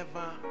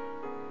never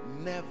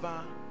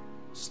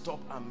stop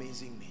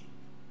amazing me.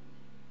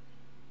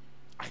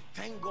 I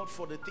thank God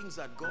for the things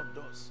that God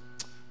does,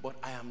 but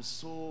I am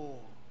so,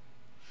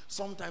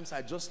 sometimes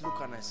I just look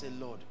and I say,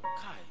 Lord,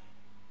 Kai.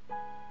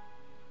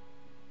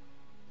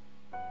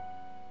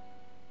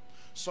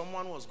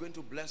 Someone was going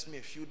to bless me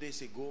a few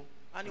days ago,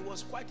 and it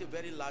was quite a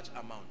very large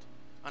amount,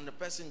 and the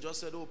person just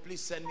said, oh, please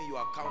send me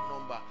your account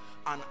number.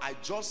 And I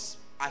just,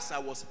 as I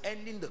was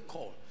ending the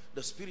call,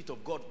 the Spirit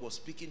of God was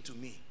speaking to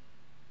me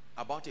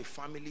about a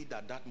family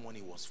that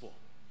money was for.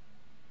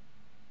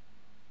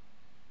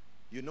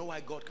 You know why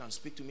God can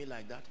speak to me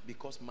like that?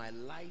 Because my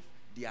life,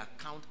 the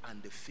account,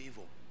 and the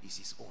favor is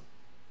his own.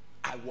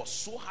 I was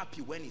so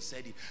happy when he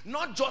said it.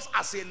 Not just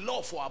as a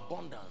law for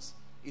abundance,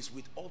 it's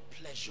with all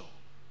pleasure.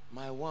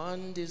 My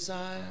one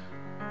desire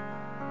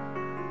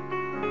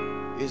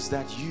is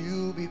that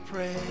you be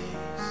praised,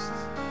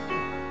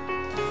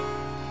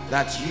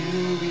 that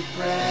you be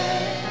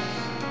praised,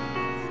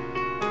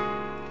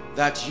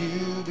 that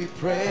you be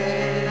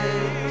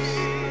praised.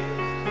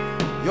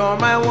 You're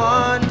my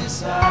one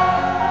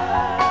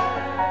desire,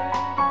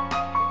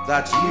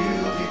 that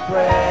you be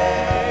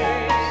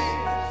praised,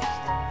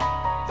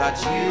 that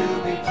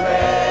you be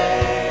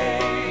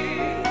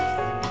praised,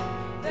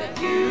 that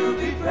you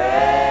be praised.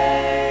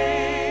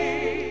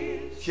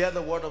 Hear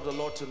the word of the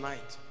Lord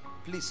tonight.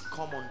 Please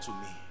come unto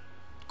me.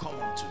 Come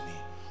unto me.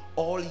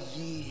 All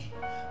ye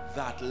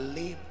that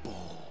labor,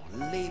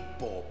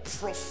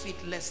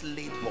 profitless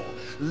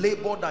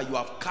labor that you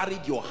have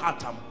carried your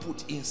heart and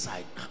put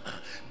inside.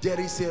 There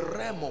is a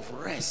realm of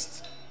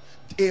rest.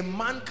 A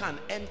man can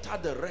enter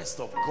the rest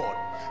of God.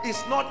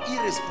 It's not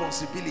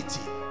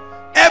irresponsibility.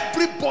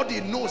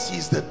 Everybody knows he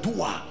is the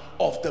doer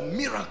of the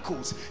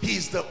miracles. He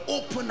is the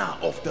opener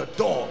of the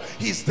door.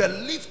 He is the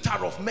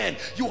lifter of men.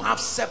 You have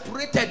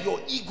separated your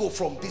ego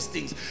from these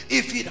things.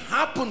 If it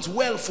happens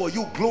well for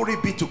you, glory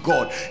be to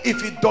God.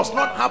 If it does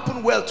not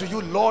happen well to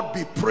you, Lord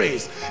be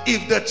praised.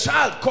 If the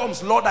child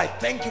comes, Lord, I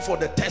thank you for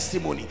the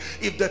testimony.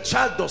 If the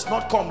child does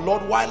not come,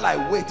 Lord, while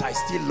I wait, I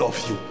still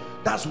love you.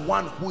 That's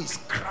one who is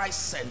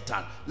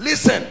Christ-centered.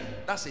 Listen,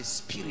 that's a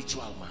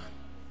spiritual man.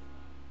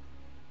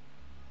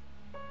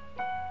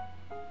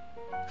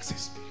 That's a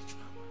spiritual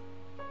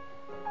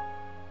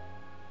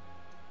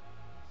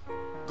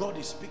man. God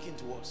is speaking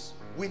to us.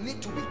 We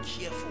need to be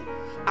careful.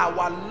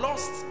 Our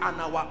lusts and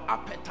our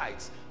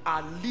appetites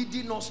are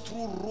leading us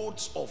through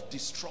roads of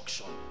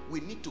destruction.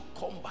 We need to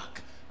come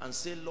back and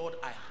say, Lord,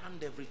 I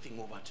hand everything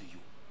over to you.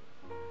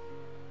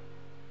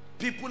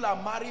 People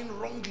are marrying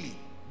wrongly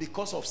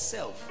because of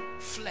self,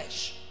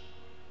 flesh.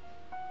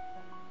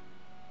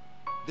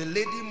 The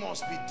lady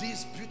must be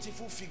this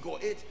beautiful figure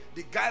 8.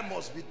 The guy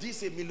must be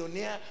this, a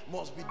millionaire,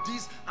 must be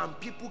this, and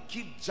people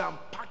keep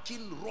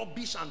jam-packing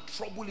rubbish and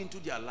trouble into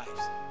their lives.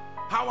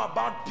 How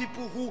about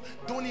people who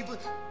don't even,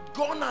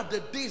 gone are the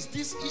days,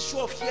 this issue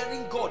of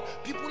hearing God,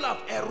 people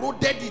have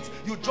eroded it.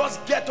 You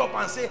just get up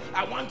and say,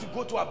 I want to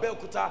go to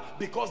Abeokuta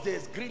because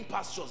there's green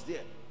pastures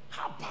there.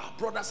 How about,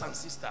 brothers and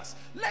sisters,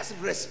 let's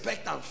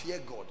respect and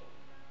fear God.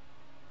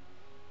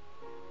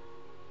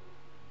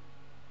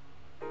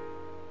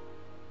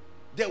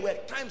 There were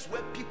times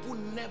where people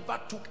never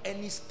took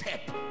any step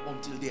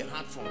until they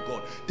heard from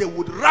God. They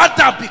would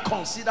rather be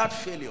considered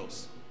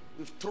failures.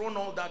 We've thrown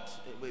all that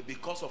away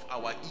because of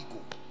our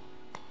ego.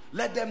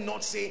 Let them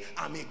not say,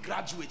 I'm a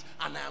graduate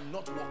and I am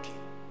not working.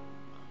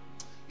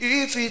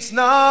 If it's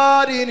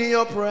not in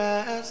your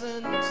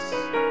presence,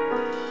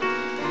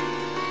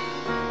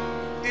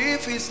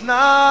 if it's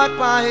not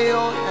by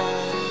your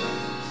hands,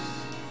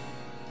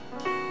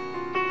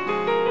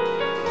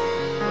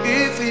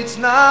 if it's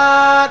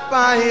not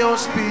by your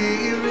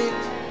spirit,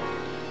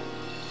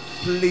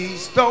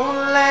 please don't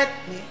let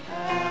me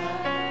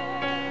have.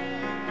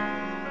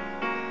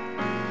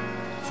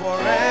 For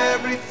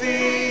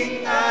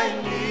everything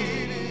I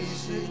need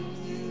is in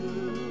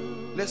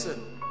you.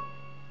 Listen,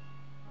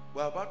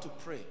 we're about to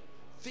pray.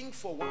 Think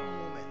for one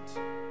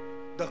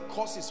moment the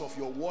causes of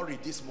your worry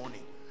this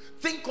morning.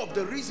 Think of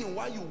the reason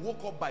why you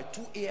woke up by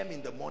 2 a.m.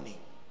 in the morning.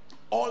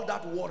 All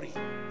that worry,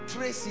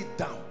 trace it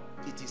down.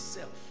 It is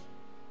self.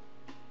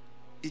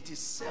 It is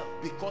self,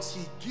 because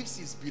he gives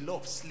his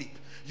beloved sleep.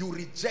 You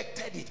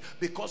rejected it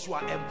because you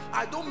are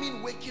I don't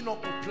mean waking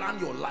up to plan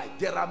your life.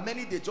 There are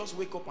many, they just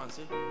wake up and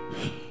say,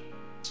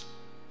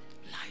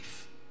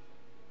 life.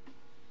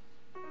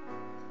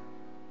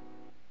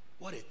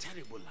 What a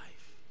terrible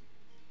life.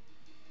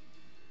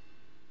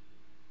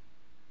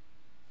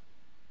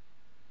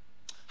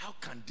 How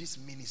can this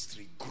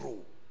ministry grow?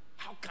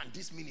 How can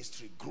this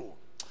ministry grow?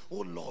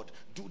 Oh Lord,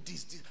 do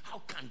this.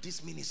 How can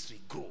this ministry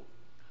grow?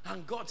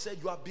 And God said,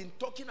 you have been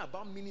talking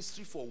about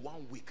ministry for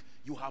 1 week.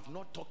 You have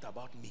not talked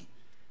about me.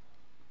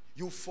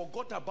 You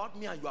forgot about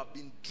me and you have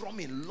been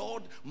drumming,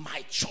 Lord,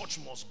 my church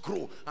must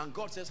grow. And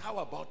God says, how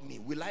about me?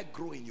 Will I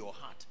grow in your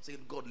heart? Say,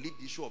 God, lead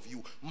the issue of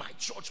you. My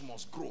church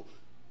must grow.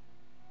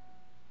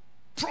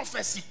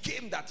 Prophecy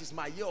came that is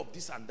my year of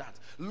this and that.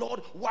 Lord,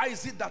 why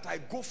is it that I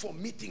go for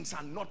meetings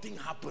and nothing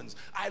happens?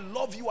 I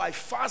love you, I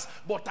fast,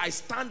 but I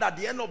stand at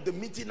the end of the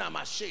meeting, I'm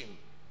ashamed.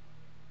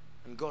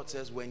 And God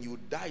says, when you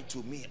die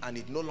to me and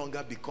it no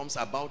longer becomes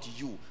about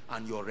you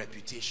and your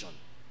reputation,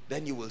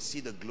 then you will see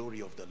the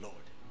glory of the Lord.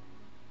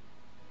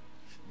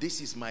 This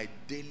is my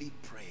daily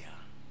prayer.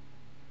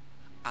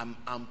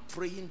 I'm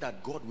praying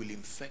that God will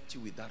infect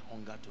you with that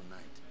hunger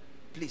tonight.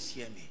 Please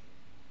hear me.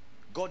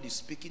 God is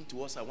speaking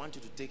to us. I want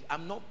you to take,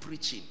 I'm not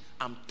preaching,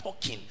 I'm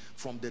talking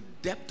from the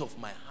depth of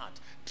my heart,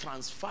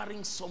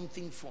 transferring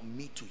something from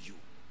me to you.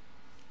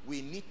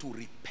 We need to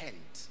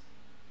repent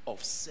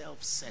of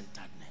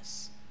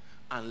self-centeredness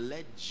and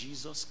let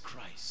Jesus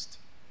Christ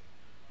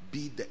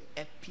be the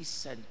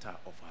epicenter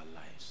of our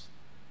lives.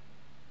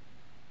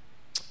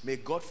 May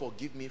God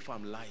forgive me if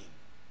I'm lying,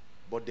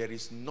 but there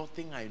is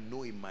nothing I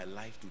know in my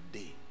life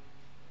today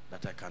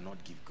that I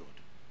cannot give God.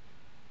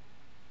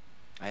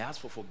 I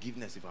ask for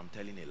forgiveness if I'm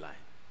telling a lie,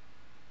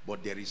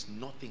 but there is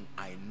nothing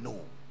I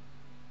know,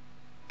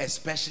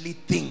 especially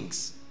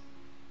things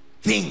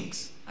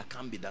I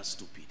can't be that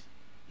stupid.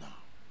 No.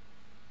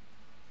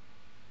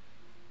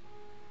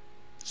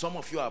 Some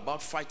of you are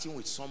about fighting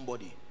with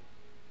somebody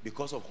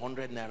because of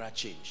 100 naira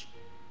change.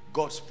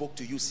 God spoke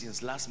to you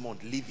since last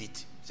month, leave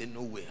it. Say,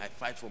 no way, I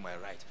fight for my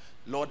right.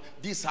 Lord,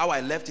 this is how I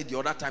left it the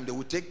other time. They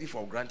would take me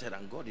for granted,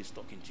 and God is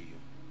talking to you.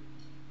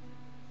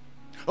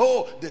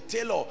 Oh, the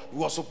tailor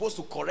was supposed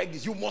to correct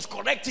this. You must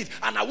correct it,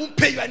 and I won't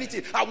pay you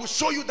anything. I will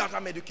show you that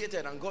I'm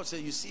educated. And God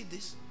said, you see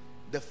this?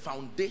 The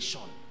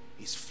foundation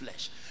is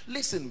flesh.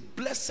 Listen,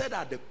 blessed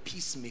are the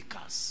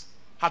peacemakers.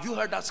 Have you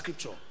heard that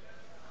scripture?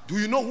 Do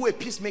you know who a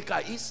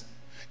peacemaker is?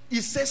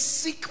 It says,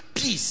 seek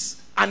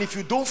peace, and if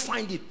you don't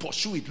find it,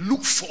 pursue it.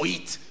 Look for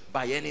it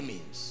by any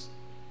means.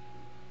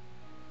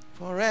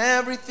 For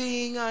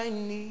everything I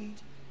need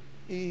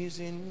is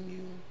in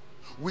you.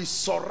 We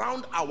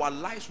surround our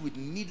lives with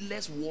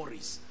needless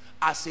worries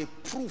as a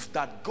proof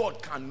that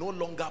God can no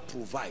longer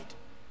provide.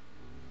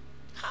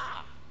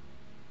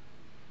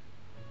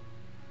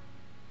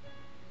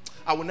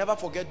 I will never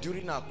forget,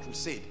 during our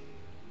crusade,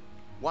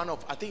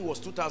 I think it was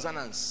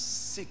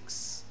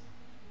 2006,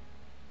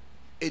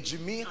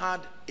 Ejimi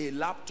had a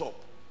laptop.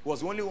 He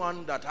was the only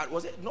one that had,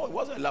 no, it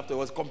wasn't a laptop, it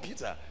was a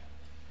computer.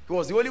 He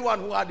was the only one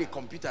who had a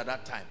computer at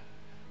that time.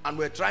 And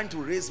we're trying to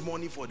raise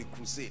money for the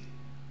crusade.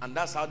 And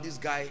that's how this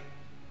guy,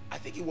 I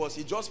think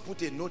he just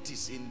put a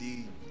notice in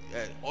the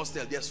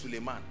hostel there,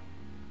 Selman,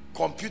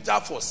 computer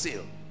for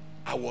sale.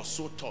 I was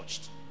so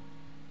touched.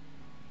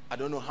 I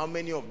don't know how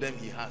many of them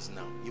he has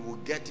now. He will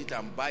get it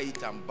and buy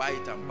it and buy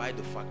it and buy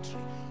the factory.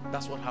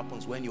 That's what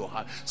happens when you're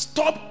hard.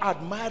 Stop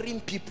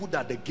admiring people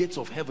that the gates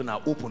of heaven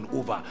are open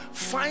over.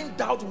 Find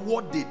out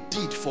what they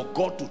did for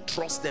God to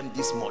trust them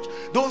this much.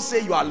 Don't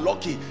say you are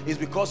lucky. It's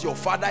because your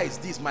father is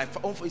this. My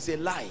father is a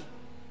lie.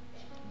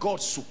 God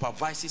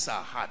supervises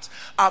our hearts.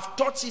 I've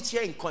taught it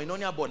here in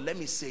Koinonia, but let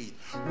me say it.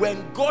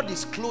 When God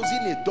is closing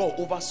a door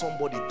over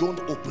somebody, don't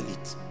open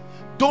it.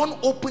 Don't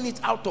open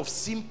it out of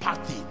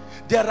sympathy.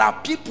 There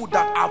are people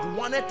that I've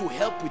wanted to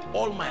help with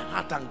all my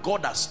heart, and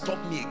God has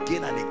stopped me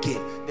again and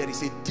again. There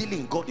is a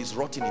dealing God is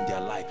rotting in their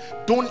life.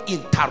 Don't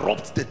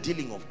interrupt the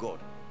dealing of God.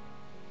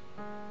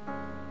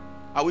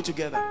 Are we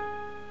together?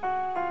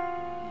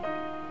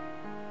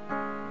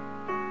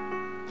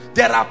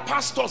 There are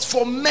pastors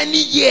for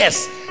many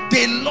years,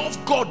 they love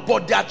God,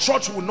 but their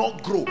church will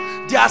not grow.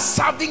 They are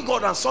serving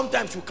God, and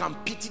sometimes you can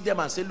pity them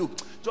and say, look,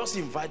 just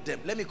invite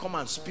them. Let me come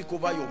and speak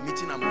over your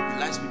meeting and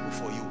mobilize people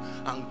for you.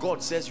 And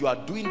God says you are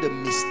doing the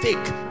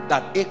mistake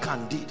that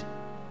Achan did.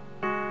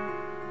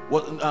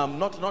 Well,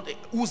 not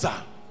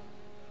Uzzah.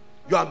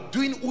 You are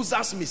doing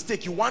Uzzah's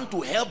mistake. You want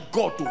to help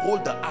God to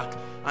hold the ark,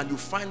 and you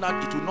find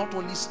out it will not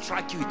only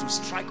strike you, it will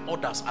strike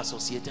others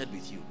associated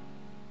with you.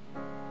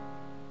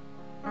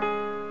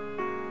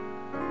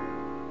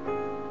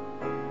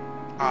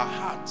 Our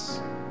hearts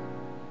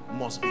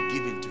must be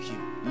given to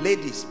him.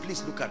 Ladies,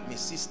 please look at me.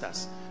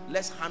 Sisters,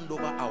 let's hand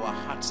over our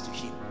hearts to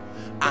him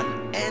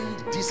and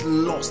end this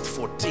lust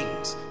for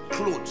things.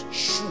 Clothes,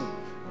 shoe,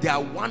 they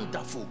are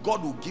wonderful.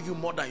 God will give you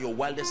more than your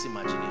wildest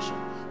imagination.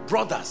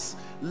 Brothers,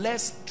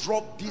 let's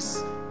drop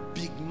this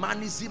big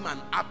manism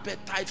and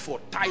appetite for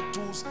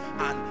titles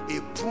and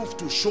a proof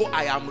to show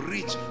I am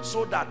rich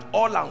so that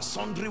all and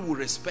sundry will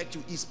respect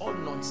you. Is all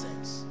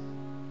nonsense.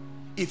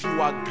 If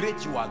you are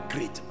great, you are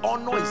great.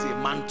 Honor is a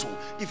mantle.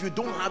 If you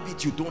don't have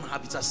it, you don't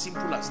have it. It's as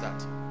simple as that.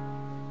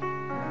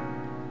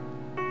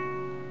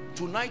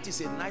 Tonight is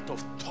a night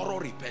of thorough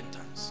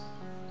repentance.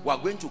 We are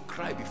going to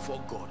cry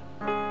before God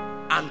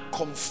and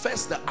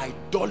confess the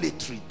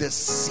idolatry, the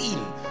sin,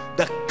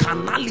 the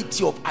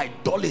carnality of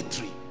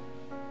idolatry.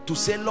 To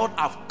say, Lord,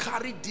 I've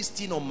carried this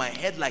thing on my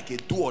head like a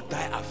do or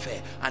die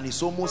affair, and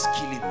it's almost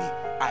killing me.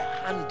 I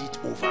hand it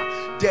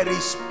over. There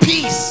is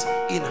peace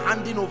in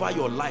handing over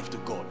your life to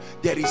God.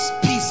 There is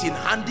peace in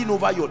handing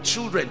over your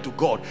children to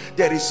God.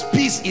 There is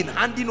peace in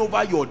handing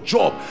over your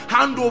job.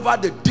 Hand over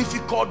the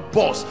difficult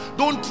boss.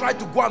 Don't try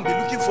to go and be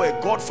looking for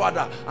a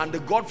godfather, and the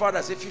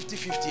godfather say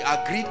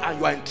 50-50, agreed, and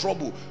you are in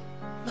trouble.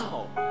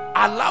 No.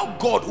 Allow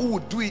God, who will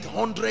do it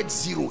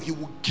 100-0. He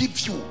will give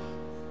you.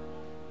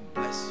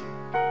 Bless you.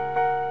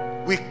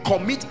 We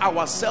commit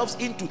ourselves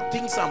into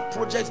things and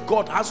projects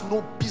God has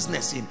no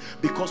business in,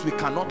 because we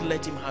cannot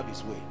let him have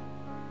his way.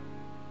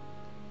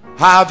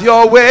 Have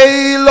your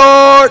way,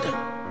 Lord.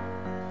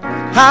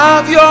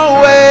 Have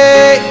your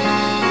way.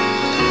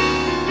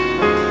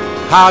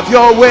 Have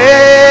your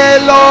way,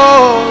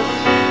 Lord.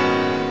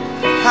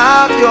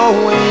 Have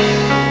your way.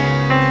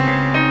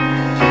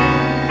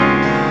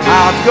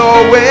 Have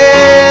your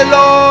way,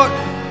 Lord.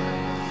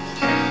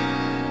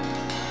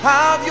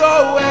 Have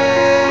your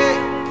way.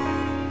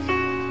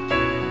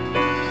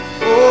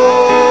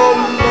 Oh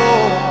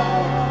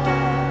Lord,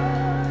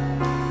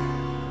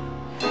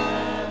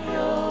 have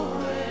your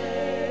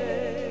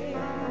way.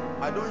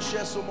 I don't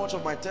share so much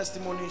of my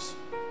testimonies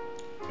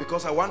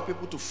because I want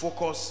people to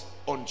focus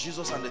on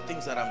Jesus and the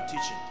things that I'm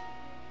teaching.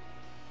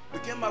 We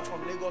came back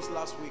from Lagos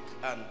last week,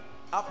 and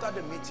after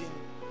the meeting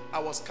I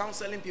was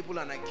counseling people,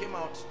 and I came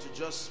out to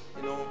just,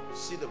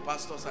 see the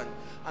pastors,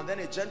 and then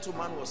a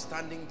gentleman was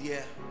standing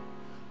there,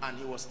 and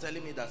he was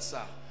telling me that,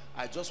 sir,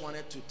 I just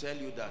wanted to tell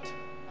you that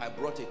I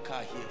brought a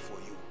car here for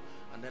you.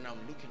 And then I'm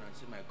looking and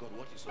say, my God,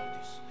 what is all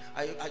this?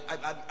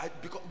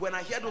 Because when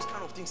I hear those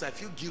kind of things, I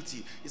feel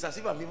guilty. It's as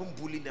if I'm even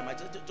bullying them. I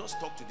just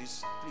talk to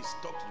this, please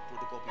talk to the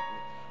protocol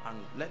people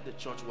and let the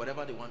church,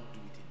 whatever they want to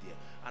do with it there.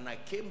 And I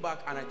came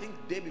back, and I think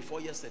the day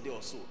before yesterday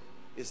or so,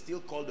 they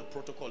still called the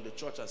protocol, the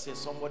church, and said,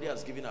 somebody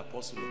has given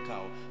Apostle a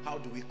car. How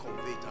do we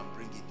convey it and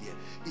bring it there?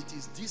 It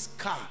is this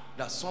car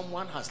that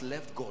someone has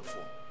left God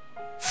for.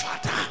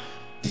 Father,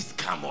 this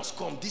car must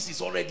come. This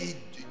is already,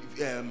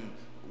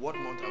 what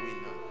month are we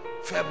in now?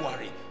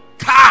 February.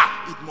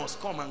 Car, it must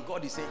come. And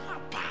God is saying,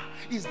 Abba,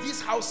 is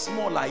this how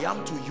small I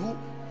am to you?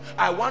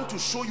 I want to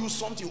show you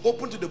something.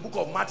 Open to the book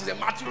of Matthew. Say,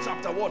 Matthew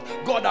chapter what?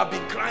 God, I've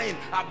been crying.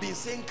 I've been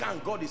saying, can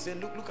God is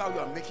saying, look how you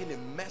are making a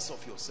mess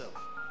of yourself.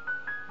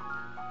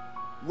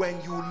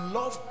 When you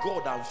love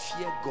God and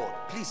fear God,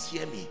 please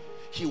hear me,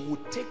 he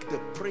would take the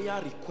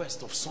prayer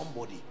request of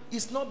somebody.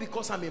 It's not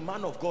because I'm a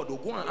man of God. Or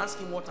go and ask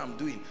him what I'm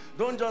doing.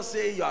 Don't just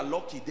say you are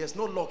lucky. There's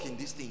no luck in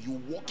this thing.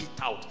 You walk it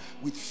out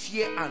with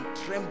fear and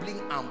trembling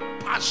and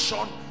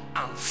passion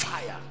and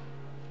fire.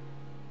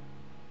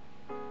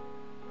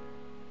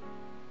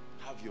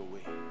 Have your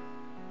way.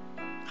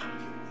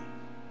 Have your way.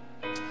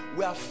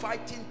 We are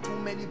fighting too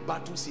many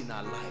battles in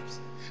our lives.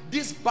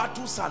 These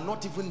battles are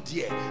not even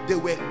there. They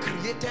were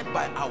created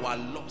by our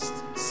lust.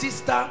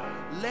 Sister,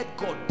 let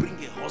God bring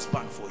a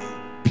husband for you.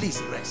 Please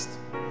rest.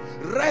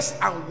 Rest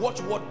and watch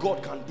what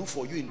God can do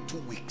for you in 2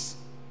 weeks.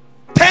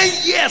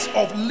 10 years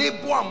of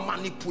labor and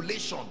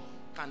manipulation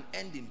can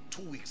end in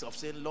 2 weeks of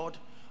saying, Lord,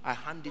 I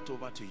hand it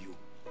over to you.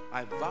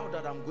 I vow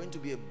that I'm going to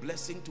be a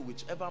blessing to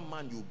whichever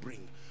man you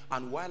bring.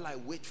 And while I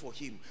wait for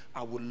him,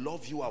 I will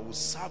love you, I will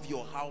serve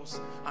your house,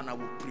 and I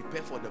will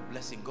prepare for the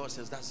blessing. God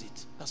says, that's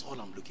it. That's all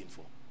I'm looking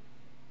for.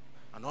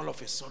 And all of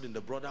a sudden,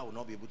 the brother will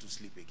not be able to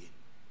sleep again.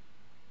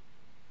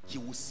 He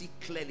will see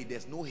clearly.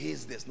 There's no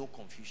haze, there's no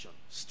confusion.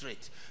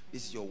 Straight.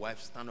 This is your wife.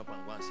 Stand up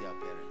and go and see her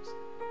parents.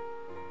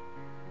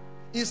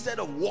 Instead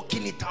of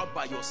walking it out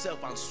by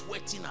yourself and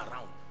sweating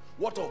around.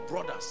 What of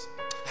brothers?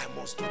 I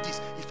must do this.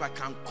 If I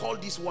can call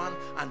this one,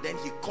 and then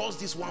he calls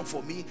this one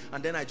for me,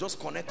 and then I just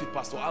connect with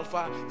Pastor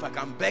Alpha. If I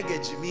can beg a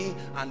Jimmy,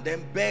 and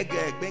then beg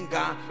a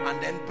Benga,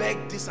 and then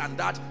beg this and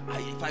that.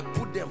 If I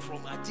put them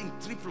from, I think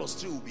 3 plus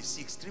 3 will be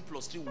 6. 3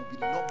 plus 3 will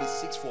not be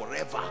 6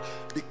 forever.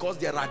 Because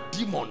there are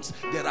demons,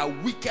 there are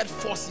wicked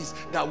forces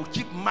that will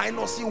keep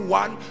minusing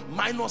one,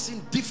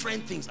 minusing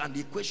different things, and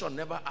the equation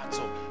never adds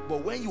up.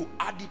 But when you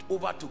add it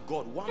over to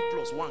God, 1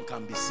 plus 1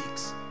 can be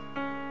 6.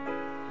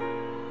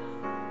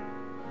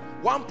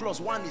 1 plus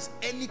 1 is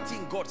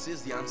anything God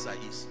says the answer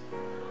is.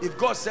 If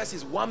God says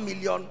it's 1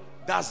 million,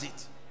 that's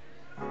it.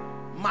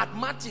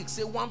 Mathematics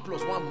say 1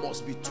 plus 1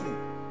 must be 2.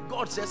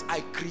 God says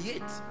I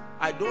create.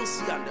 I don't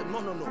see, and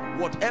no.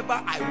 Whatever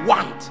I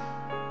want,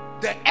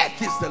 the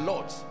earth is the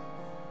Lord's.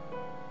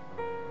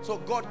 So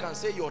God can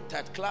say your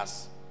 3rd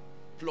class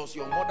plus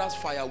your mother's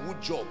firewood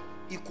job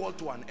equal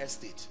to an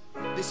estate.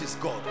 This is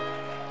God.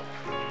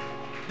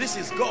 This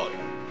is God.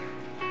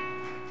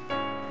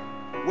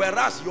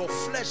 Whereas your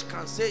flesh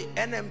can say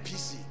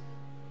NMPC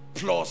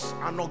plus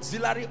an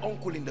auxiliary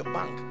uncle in the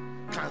bank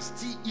can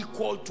still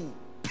equal to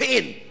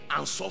pain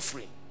and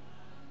suffering.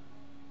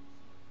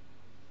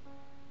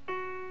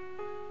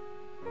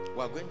 We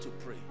are going to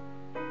pray.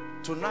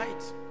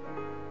 Tonight,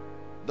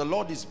 the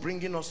Lord is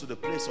bringing us to the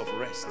place of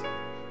rest.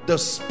 The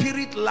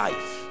spirit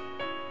life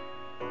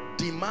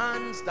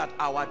demands that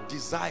our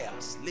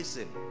desires,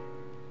 listen,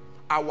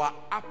 our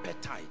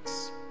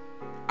appetites,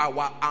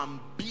 our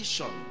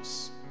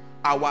ambitions,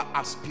 our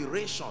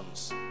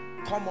aspirations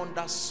come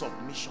under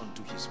submission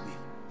to his will.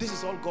 This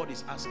is all God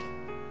is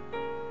asking.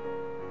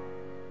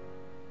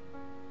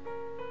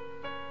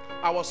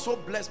 I was so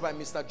blessed by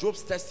Mr.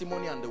 Job's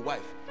testimony and the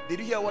wife. Did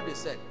you hear what they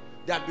said?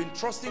 They had been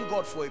trusting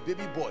God for a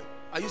baby boy.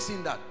 Are you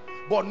seeing that?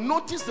 But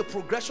notice the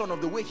progression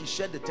of the way he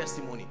shared the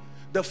testimony.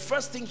 The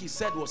first thing he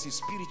said was his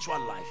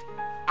spiritual life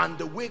and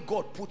the way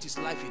God put his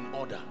life in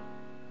order.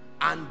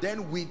 And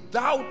then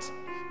without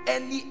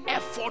any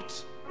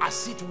effort,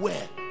 as it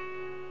were,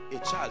 a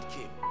child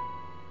came.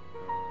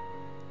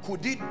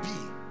 Could it be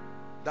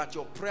that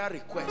your prayer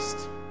request,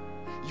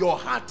 your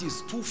heart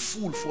is too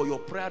full for your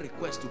prayer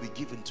request to be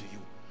given to you?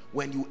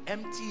 When you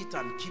empty it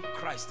and keep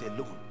Christ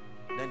alone,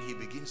 then he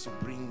begins to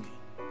bring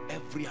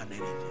every and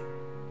anything.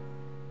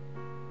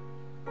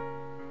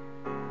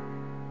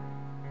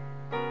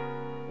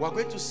 We're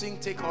going to sing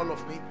Take All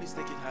of Me. Please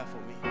take it high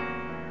for me.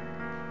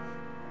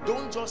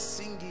 Don't just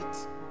sing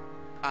it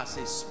as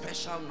a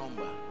special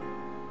number.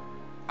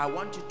 I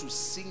want you to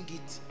sing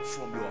it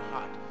from your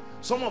heart.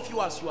 Some of you,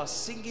 as you are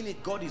singing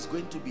it, God is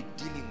going to be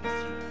dealing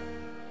with you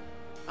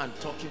and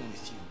talking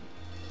with you.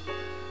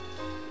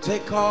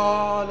 Take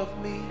all of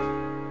me,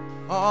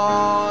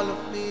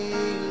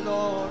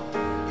 Lord.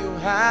 You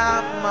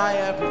have my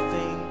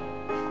everything.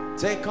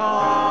 Take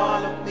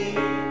all of me,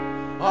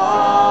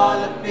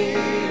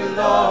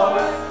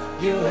 Lord.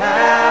 You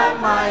have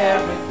my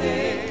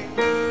everything.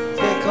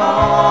 Take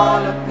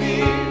all of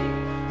me,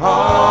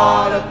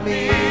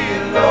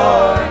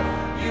 Lord.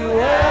 You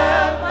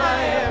have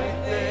my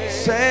everything.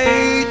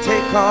 Say,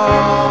 take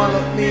all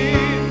of me,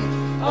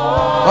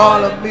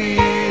 Lord.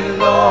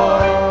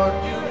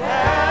 You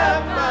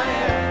have my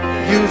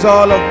everything. Use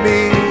all of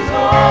me,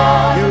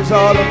 use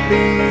all of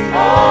me,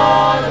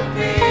 Lord.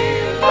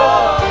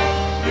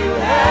 You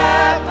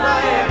have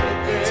my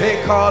everything.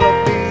 Take all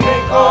of me,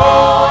 take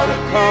all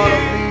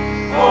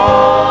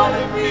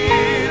of me,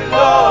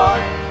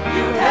 Lord.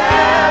 You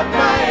have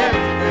my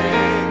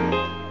everything.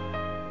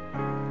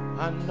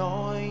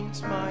 Anoint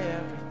my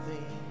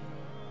everything.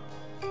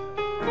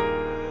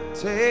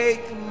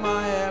 Take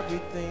my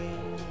everything.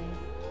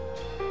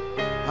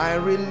 I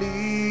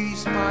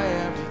release my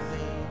everything.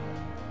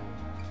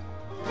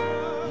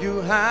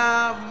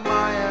 have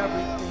my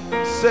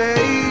everything. Say,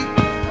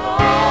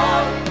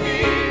 all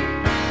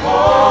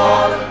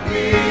of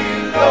me,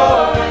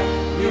 Lord.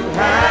 You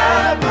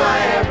have my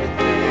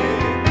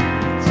everything.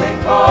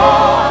 Take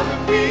all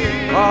of me,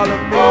 all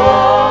of me,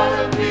 all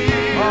of me,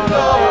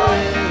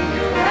 Lord.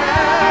 You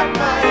have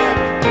my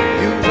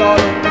everything. Use all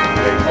of me,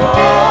 take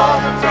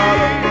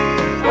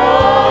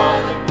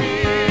all of me,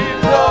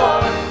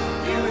 Lord.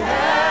 You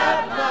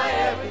have my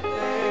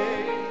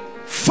everything.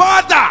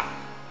 Father,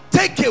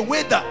 take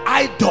away the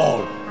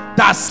idol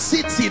that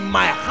sits in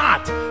my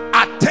heart,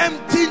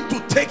 attempting to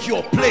take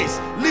your place.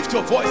 Lift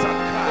your voice and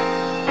cry.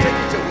 Take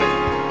it away.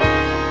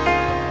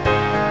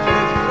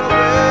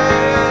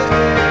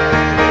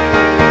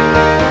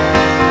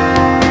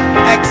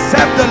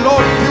 Except the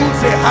Lord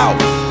builds a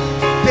house,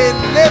 they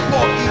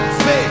labor in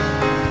vain.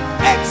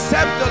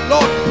 Except the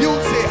Lord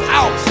builds a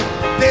house,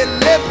 they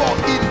labor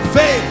in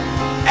vain.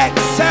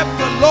 Except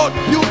the Lord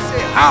builds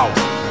a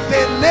house,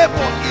 they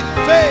labor in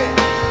vain.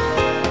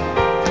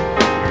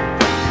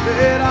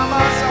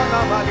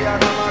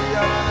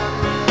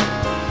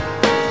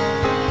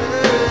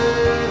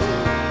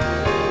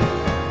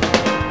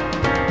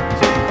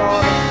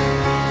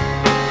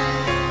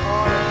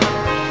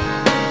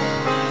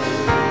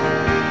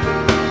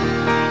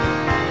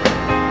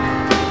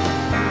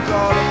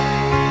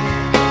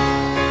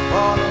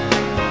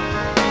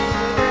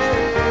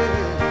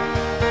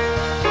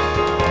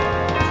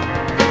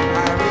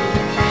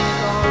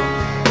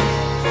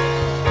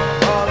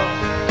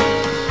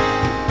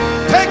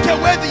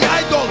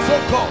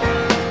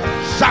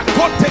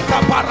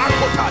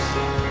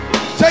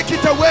 Take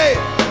it away.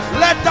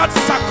 Let that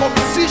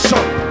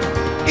circumcision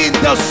in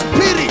the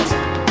spirit,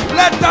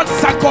 let that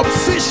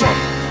circumcision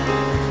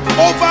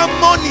over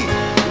money,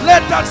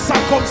 let that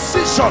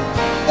circumcision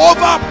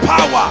over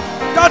power,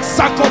 that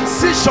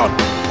circumcision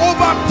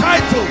over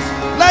titles,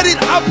 let it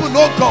happen.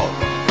 Oh God,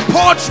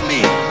 purge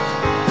me,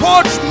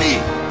 purge me,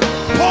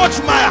 purge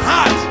my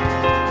heart.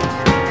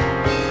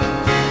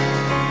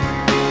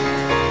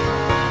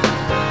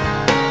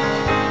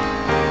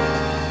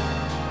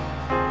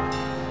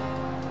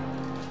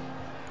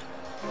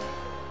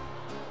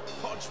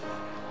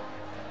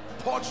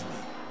 Purge me,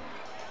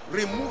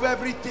 remove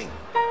everything,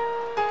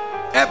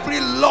 every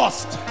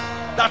lust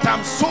that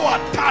I'm so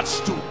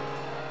attached to,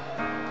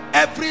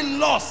 every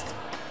lust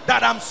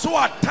that I'm so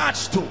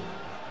attached to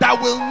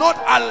that will not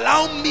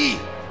allow me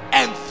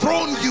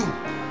enthrone you.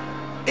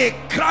 A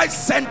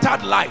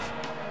Christ-centered life,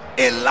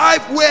 a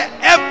life where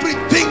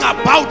everything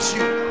about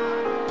you,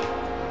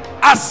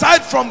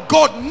 aside from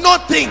God,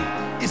 nothing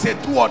is a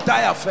do or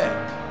die affair.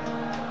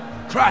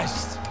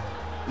 Christ,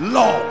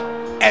 Lord,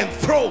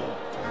 enthroned.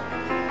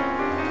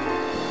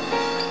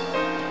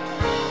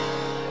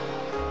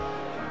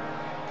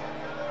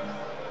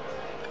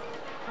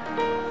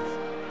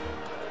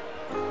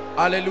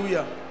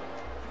 Hallelujah.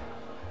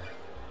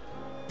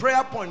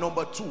 Prayer point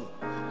number 2.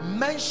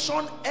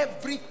 Mention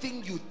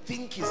everything you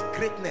think is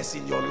greatness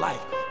in your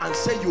life and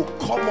say you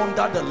come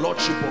under the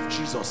lordship of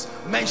Jesus.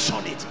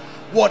 Mention it.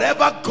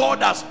 Whatever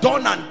God has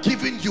done and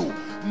given you,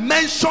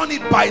 mention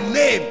it by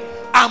name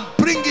and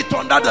bring it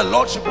under the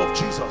lordship of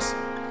Jesus.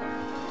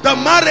 The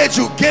marriage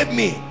you gave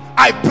me,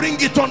 I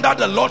bring it under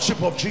the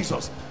lordship of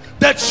Jesus.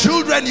 The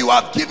children you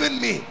have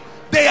given me,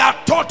 they are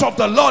taught of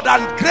the Lord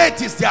and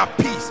great is their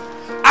peace.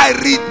 I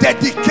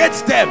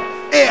rededicate them,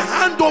 a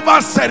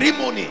handover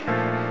ceremony.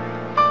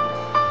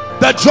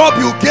 The job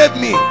you gave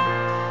me,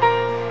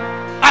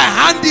 I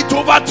hand it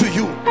over to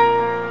you.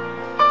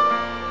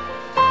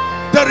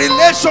 The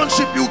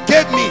relationship you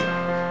gave me,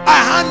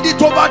 I hand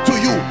it over to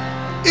you.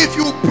 If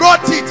you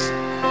brought it,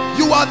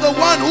 you are the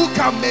one who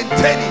can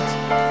maintain it.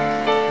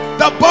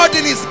 The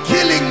burden is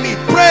killing me.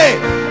 Pray.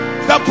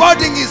 The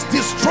burden is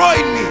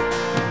destroying me.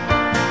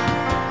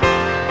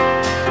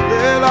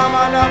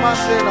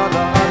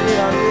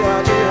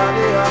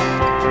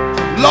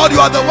 Lord, you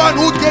are the one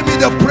who gave me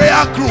the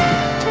prayer group,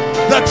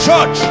 the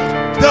church,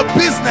 the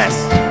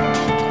business.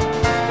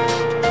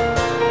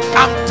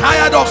 I'm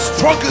tired of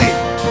struggling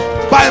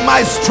by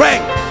my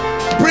strength.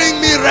 Bring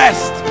me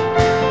rest.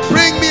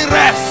 Bring me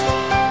rest.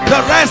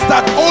 The rest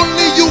that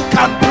only you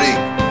can bring.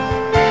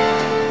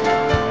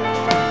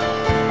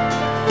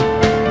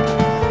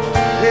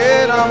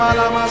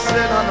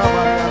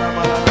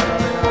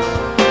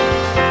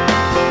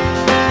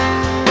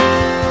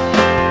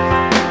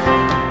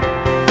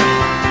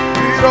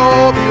 It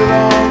all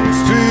belongs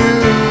to you.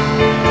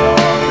 It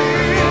all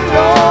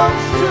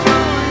belongs to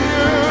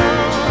you.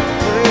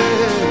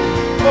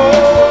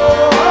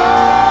 Oh,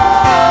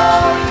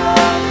 it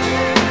all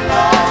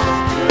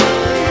belongs to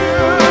you.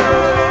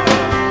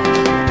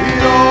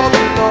 It all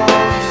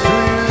belongs to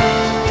you.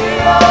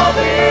 It all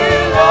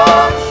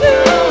belongs to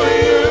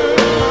you.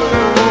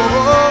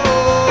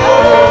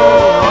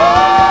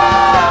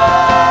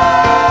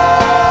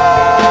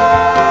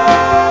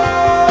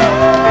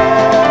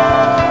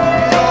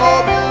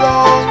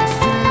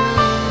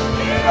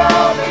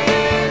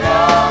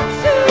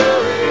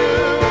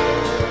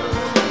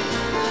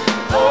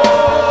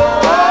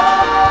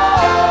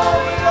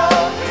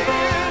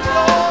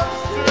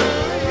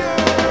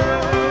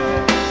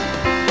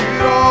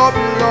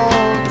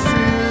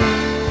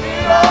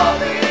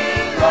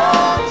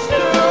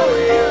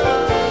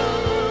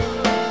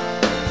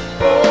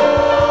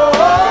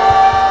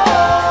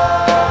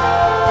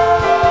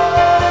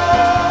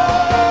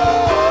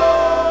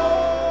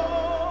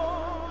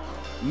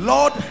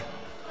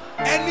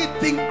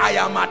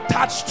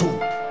 attached to,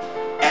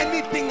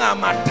 anything I'm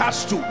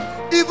attached to,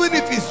 even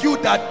if it's you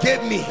that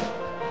gave me,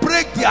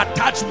 break the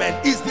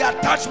attachment. Is the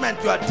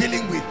attachment you are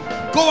dealing with?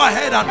 Go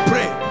ahead and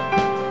pray.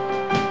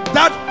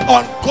 That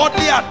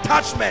ungodly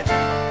attachment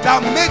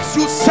that makes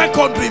you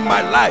secondary in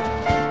my life,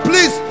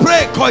 please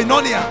pray,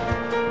 koinonia.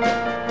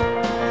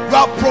 You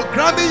are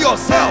programming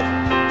yourself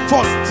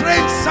for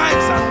strange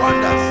signs and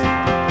wonders.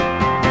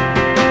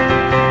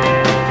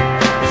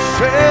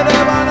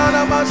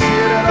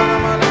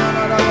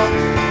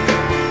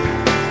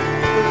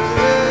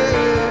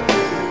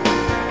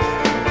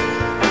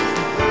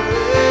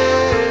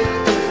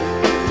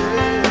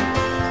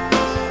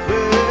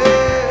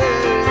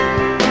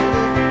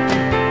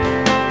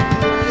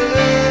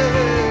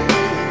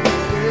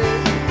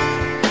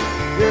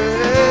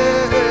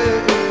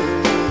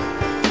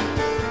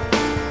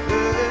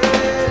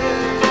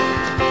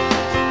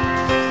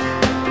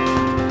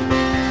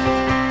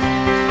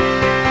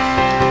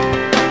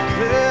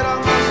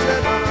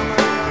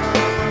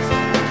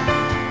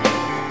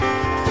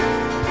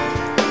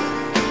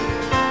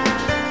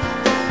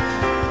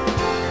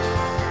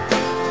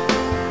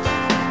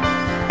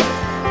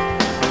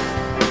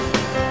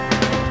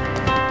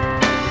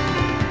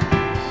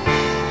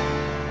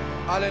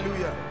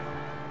 Hallelujah.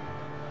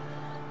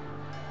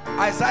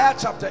 Isaiah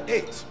chapter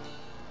 8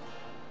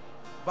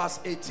 verse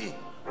 18.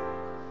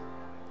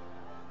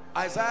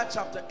 Isaiah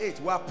chapter 8,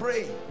 we are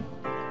praying.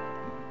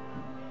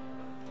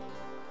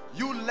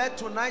 You let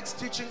tonight's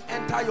teaching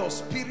enter your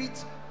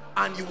spirit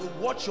and you will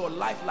watch your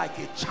life like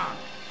a charm.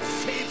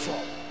 Favor,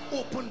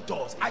 open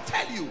doors. I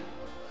tell you,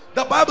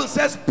 the Bible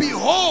says,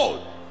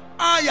 behold,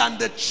 I and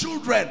the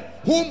children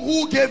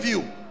who gave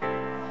you?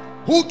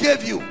 Who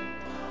gave you?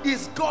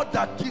 Is God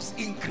that gives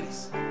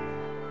increase.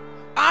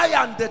 I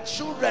and the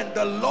children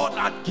the Lord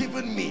had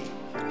given me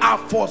are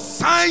for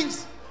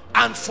signs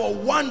and for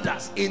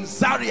wonders in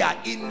Zaria,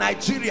 in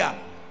Nigeria,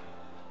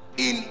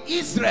 in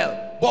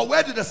Israel. But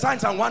where did the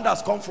signs and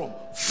wonders come from?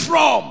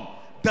 From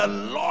the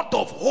Lord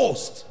of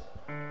hosts.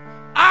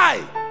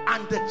 I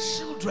and the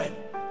children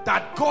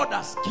that God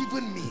has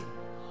given me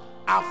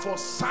are for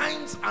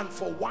signs and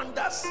for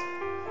wonders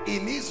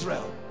in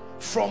Israel,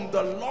 from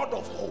the Lord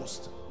of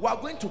hosts. We are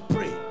going to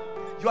pray.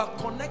 You are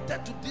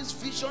connected to this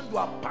vision, you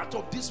are part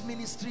of this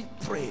ministry.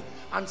 Pray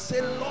and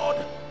say, Lord,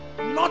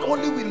 not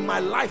only will my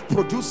life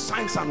produce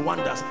signs and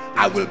wonders,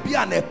 I will be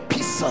an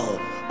epistle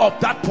of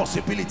that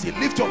possibility.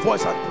 Lift your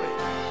voice and pray.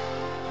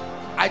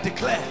 I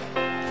declare,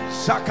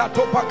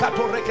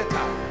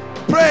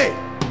 pray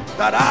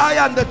that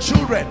I and the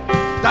children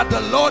that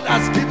the Lord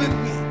has given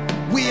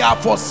me, we are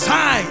for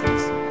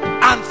signs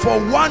and for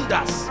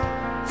wonders.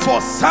 For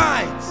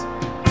signs,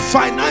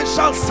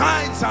 financial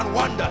signs and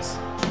wonders,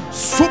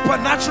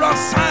 supernatural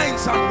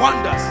signs and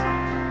wonders,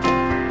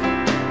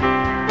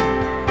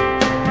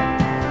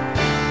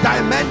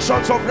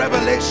 dimensions of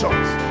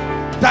revelations,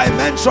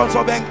 dimensions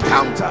of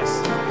encounters,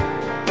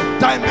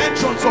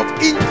 dimensions of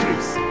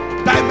increase,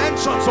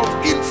 dimensions of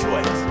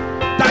influence,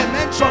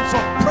 dimensions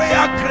of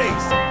prayer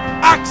grace,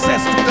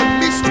 access to the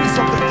mysteries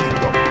of the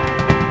kingdom.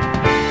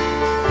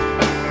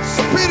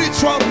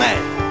 Spiritual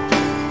men,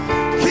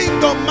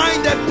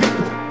 kingdom-minded people.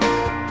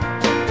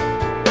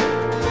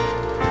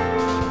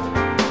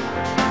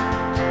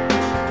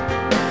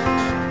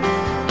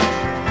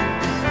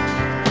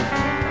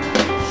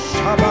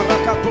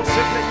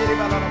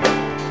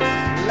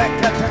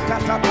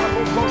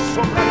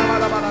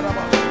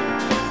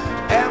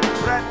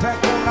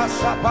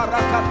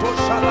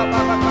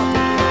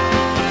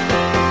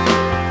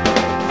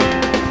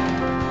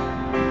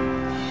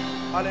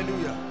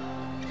 Hallelujah.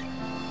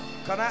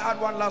 Can I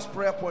add one last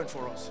prayer point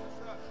for us?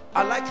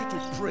 I'd like you to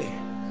pray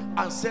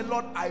and say,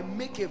 Lord, I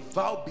make a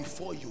vow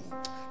before you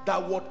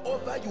that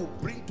whatever you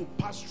bring to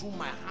pass through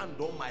my hand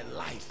all my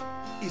life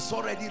is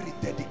already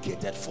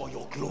rededicated for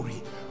your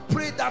glory.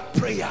 Pray that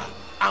prayer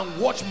and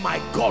watch my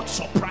God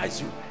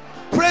surprise you.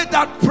 Pray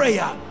that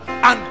prayer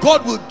and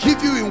God will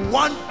give you in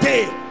one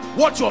day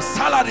what your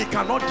salary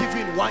cannot give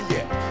you in 1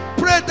 year.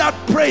 Pray that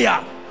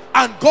prayer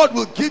and God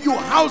will give you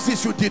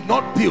houses you did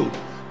not build,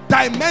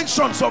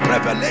 dimensions of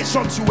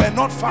revelations you were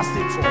not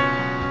fasting for.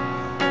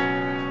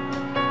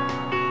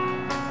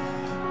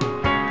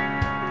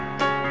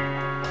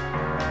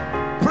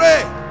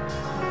 Pray,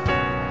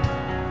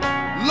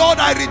 Lord,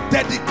 I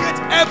rededicate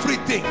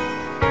everything,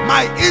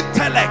 my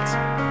intellect,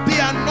 the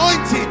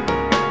anointing,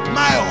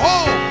 my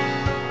home,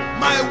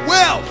 my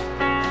wealth,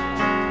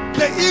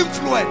 the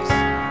influence.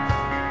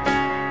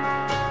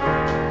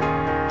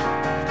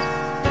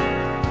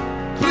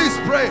 Please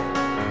pray.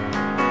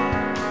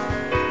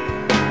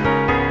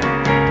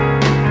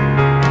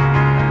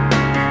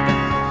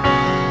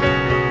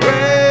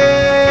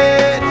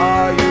 Great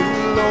are you,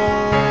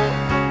 Lord,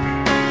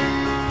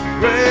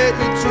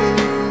 greatly to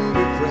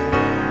be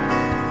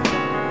praised,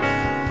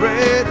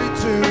 greatly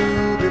to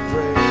be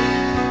praised.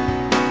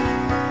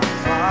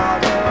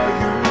 Father,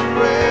 you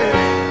reign.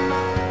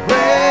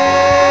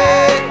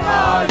 Great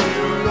are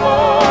you,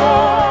 Lord.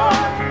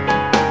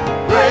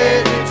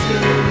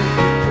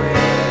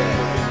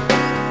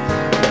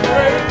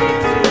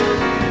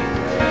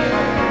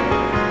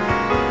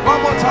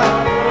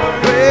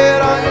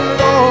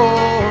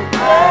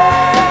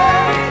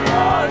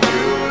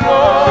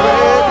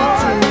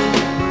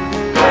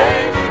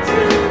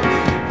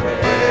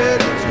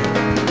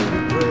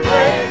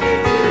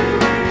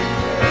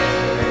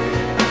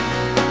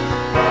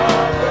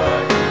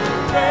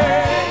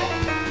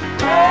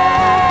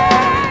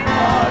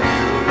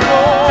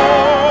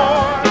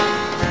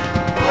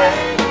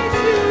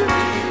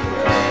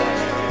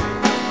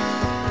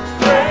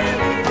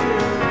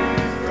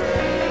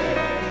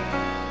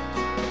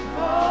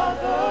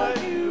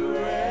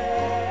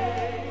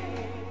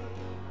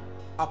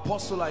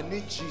 Apostle, I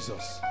need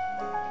Jesus.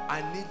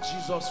 I need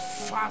Jesus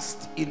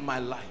fast in my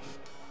life.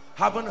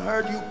 Haven't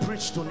heard you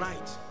preach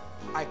tonight.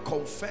 I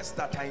confess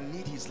that I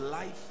need his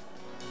life.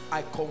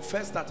 I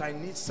confess that I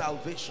need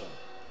salvation.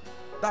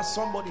 That's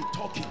somebody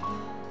talking,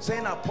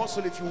 saying,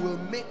 Apostle, if you will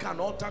make an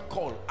altar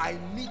call, I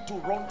need to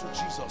run to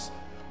Jesus.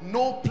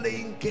 No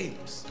playing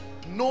games.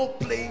 No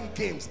playing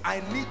games.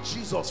 I need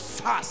Jesus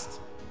fast.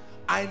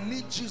 I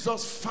need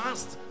Jesus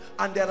fast.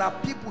 And there are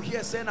people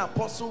here saying,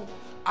 Apostle,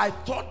 I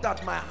thought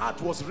that my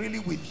heart was really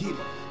with him,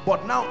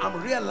 but now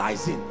I'm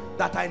realizing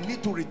that I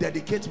need to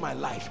rededicate my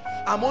life.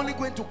 I'm only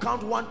going to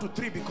count 1 to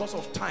 3 because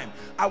of time.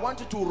 I want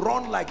you to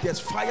run like there's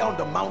fire on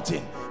the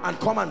mountain and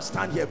come and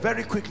stand here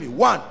very quickly.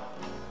 1.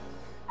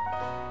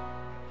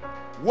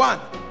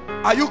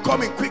 Are you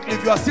coming quickly?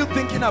 If you are still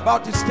thinking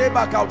about it, stay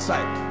back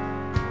outside,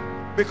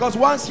 because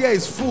once here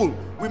is full,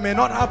 we may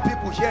not have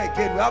people here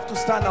again. We have to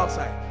stand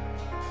outside,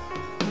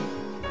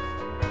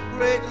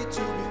 ready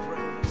to be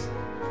praised.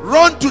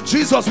 Run to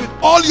Jesus with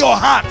all your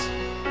heart.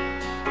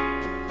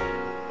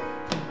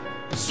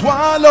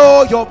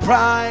 Swallow your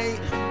pride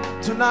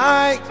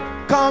tonight.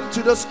 Come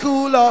to the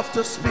school of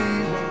the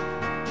Spirit.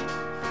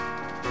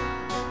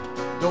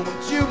 Don't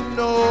you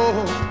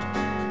know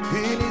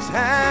in his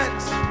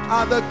hands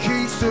are the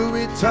keys to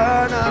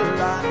eternal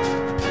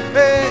life?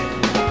 Hey,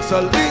 it's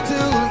a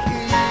little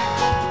here,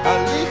 a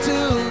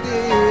little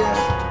there,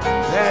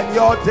 then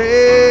your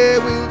day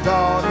will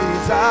dawn.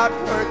 He's at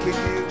work in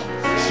you,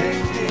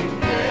 changing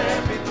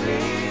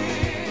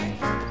everything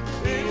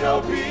in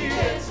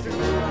obedience to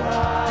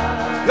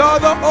God. You're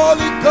the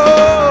Holy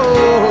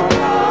Ghost.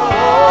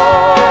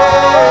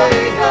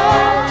 Holy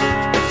Ghost,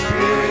 the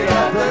Spirit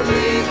of the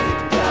living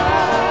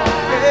God.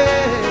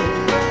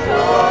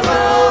 You're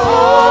the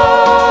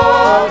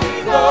Holy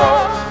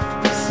Ghost,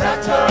 the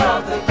center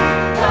of the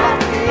King of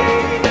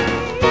Kings.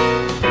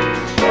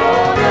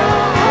 You're the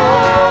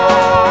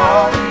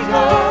Holy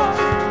Ghost,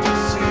 the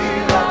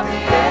seal of the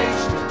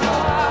age to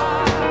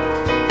come.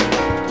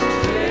 Changing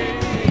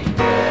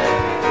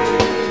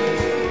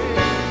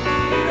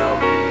everything in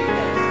obedience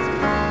to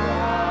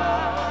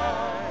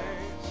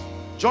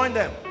Christ. Join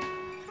them.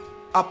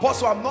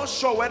 Apostle, I'm not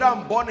sure whether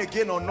I'm born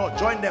again or not.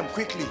 Join them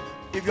quickly.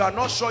 If you are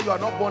not sure you are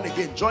not born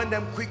again, join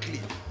them quickly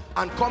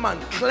and come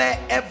and clear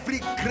every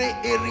gray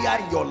area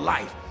in your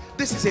life.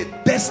 This is a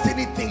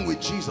destiny thing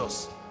with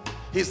Jesus.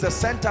 He's the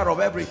center of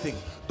everything.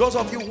 Those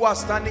of you who are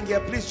standing here,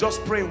 please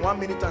just pray in 1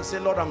 minute and say,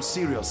 Lord, I'm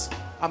serious.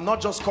 I'm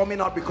not just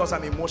coming out because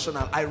I'm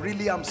emotional. I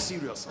really am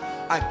serious.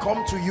 I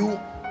come to you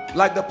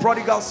like the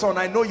prodigal son.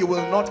 I know you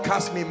will not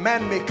cast me.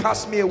 Men may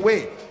cast me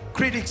away.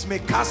 Critics may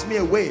cast me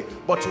away,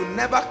 but you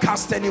never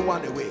cast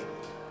anyone away.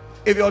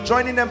 If you're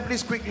joining them,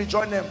 please quickly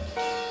join them.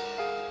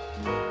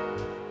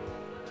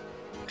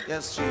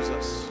 Yes,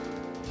 Jesus.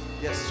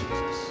 Yes,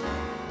 Jesus.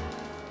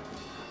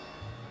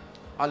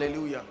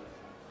 Hallelujah.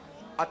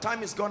 Our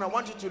time is gone. I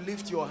want you to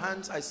lift your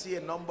hands. I see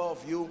a number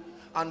of you,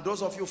 and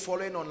those of you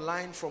following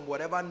online from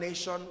whatever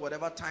nation,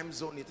 whatever time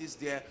zone it is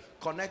there,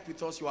 connect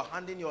with us. You are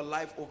handing your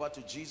life over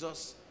to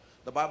Jesus.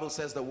 The Bible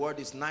says the word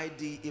is nigh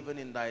thee, even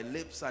in thy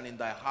lips and in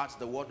thy heart,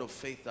 the word of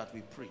faith that we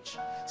preach.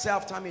 Say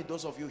after me,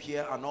 those of you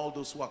here and all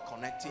those who are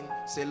connecting,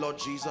 say, Lord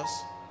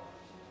Jesus,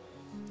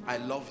 I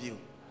love you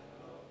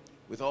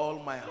with all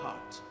my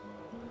heart.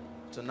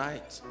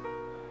 Tonight,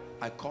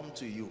 I come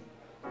to you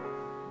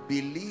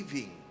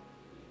believing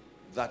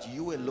that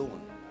you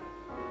alone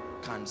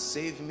can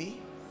save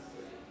me,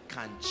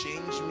 can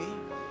change me,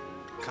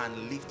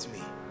 can lift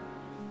me.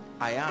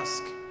 I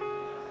ask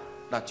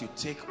that you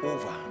take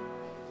over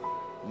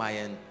my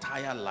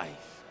entire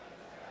life.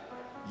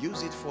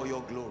 Use it for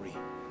your glory.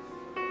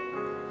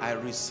 I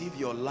receive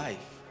your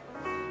life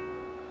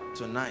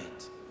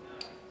tonight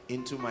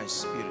into my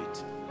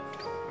spirit,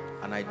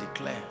 and I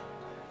declare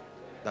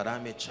that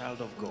I'm a child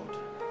of God.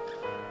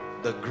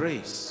 The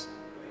grace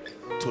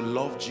to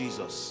love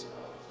Jesus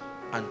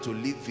and to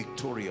live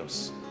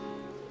victorious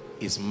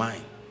is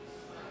mine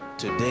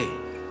today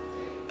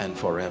and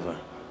forever.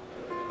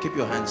 Keep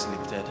your hands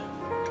lifted.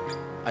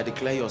 I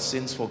declare your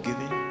sins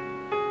forgiven.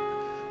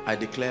 I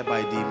declare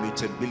by the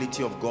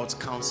immutability of God's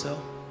counsel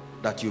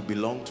that you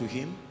belong to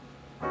him,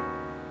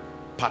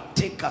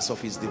 partakers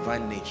of his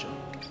divine nature.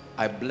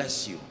 I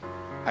bless you.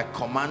 I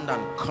command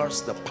and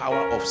curse the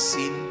power of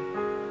sin,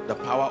 the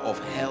power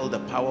of hell, the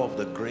power of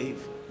the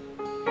grave,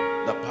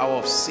 the power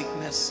of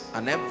sickness,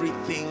 and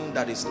everything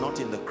that is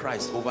not in the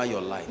Christ over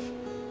your life.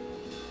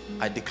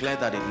 I declare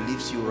that it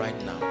leaves you right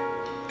now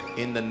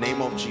in the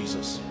name of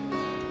Jesus.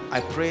 I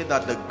pray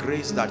that the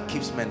grace that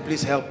keeps men,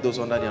 please help those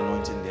under the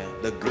anointing there,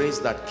 the grace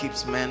that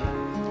keeps men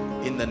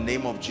in the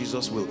name of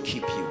Jesus will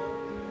keep you.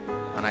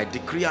 And I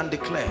decree and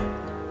declare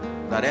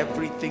that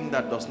everything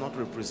that does not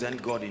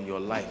represent God in your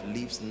life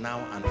leaves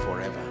now and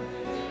forever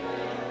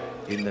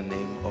in the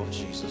name of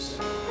Jesus.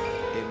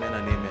 Amen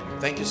and amen.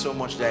 Thank you so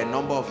much. There are a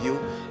number of you.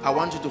 I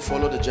want you to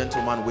follow the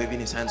gentleman waving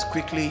his hands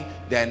quickly.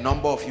 There are a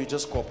number of you.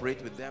 Just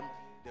cooperate with them.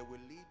 They will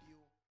lead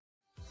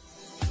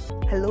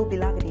you. Hello,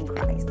 beloved in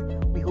Christ.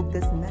 We hope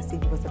this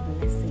message was a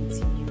blessing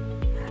to you.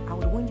 I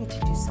would want you to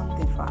do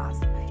something for us.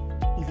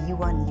 If you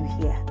are new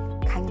here,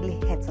 kindly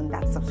hit on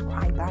that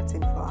subscribe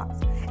button for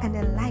us and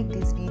then like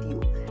this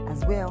video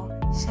as well.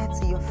 Share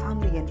to your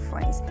family and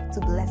friends to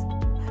bless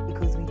them,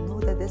 because we know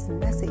that this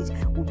message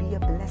will be a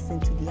blessing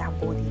to their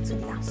body, to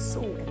their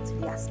soul, and to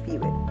their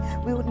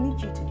spirit. We would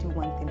need you to do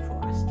one thing for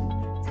us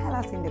too. Tell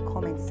us in the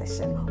comment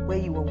section where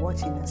you were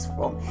watching us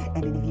from,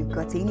 and then if you've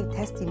got any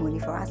testimony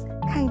for us,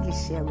 kindly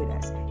share with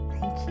us.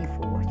 Thank you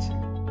for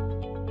watching.